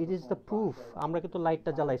ইট ইজ দ্য প্রুফ আমরা কিন্তু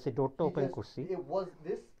লাইটটা জ্বালাইছি ডোরটা ওপেন করছি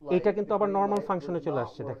এটা কিন্তু আবার নরমাল ফাংশনে চলে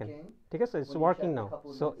আসছে দেখেন ঠিক আছে it's working now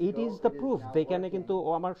so it is the proof এখানে কিন্তু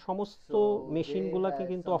আমার সমস্ত মেশিনগুলোকে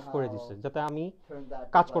কিন্তু অফ করে দিছে যাতে আমি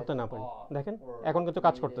কাজ করতে না পারি দেখেন এখন কিন্তু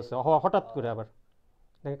কাজ করতেছে হঠাৎ করে আবার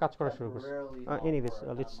কাজ করা শুরু করছে anyways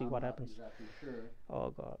let's see what happens oh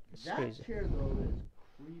god it's crazy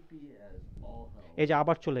এই যে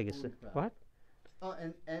আবার চলে গেছে what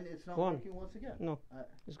and it's not working once again no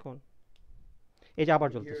it's gone এই যে আবার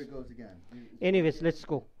জ্বলতেছে anyways let's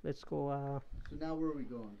go so now where are we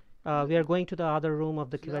going we are going to the other room of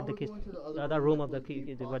the other room of the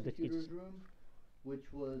kids which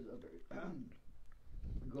was a very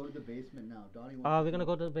go to the basement now. Donnie we're going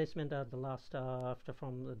to go to the basement at the last after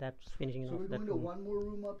from that's finishing so off we're that going room. to one more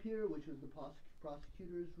room up here which is the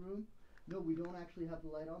prosecutor's room. No, we don't actually have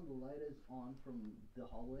the light on. The light is on from the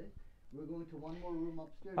hallway. We're going to one more room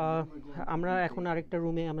upstairs. আমরা এখন আরেকটা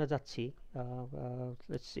রুমে আমরা যাচ্ছি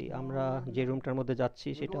let's see আমরা যে রুমটার মধ্যে যাচ্ছি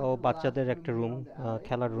সেটাও বাচ্চাদের একটা রুম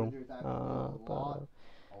খেলার room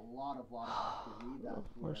lot of activity.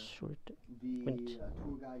 That's where the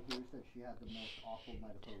tour guide here said she had the most awful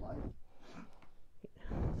night of her life.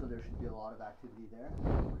 So there should be a lot of activity there.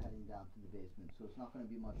 We're heading down to the basement, so it's not going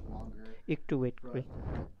to be much longer for us to head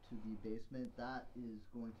to the basement. That is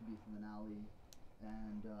going to be from an alley,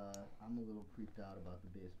 and I'm a little creeped out about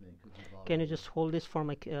the basement because we've can you just hold this for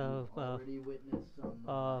my already witnessed some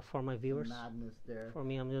for my viewers madness there. For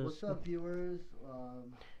me, I'm just what's up, viewers?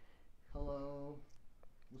 Hello.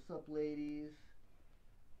 What's up, ladies?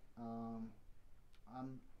 I'm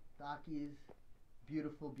Daki's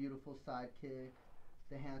beautiful sidekick,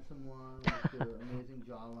 the handsome one with the amazing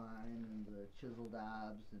jawline and the chiseled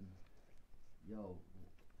abs. And yo,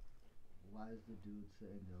 why is the dude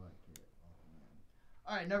saying they like it? Oh man!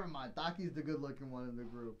 All right, never mind. Daki's the good-looking one in the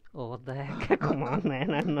group. Oh, what the heck? Come on, man!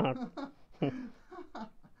 I'm not.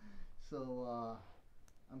 So,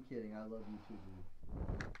 I'm kidding. I love you too, dude.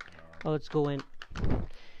 Oh, let's go in.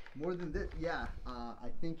 More than this, yeah. I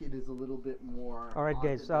think it is a little bit more. All right,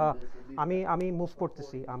 guys. আমি move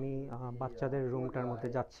করতেছি আমি বাচ্চাদের রুমটার মধ্যে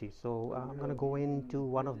যাচ্ছি so I'm going to go into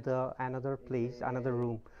one of the another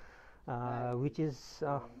room which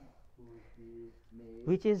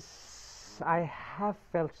is I have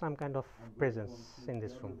felt some kind of presence in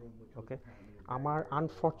this room okay আমার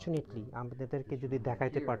unfortunately আপনাদেরকে যদি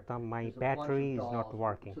দেখাইতে পারতাম my battery is not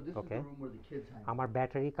working okay আমার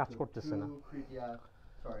battery কাজ করতেছে না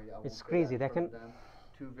Sorry, it's crazy দেখেন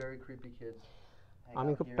two very creepy kids hang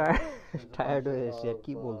আমি out খুব here. There's a tired bunch হয়ে গেছি আর of,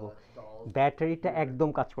 কি বলবো dolls ব্যাটারিটা here. একদম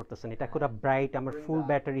কাজ করতেছে না এটা খুব ব্রাইট আমার Bring full that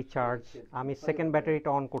battery so the charge kids can আমি play সেকেন্ড with it. ব্যাটারিটা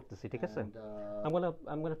অন করতেছি ঠিক আছে And,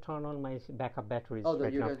 I'm gonna turn on my backup batteries oh,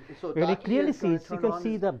 right you're now gonna, so you can Daki clearly is see gonna you turn can on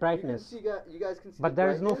see his, the brightness you guys can see but the there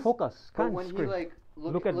is no brightness, focus but can't when he screen like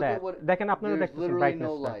look at at that what, দেখেন আপনারা there's দেখতেছেন literally no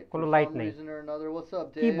brightnessটা light কোনো for light some নেই reason or another. What's up,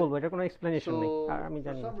 কি Dave? বলবো এটা কোনো explanation নেই So আমি for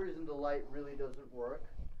জানি না some reason the light really doesn't work.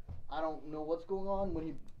 I don't know what's going on. When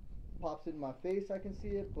he pops it in my face I can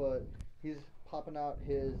see it, but he's popping out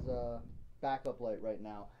his backup light right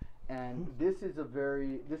now. And this is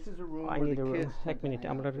a room I where need the a kids এক tend to minute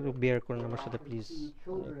hang আমরা out. একটু bear করুন There আমার are সাথে also please two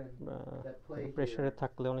children that play প্রেসারে here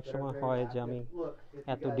থাকলে অনেক that are সময় very হয় যে active. আমি Look, if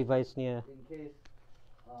you এত guys, ডিভাইস নিয়ে in case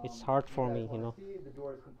it's hard you for guys me wanna you know see, the door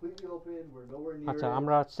is completely open. We're nowhere near আচ্ছা it.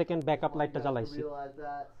 আমরা second Just backup want you লাইটটা guys to জ্বালাইছি realize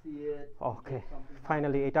that, see it, in okay case something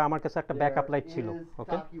finally happens. এটা আমার কাছে একটা backup light ছিল There is,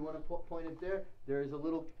 okay Taki, you want to point it there? There is a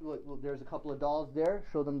little, look, there's a couple of dolls there.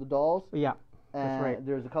 Show them the dolls. yeah that's And right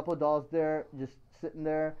there's a couple of dolls there, just sitting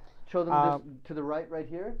there. Show them this to the right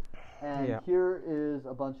here. And yeah. here is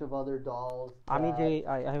a bunch of other dolls. আমি যে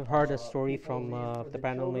I have heard a story people from leave for the the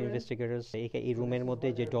paranormal children. investigators এই So রুমের this is মধ্যে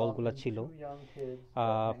where যে they're ডলগুলো welcoming ছিল two young kids to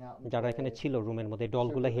hang out and যারা play. এখানে ছিল রুমের মধ্যে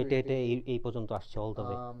ডলগুলো Super হেঁটে হেঁটে creepy. এই পর্যন্ত আসছে all the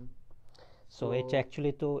way so so it's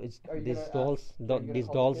actually to it's are you these gonna dolls are you gonna these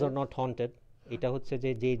call the dolls are kids? not haunted এটা হচ্ছে যে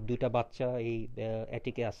যে দুইটা বাচ্চা এই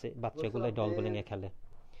অ্যাটিকে আছে বাচ্চাগুলো What's up, ডলগুলো Dave? নিয়ে খেলে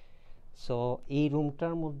সো এই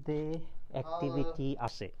রুমটার মধ্যে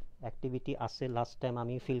অ্যাক্টিভিটি আছে লাস্ট টাইম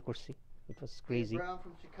আমি ফিল করছি it was crazy Brown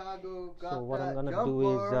from Chicago got so what I'm that gonna jumper. do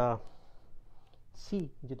is see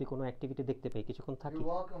যদি কোনো অ্যাক্টিভিটি দেখতে পাই কিছুক্ষণ থাকি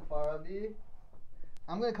You're welcome, Farabi.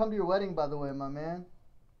 I'm gonna come to your wedding, by the way, my man.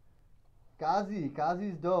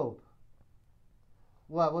 Gazi's dope.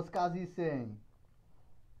 What's Gazi saying?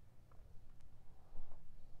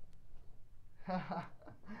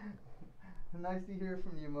 Nice to hear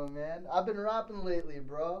from you, my man. I've been rapping lately,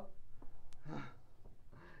 bro.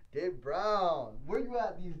 Dave Brown, where you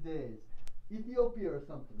at these days? Ethiopia or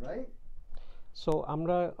something, right? So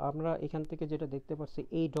আমরা এখান থেকে যেটা দেখতে পাচ্ছি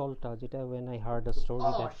এই ডলটা যেটা when I heard the story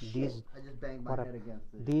Oh that shit! these I just banged my head against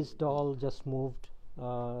it. these doll just moved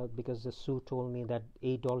because the Sue told me that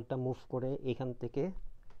এই ডলটা move করে এখান থেকে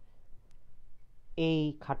এই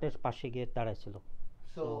খাটের পাশে গিয়ে দাঁড়াইছিল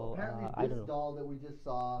So apparently I this don't know doll that we just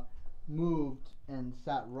saw moved and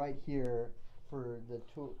sat right here for the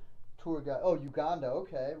tour guide. Oh, Uganda.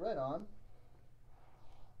 Okay, right on.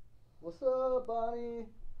 What's up, Bonnie?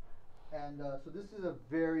 And so this is a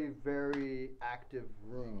very, very active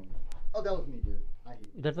room. Oh, that was me, dude. I hit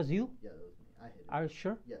you. that was you Yeah, that was me. I hit you. are you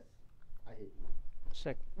sure Yes, I hit you.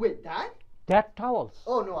 Sec. Wait, that towels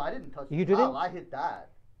Oh no, I didn't touch You the towel. didn't? I hit that.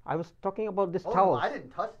 I was talking about this Oh towels no, I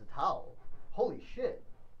didn't touch the towel. Holy shit.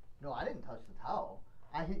 No, I didn't touch the towel.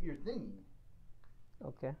 I hit your thingy.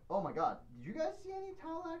 okay Oh my god. Did you guys see any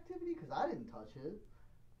towel activity? Because I didn't touch it.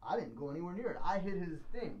 I didn't go anywhere near it. I hit his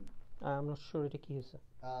thing. I'm not sure এটা কি হয়েছে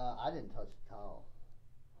I didn't touch the towel.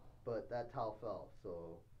 But that towel fell, so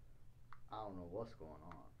I don't know what's going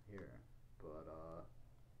on here. But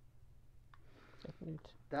এক minute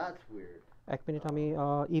that's weird. এক minute আমি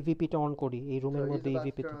ইভিপিটা on করি এই So রুমের he's মধ্যে about to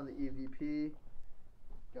ইভিপিটা turn on the EVP.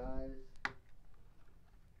 Guys.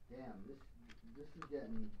 Damn, this is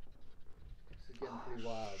getting pretty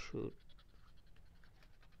wild. shoot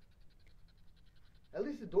At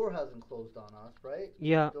least the door hasn't closed on us, right?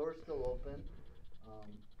 Yeah. The door's still open.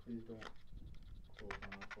 Please don't close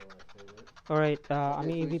on us while I say this. all right Okay,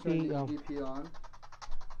 আমি so he's EVP turned the EVP on.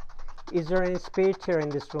 is there any spare chair in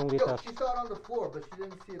this room with Yo, us she saw it on the floor, but she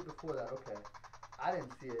didn't see it before that. Okay. I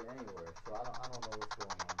didn't see it anywhere, so I don't know what's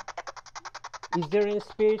going on. is there any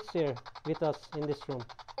spare chair with us in this room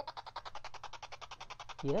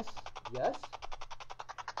yes Yes?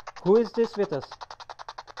 who is this with us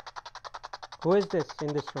who is this in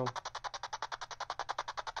this room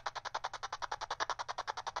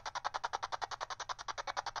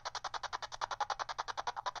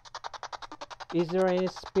is there any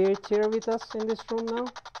spare chair with us in this room now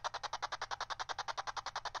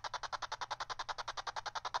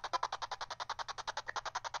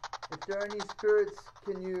If there are any spirits,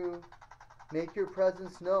 can you make your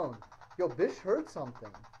presence known? Yo, Bish heard something.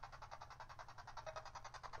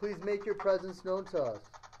 Please make your presence known to us.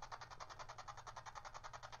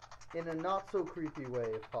 In a not so creepy way,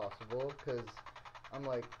 if possible, because I'm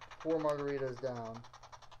like 4 margaritas down.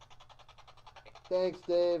 Thanks,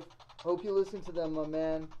 Dave. Hope you listen to them, my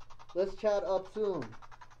man. Let's chat up soon.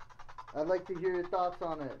 I'd like to hear your thoughts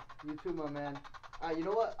on it. You too, my man. Alright, you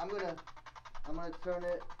know what? I'm gonna turn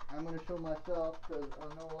it. I'm gonna show myself because I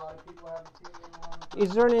know a lot of people haven't seen me in a long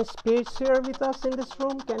Is there any spirits here with us in this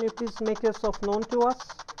room? Can you please make yourself known to us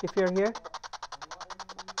if you're here?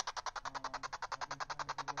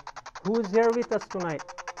 Who is here with us tonight?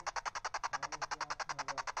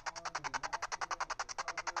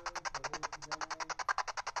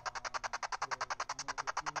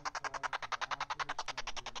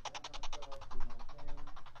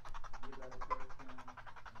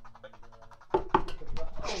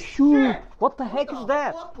 Shoot! What the heck is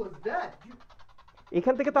that? What was that?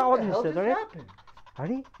 এখান থেকে তো আওয়াজ What the hell হচ্ছে just তাই happened?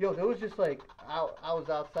 আরে Yo, there was just like I was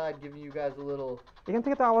outside giving you guys a little. এখান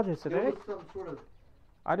থেকে তো আওয়াজ হচ্ছে There তাই was some sort of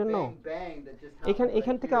I don't know bang that just এখান happened.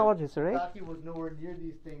 এখান Right থেকে here. আওয়াজ হচ্ছে right Taki was nowhere near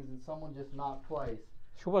these things, and someone just knocked twice.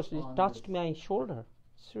 Subhash it on touched this. my shoulder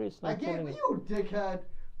seriously I I'm gave telling you, dickhead.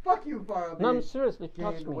 Fuck you, Farabi. no seriously it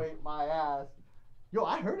touched Gained me weight my ass. Yo,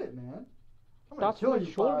 I heard it, man. I'm gonna touched kill my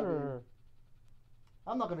you, shoulder Farabi.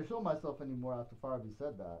 I'm not gonna show myself anymore after Farabi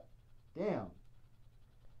said that. Damn.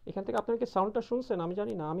 এখান থেকে আপনারা কি সাউন্ডটা শুনছেন আমি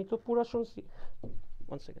জানি না আমি তো পুরো শুনছি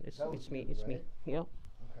one second That was it's me good, it's me right? yeah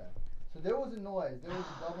Okay. So there was a noise. There was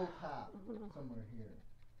a double tap somewhere here.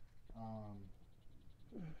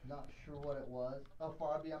 Not sure what it was. Oh,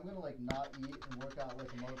 Farabi, I'm gonna like not eat and work out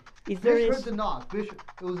like a mother. is there Bish any heard the knock. Bish,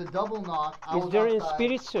 it was a double knock. I is was there any outside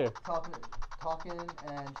spirits here talking,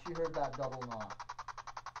 and she heard that double knock.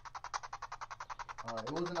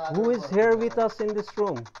 It wasn't either who of is us, here but- with us in this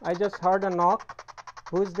room I just heard a knock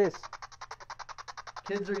who is this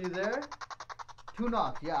Kids, are you there? Two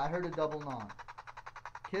knocks. Yeah, I heard a double knock.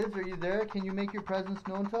 Kids, are you there? Can you make your presence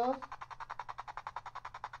known to us?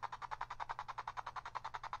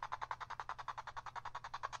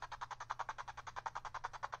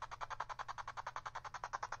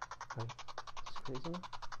 it's crazy না?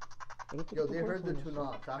 এখান থেকে Yo, তো they পুরো heard the sound two হচ্ছে।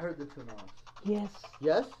 knocks. I heard the two knocks. yes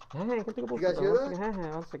Yes? হ্যাঁ এখান থেকে বলছি guys তো, hear one that? second, হ্যাঁ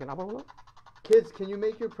হ্যাঁ one second আবার বলো Kids, can you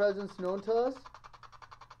make your presence known to us?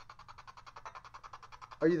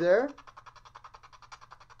 Are you there?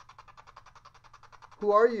 Who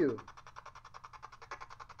are you?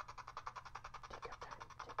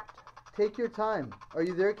 Take your time. Are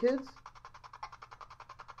you there, kids?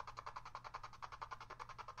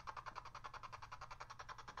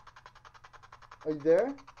 Are you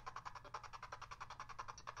there?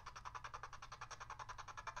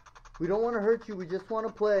 We don't want to hurt you. We just want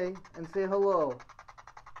to play and say hello.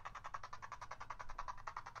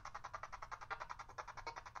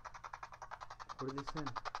 What did he say?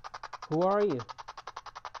 who are you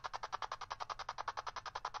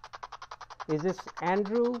is this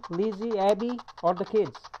Andrew Lizzie Abby or the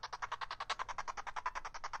kids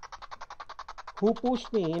who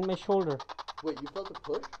pushed me in my shoulder Wait, you felt a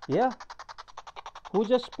push? yeah who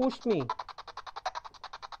just pushed me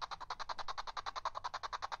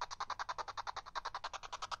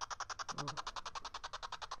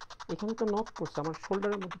এখানে তো knock করছে আমার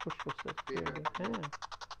শোল্ডারের মধ্যে push করছে হ্যাঁ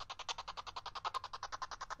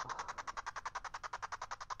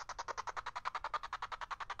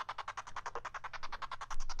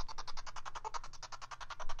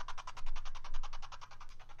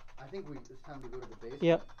I think it's time to go to the basement.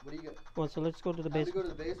 Yeah. What do you got? well so let's go to the Time to go basement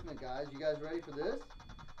to the basement, guys. You guys ready for this?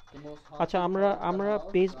 The most আচ্ছা haunted আমরা part of the আমরা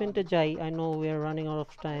house. বেসমেন্টে যাই I know we are running out of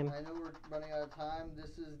time I know we're running out of time.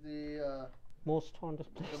 This is the most haunted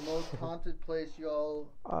place most haunted place y'all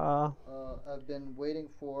have been waiting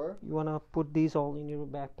for. you wanna put these all in your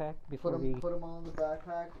backpack before Put them on the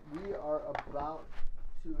backpack. We are about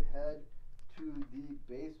to head to the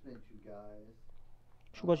basement, you guys.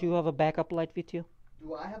 Subhash you have a backup light with you Do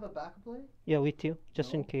I have a backup light? yeah with you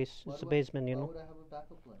just in No. case Why it's a do I- basement you why know would I have a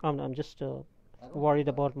backup light? I'm just I don't worried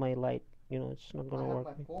have a about my light you know it's not I gonna have work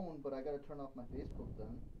my phone, but I gotta turn off my Facebook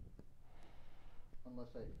then.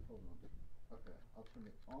 Unless I hold on. Okay, I'll turn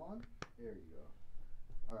it on. There you go.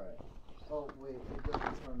 All right. Oh wait, it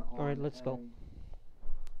doesn't turn on. All right, let's go.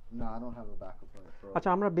 No, I don't have a backup light, bro. আচ্ছা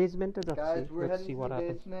আমরা বেসমেন্টে যাচ্ছি Guys, we're let's heading see to what the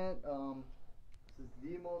happens basement. This is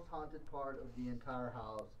the most haunted part of the entire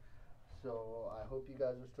house. So I hope you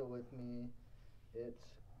guys are still with me. It's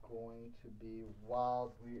going to be wild.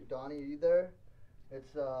 Donnie, are you there?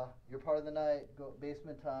 It's your part of the night. Go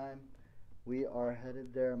basement time. We are headed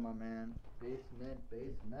there, my man. Basement.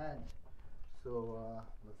 So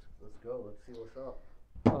let's go. Let's see what's up.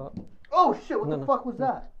 Oh shit! What no, the no, fuck was no.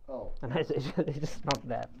 that? Oh, and it's not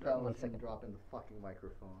that that one was him second dropping the fucking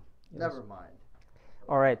microphone. Yes. Never mind.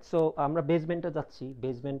 alright so আমরা বেসমেন্টে যাচ্ছি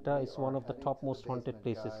বেসমেন্টটা We is are one of the heading top to the most haunted basement,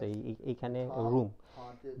 places guys. এইখানে Top room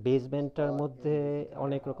haunted বেসমেন্টটার spot in মধ্যে this entire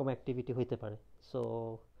অনেক house. রকম activity হইতে পারে so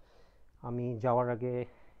আমি যাওয়ার আগে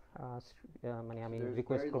মানে আমি There's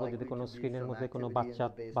রিকোয়েস্ট very করবো likely যদি কোনো to be স্ক্রিনের some মধ্যে কোনো activity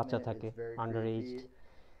in the বাচ্চা basement. থাকে It's very under creepy. Aged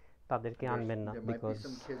তাদেরকে আনবেন না, there might be because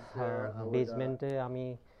some kids there. I would, বেসমেন্টে আমি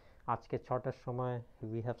আজকে 6টার সময়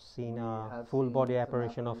we have seen we have full seen body some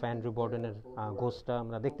অ্যাপারেশন of apparitions Andrew there, বর্ডেনের full body- গোস্টটা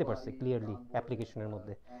আমরা দেখতে full পারছি body ক্লিয়ারলি John Borden, অ্যাপ্লিকেশনের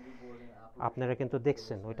মধ্যে। Andrew Borden apparition আপনারা কিন্তু for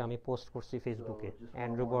দেখছেন, this ওইটা man. আমি পোস্ট করছি ফেসবুকে। So, just wanna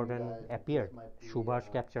Andrew warn you বর্ডেন guys, this appeared, might be, Subhash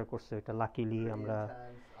capture করছে ওইটা। লাকিলি very আমরা intense.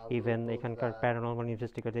 I will even post এখানকার that. Paranormal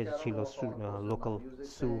investigator Okay, I don't ছিল know if I wanna post it on local my music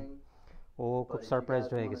সু, thing, O but খুব if you surprised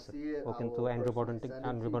guys হয়ে wanna গেছে। see it, O I কিন্তু will Andrew personally send it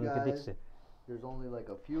to you বর্ডনকে guys. দেখছে। There's only like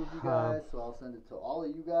a few of you Uh, guys, so I'll send it to all of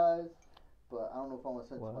you guys. But I don't know if I want to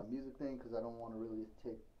send it to What? my music thing because I don't want to really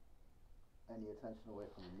take any attention away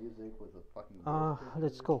from the music with the fucking.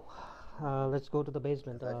 Let's go to the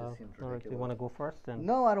basement. That just seems Or if you want to go first, then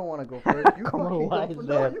No, I don't want to go first. You Come on, fucking why go is first.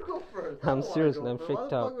 that? No, you go first. I I'm don't wanna serious, go I'm first. freaked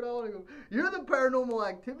Why the out. fuck would I want to go? You're the paranormal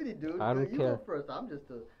activity dude. I don't you care. go first. I'm just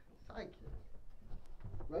a sidekick.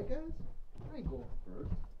 Right, guys? I ain't going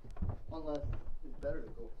first. Unless it's better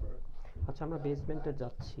to go first. আচ্ছা আমরা বেসমেন্টে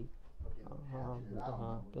যাচ্ছি।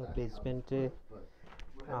 বেসমেন্টে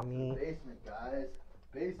আমি basement, guys.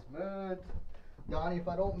 Basement. Donnie, if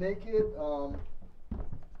I don't make it,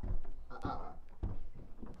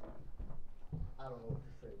 I don't know what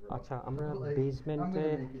to say, bro. আচ্ছা আমরা Like, বেসমেন্টে I'm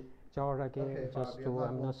gonna make it. যাওয়ার আগে Okay, just Bobby, to I'm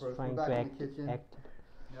I'm not not going first. trying We're to back in the kitchen. act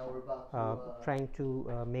Now we're about to. trying to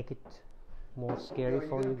make it more scary Yo, you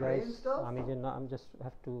for you gonna pray guys. and stuff? আমি যে I'm just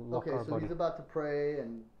have to lock Okay, our so body. he's about to pray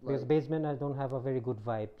and Because like, basement I don't have a very good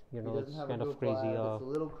vibe, you he know, doesn't it's have kind a of good crazy. vibe. It's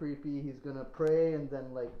a little creepy. He's gonna pray and then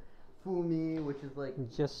like fool me, which is like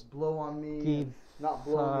Just blow on me. give Not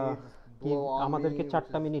blow me, blow on আমাদেরকে me. 4টা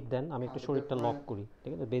which is minute দেন, আমি একটু kinda শরীরটা lock different. করি,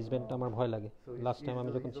 ঠিক আছে? বেসমেন্টটা আমার ভয় লাগে। So he's- লাস্ট টাইম আমি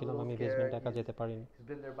he's a- যখন he's a ছিলাম little আমি scared. বেসমেন্টে একা যেতে পারিনি। He's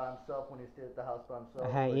been there by himself when he stayed at the house by himself.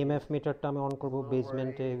 হ্যাঁ, but ইএমএফ মিটারটা আমি অন করব Don't worry,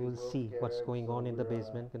 বেসমেন্টে, he's a will little C what's scared, going so on in the we're,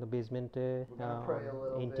 basement. কিন্তু বেসমেন্টে we're gonna pray a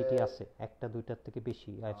little entity bit. আছে, একটা দুইটার থেকে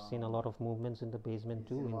বেশি। I have seen a lot of movements in the basement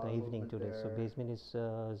two You've seen in a lot the of evening movement today. So there. Basement is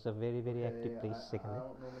a very very active place I সেখানে। don't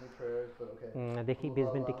know many prayers, but okay. দেখি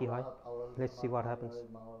বেসমেন্টে কি হয়। Let's see what happens.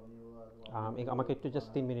 আমাকে একটু just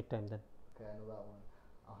 3 minute time then. Okay, I know that one.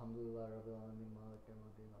 Alhamdulillah Rabbil Alamin Malik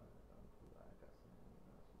Yawmiddin. I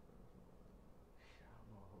don't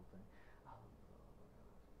know the whole thing.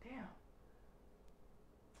 Damn.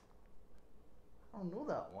 I don't know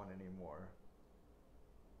that one anymore.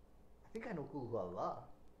 I think I know Qul Allah.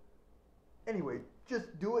 Anyway, just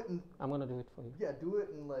do it and I'm gonna do it for you. yeah, do it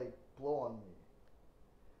and like blow on me.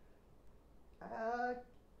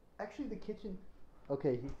 Actually the kitchen.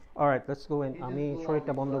 Okay. Alright let's go in. He just আমি blew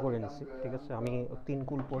শরীরটা on me, বন্ধ so I করে think নিছি, I'm good, ঠিক আছে? I'm আমি good. 3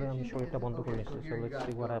 কুল পরে আমি শরীরটা বন্ধ করে নিছি। Okay, so so here you let's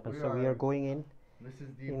see guys what go. Happens. We so we are are- going in This is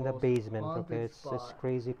the in the most basement. haunted Okay, it's spot.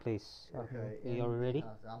 crazy place. Okay, Are you ready?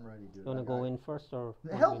 I'm ready, dude. You wanna go in first or?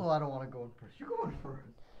 Hell no, I don't want to go in first. You go in first.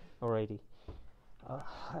 Alrighty.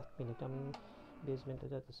 এক minute আমি বেসমেন্টে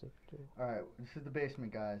যাচ্ছি একটু। All right, this is the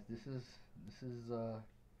basement, guys. This is.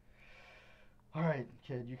 All right,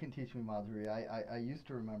 kid, you can teach me Madhuri. I used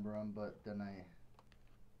to remember them, but then I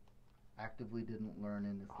actively didn't learn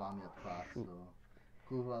in Islamiyat class. Shoot. So,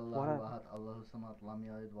 Qul huwallahu What happened? ahad, Allahu samad, lam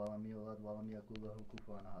yalid wa lam yulad wa lam yakul lahu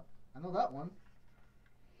kufuwan ahad. I know that one.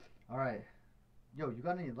 All right, yo, you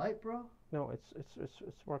got any light, bro? No, it's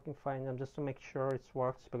working fine. I'm just to make sure it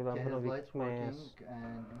works because I'm Yeah, gonna his be light's my working, ass.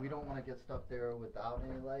 and we don't want to get stuck there without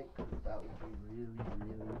any light, because that would be really,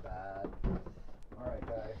 really bad. All right,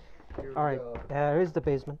 guys. Here All we right, go. there is the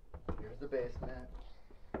basement. Here's the basement.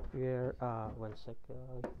 Where one sec.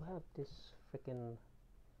 You have this freaking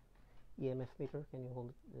EMF meter. Can you hold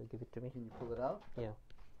it? Give it to me. Can you pull it out? Yeah.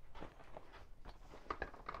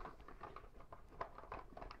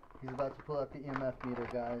 He's about to pull out the EMF meter,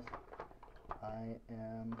 guys. I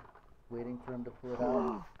am waiting for him to pull it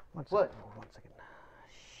out. One What? second. Oh, 1 second.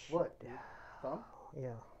 What? Thumb? Yeah.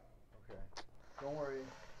 Okay. Don't worry.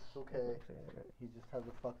 It's okay. He just has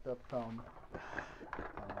a fucked up thumb.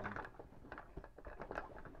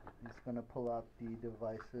 He's gonna pull out the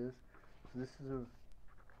devices. So this is a.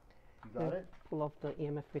 You got Yeah. it? Pull off the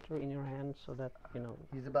EMF meter in your hand so that you know.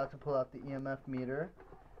 He's about to pull out the EMF meter.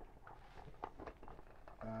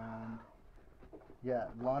 Yeah,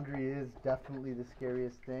 laundry is definitely the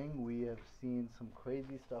scariest thing. We have seen some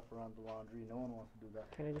crazy stuff around the laundry. No one wants to do that.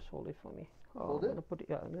 Can you just hold it for me? Hold I'm it? gonna put it.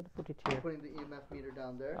 Yeah, I'm gonna put it I'm here. putting the EMF meter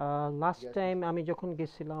down there. Last Yes. time আমি যখন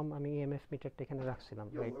গেছিলাম আমি EMF মিটারটা এখানে রাখছিলাম,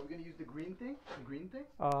 Yo, right? are we gonna use the green thing? The green thing?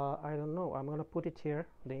 I don't know. I'm gonna put it here.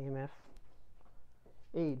 The EMF.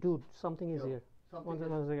 Hey, dude, something is Yo, here. something One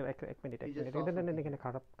is- second, এক minute, He এক just minute. saw something. এখানে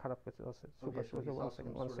খারাপ কিছু আছে। Okay, so he saw one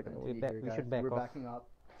second, some one sort of second. entity here, We guys. should back We're off. backing up.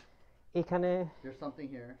 এখানে There's something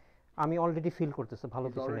here. আমি already fill করতেছি ভালো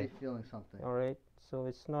He's কিছু নেই। already feeling something. Alright, so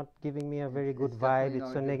it's not giving me a very It's good definitely vibe. not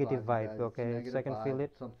It's a a good negative vibe. guys. It's a Okay, so I negative can feel vibe,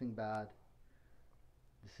 it. Something bad.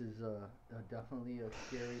 This is definitely a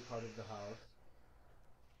scary part of the house.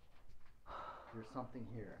 There's something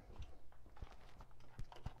here.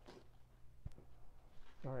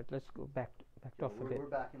 All right, let's go back off a bit. We're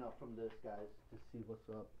backing up from this, guys, to see what's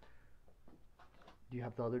up. Do you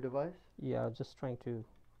have the other device? Yeah, just trying to.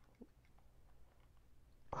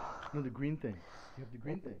 No, the green thing. You have the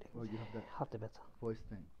green thing. Oh, you have that voice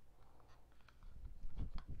thing.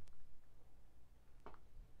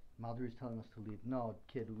 Madhuri's telling us to leave. No,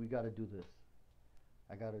 kid, we gotta do this.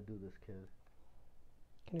 I gotta do this, kid.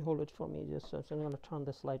 Can you hold it for me? Just so I'm gonna turn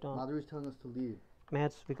this light on. Madhuri's telling us to leave.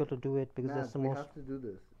 Mads, we got to do it because that's the we most. have to do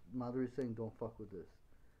this. Madhuri's saying don't fuck with this.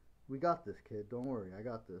 We got this, kid. Don't worry. I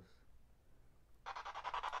got this.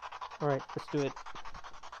 Alright, let's do it.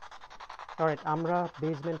 Alright, আমরা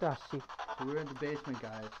basement আসছি. So we're in the basement,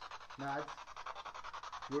 guys. Mads,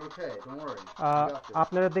 we're okay. Don't worry. We got this.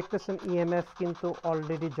 আপনারা দেখতেছেন EMF কিন্তু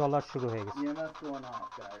already জ্বলা শুরু হয়ে গেছে. EMF going off,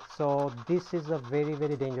 guys. So this is a very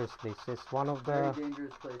very dangerous place. It's one of the very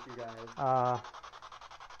dangerous place, you guys.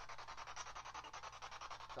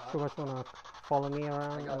 Subhash, wanna follow me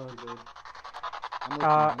around? I got you,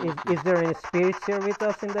 dude. Is there any spirits here with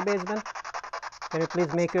us in the basement? Can you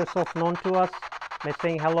please make yourself known to us by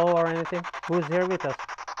saying hello or anything? Who is here with us?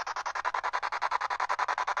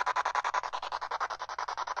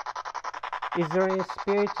 Is there any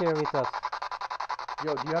spirit here with us? Yo,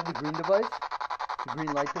 do you have the green device? The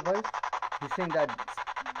green light device? You're saying that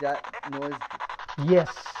noise?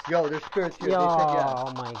 Yes. Yo, there's spirits here. Yo, they said yes.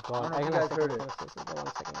 Oh my god. I don't know if you guys heard it.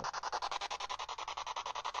 One second.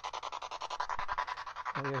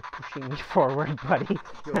 Oh, you're pushing me forward, buddy.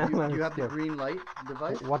 Yo, you have the green light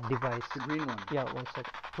device? What device? The green one. Yeah, one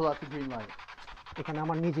second. Pull out the green light. এখানে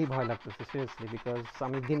আমার নিজেই ভয় লাগতেছে seriously because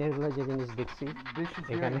আমি দিনের বেলা যে জিনিস দেখছি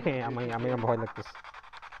এখানে আমি ভয় লাগতেছে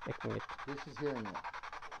এক minute This is hearing it.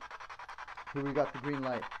 Here we got the green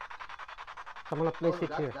light. I'm gonna place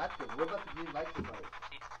it here. That's it. What about the green light device?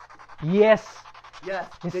 Yes. Yes.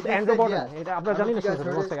 This is Andrew Borden. Yes. আপনারা জানেন না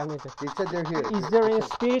They said they're here. Is there any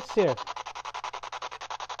spirits here?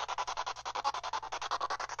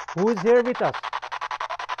 Who is here with us?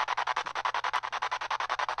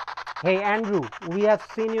 Hey Andrew, we have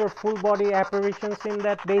seen your full body apparitions in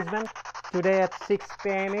that basement today at 6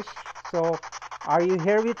 p.m. ish. So, are you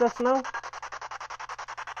here with us now?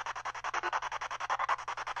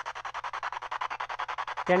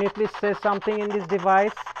 Can you please say something in this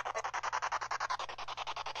device?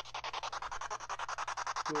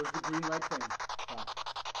 So it's the green light thing.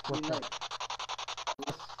 Green light.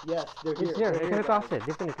 Yes, they're It's here. here. Ekhane to ache,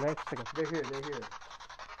 definitely. Wait a second. They're here.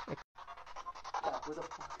 Where the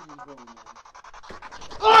fuck are you going, man?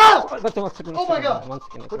 Ah! One second. Oh my god! One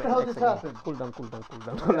second. What the hell just happened? Cool down. I'm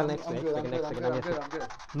good.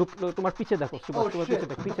 Look, তোমার পিছে দেখো, Oh shit!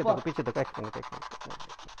 পিছে দেখো, এক minute.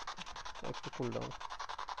 একটু cool down.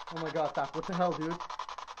 Oh my god, Doc, what the hell, dude?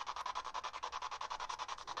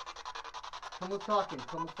 Someone's talking.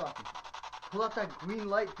 Pull out that green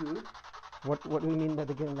light, dude. What do you mean by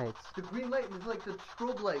the green lights? The green light is like the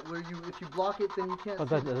strobe light where if you block it, then you can't Oh,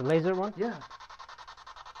 see. the laser one? Yeah.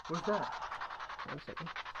 Where's that? One second.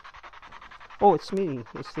 Oh, it's me.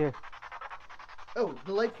 It's there. Oh,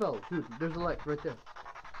 the light fell. Dude, there's a light right there.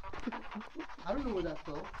 I don't know where that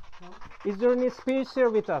fell. Huh? Is there any spirits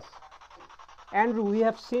here with us? Andrew, we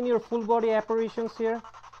have seen your full body apparitions here.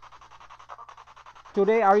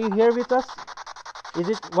 Today, are you here with us?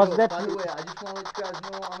 Was that... By the way, I just want to let you guys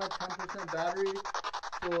know I'm at 10% battery.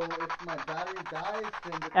 So if my battery dies,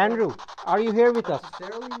 then... Andrew, are you here with us? Doesn't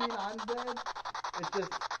necessarily mean I'm dead. It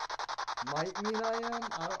just might mean I am.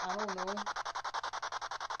 I don't know.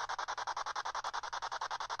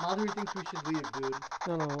 Madhuri thinks we should leave, dude.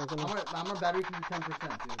 No. My battery can be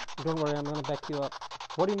 10%, dude. Don't worry, I'm gonna back you up.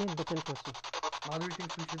 What do you mean by 10%? Madhuri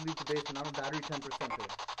thinks we should leave the basement. I'm a battery 10%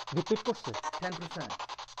 there. Repeat করছে? 10%.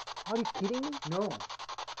 Are you kidding me? No.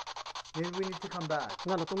 Maybe we need to come back.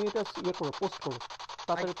 না তুমি এটা post করো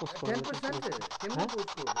তাড়াতাড়ি post করো 10% it. Can we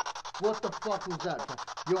post it? What the fuck was that?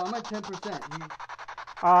 Yo, I'm at 10%.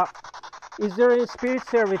 Is there any spirits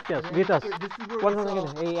here with us? This is where we saw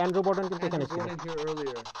Hey, Andrew Borden কিন্তু এখানে ছিল. Borden here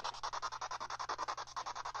earlier.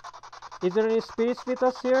 Is there any spirits with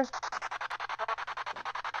us here?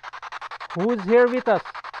 Who is here with us?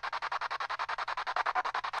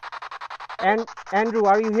 And Andrew,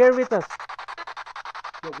 are you here with us?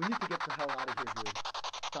 Yo, we need to get the hell out of here, dude.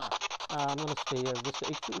 Stop. I'm gonna stay here.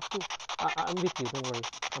 I'm with you. Don't worry.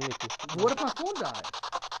 I'm with you. What if my phone dies?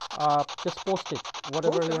 Just post it.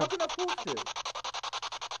 Whatever you How have. can I post it?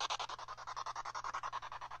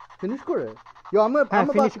 Finish করে? Yo, I'm about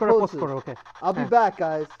finish to করে post post this. করো, okay. I'll be back,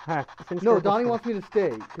 guys. হ্যাঁ, finish No, করে post Donnie করো. wants me to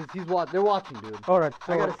stay because they're watching, dude. Alright, so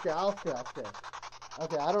I gotta stay. I'll stay.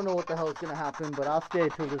 Okay, I don't know what the hell is gonna happen, but I'll stay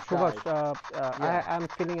till this Subhash, dies. Yeah. I'm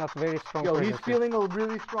feeling a very strong Yo, he's presence here. feeling a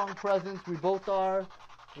really strong presence. We both are.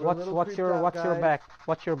 We're a little What's creeped out, your guys. back?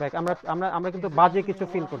 What's your back? আমরা কিন্তু He's বাজে asking কিছু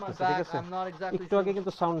me feel what's my করতেছি, back. ঠিক আছে? I'm not exactly একটু sure. আগে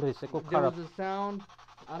কিন্তু সাউন্ড হয়েছে খুব There খারাপ. was a sound.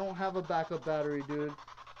 I don't have a backup battery, dude.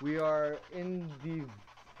 We are in the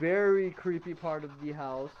very creepy part of the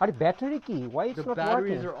house. আরে ব্যাটারি কি? Why it's The not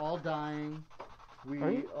batteries working? are all dying. We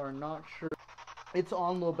Are you? are not sure. It's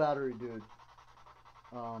on low battery, dude.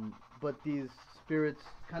 But these spirits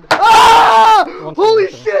kind of. Ah! One Holy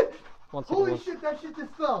second. shit! One second, Holy one- shit! That shit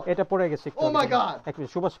just fell. এটা পড়ে গেছে একটু Oh আগে my থেকে। God. এক minute,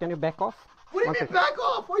 Subhash, can you back off? What do you One mean second. back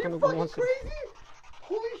off? Are you One fucking second. crazy?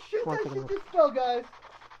 Holy shit! One That second. shit just fell, guys.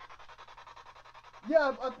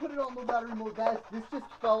 Yeah, I put it on low battery mode, guys. This just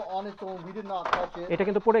fell on its own. We did not touch it. এটা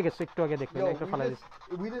কিন্তু পড়ে গেছে একটু আগে দেখলেন, Yo, একটা ফালাই দিছে।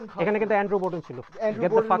 we didn't touch এখানে it. কিন্তু অ্যান্ড্রু বোর্ডন ছিল। Andrew Get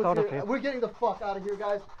the Borden fuck was out of here. here. We're getting the fuck out of here,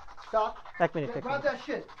 guys. Stop. এক মিনিট, এক Grab মিনিট, that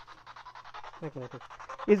shit. এক minute.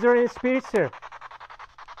 Is there any spirits here?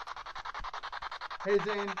 Hey,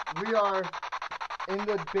 Zane, we are in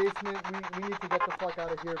the basement. We need to get the fuck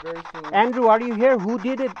out of here very soon. Andrew, are you here? Who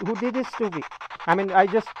did it? Who did this to me? I mean,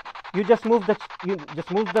 you just moved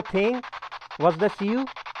the thing. Was this you?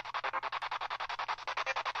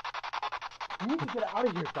 We need to get out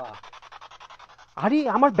of here, Doc. আরে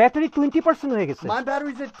আমার battery 20% হয়ে গেছে। My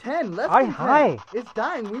battery's at 10. Less Aye, than 10. hi. It's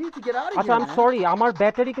dying. We need to get out of আচ্ছা, here, I'm man. sorry, আমার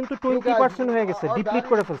battery কিন্তু You guys, 20% হয়ে গেছে। our ডিপ্লিট battery-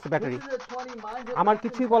 করে ফেলছে battery. This is at 20. Mine's at আমার less than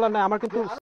কিছুই 10. বলার নাই, আমার কিন্তু Dude,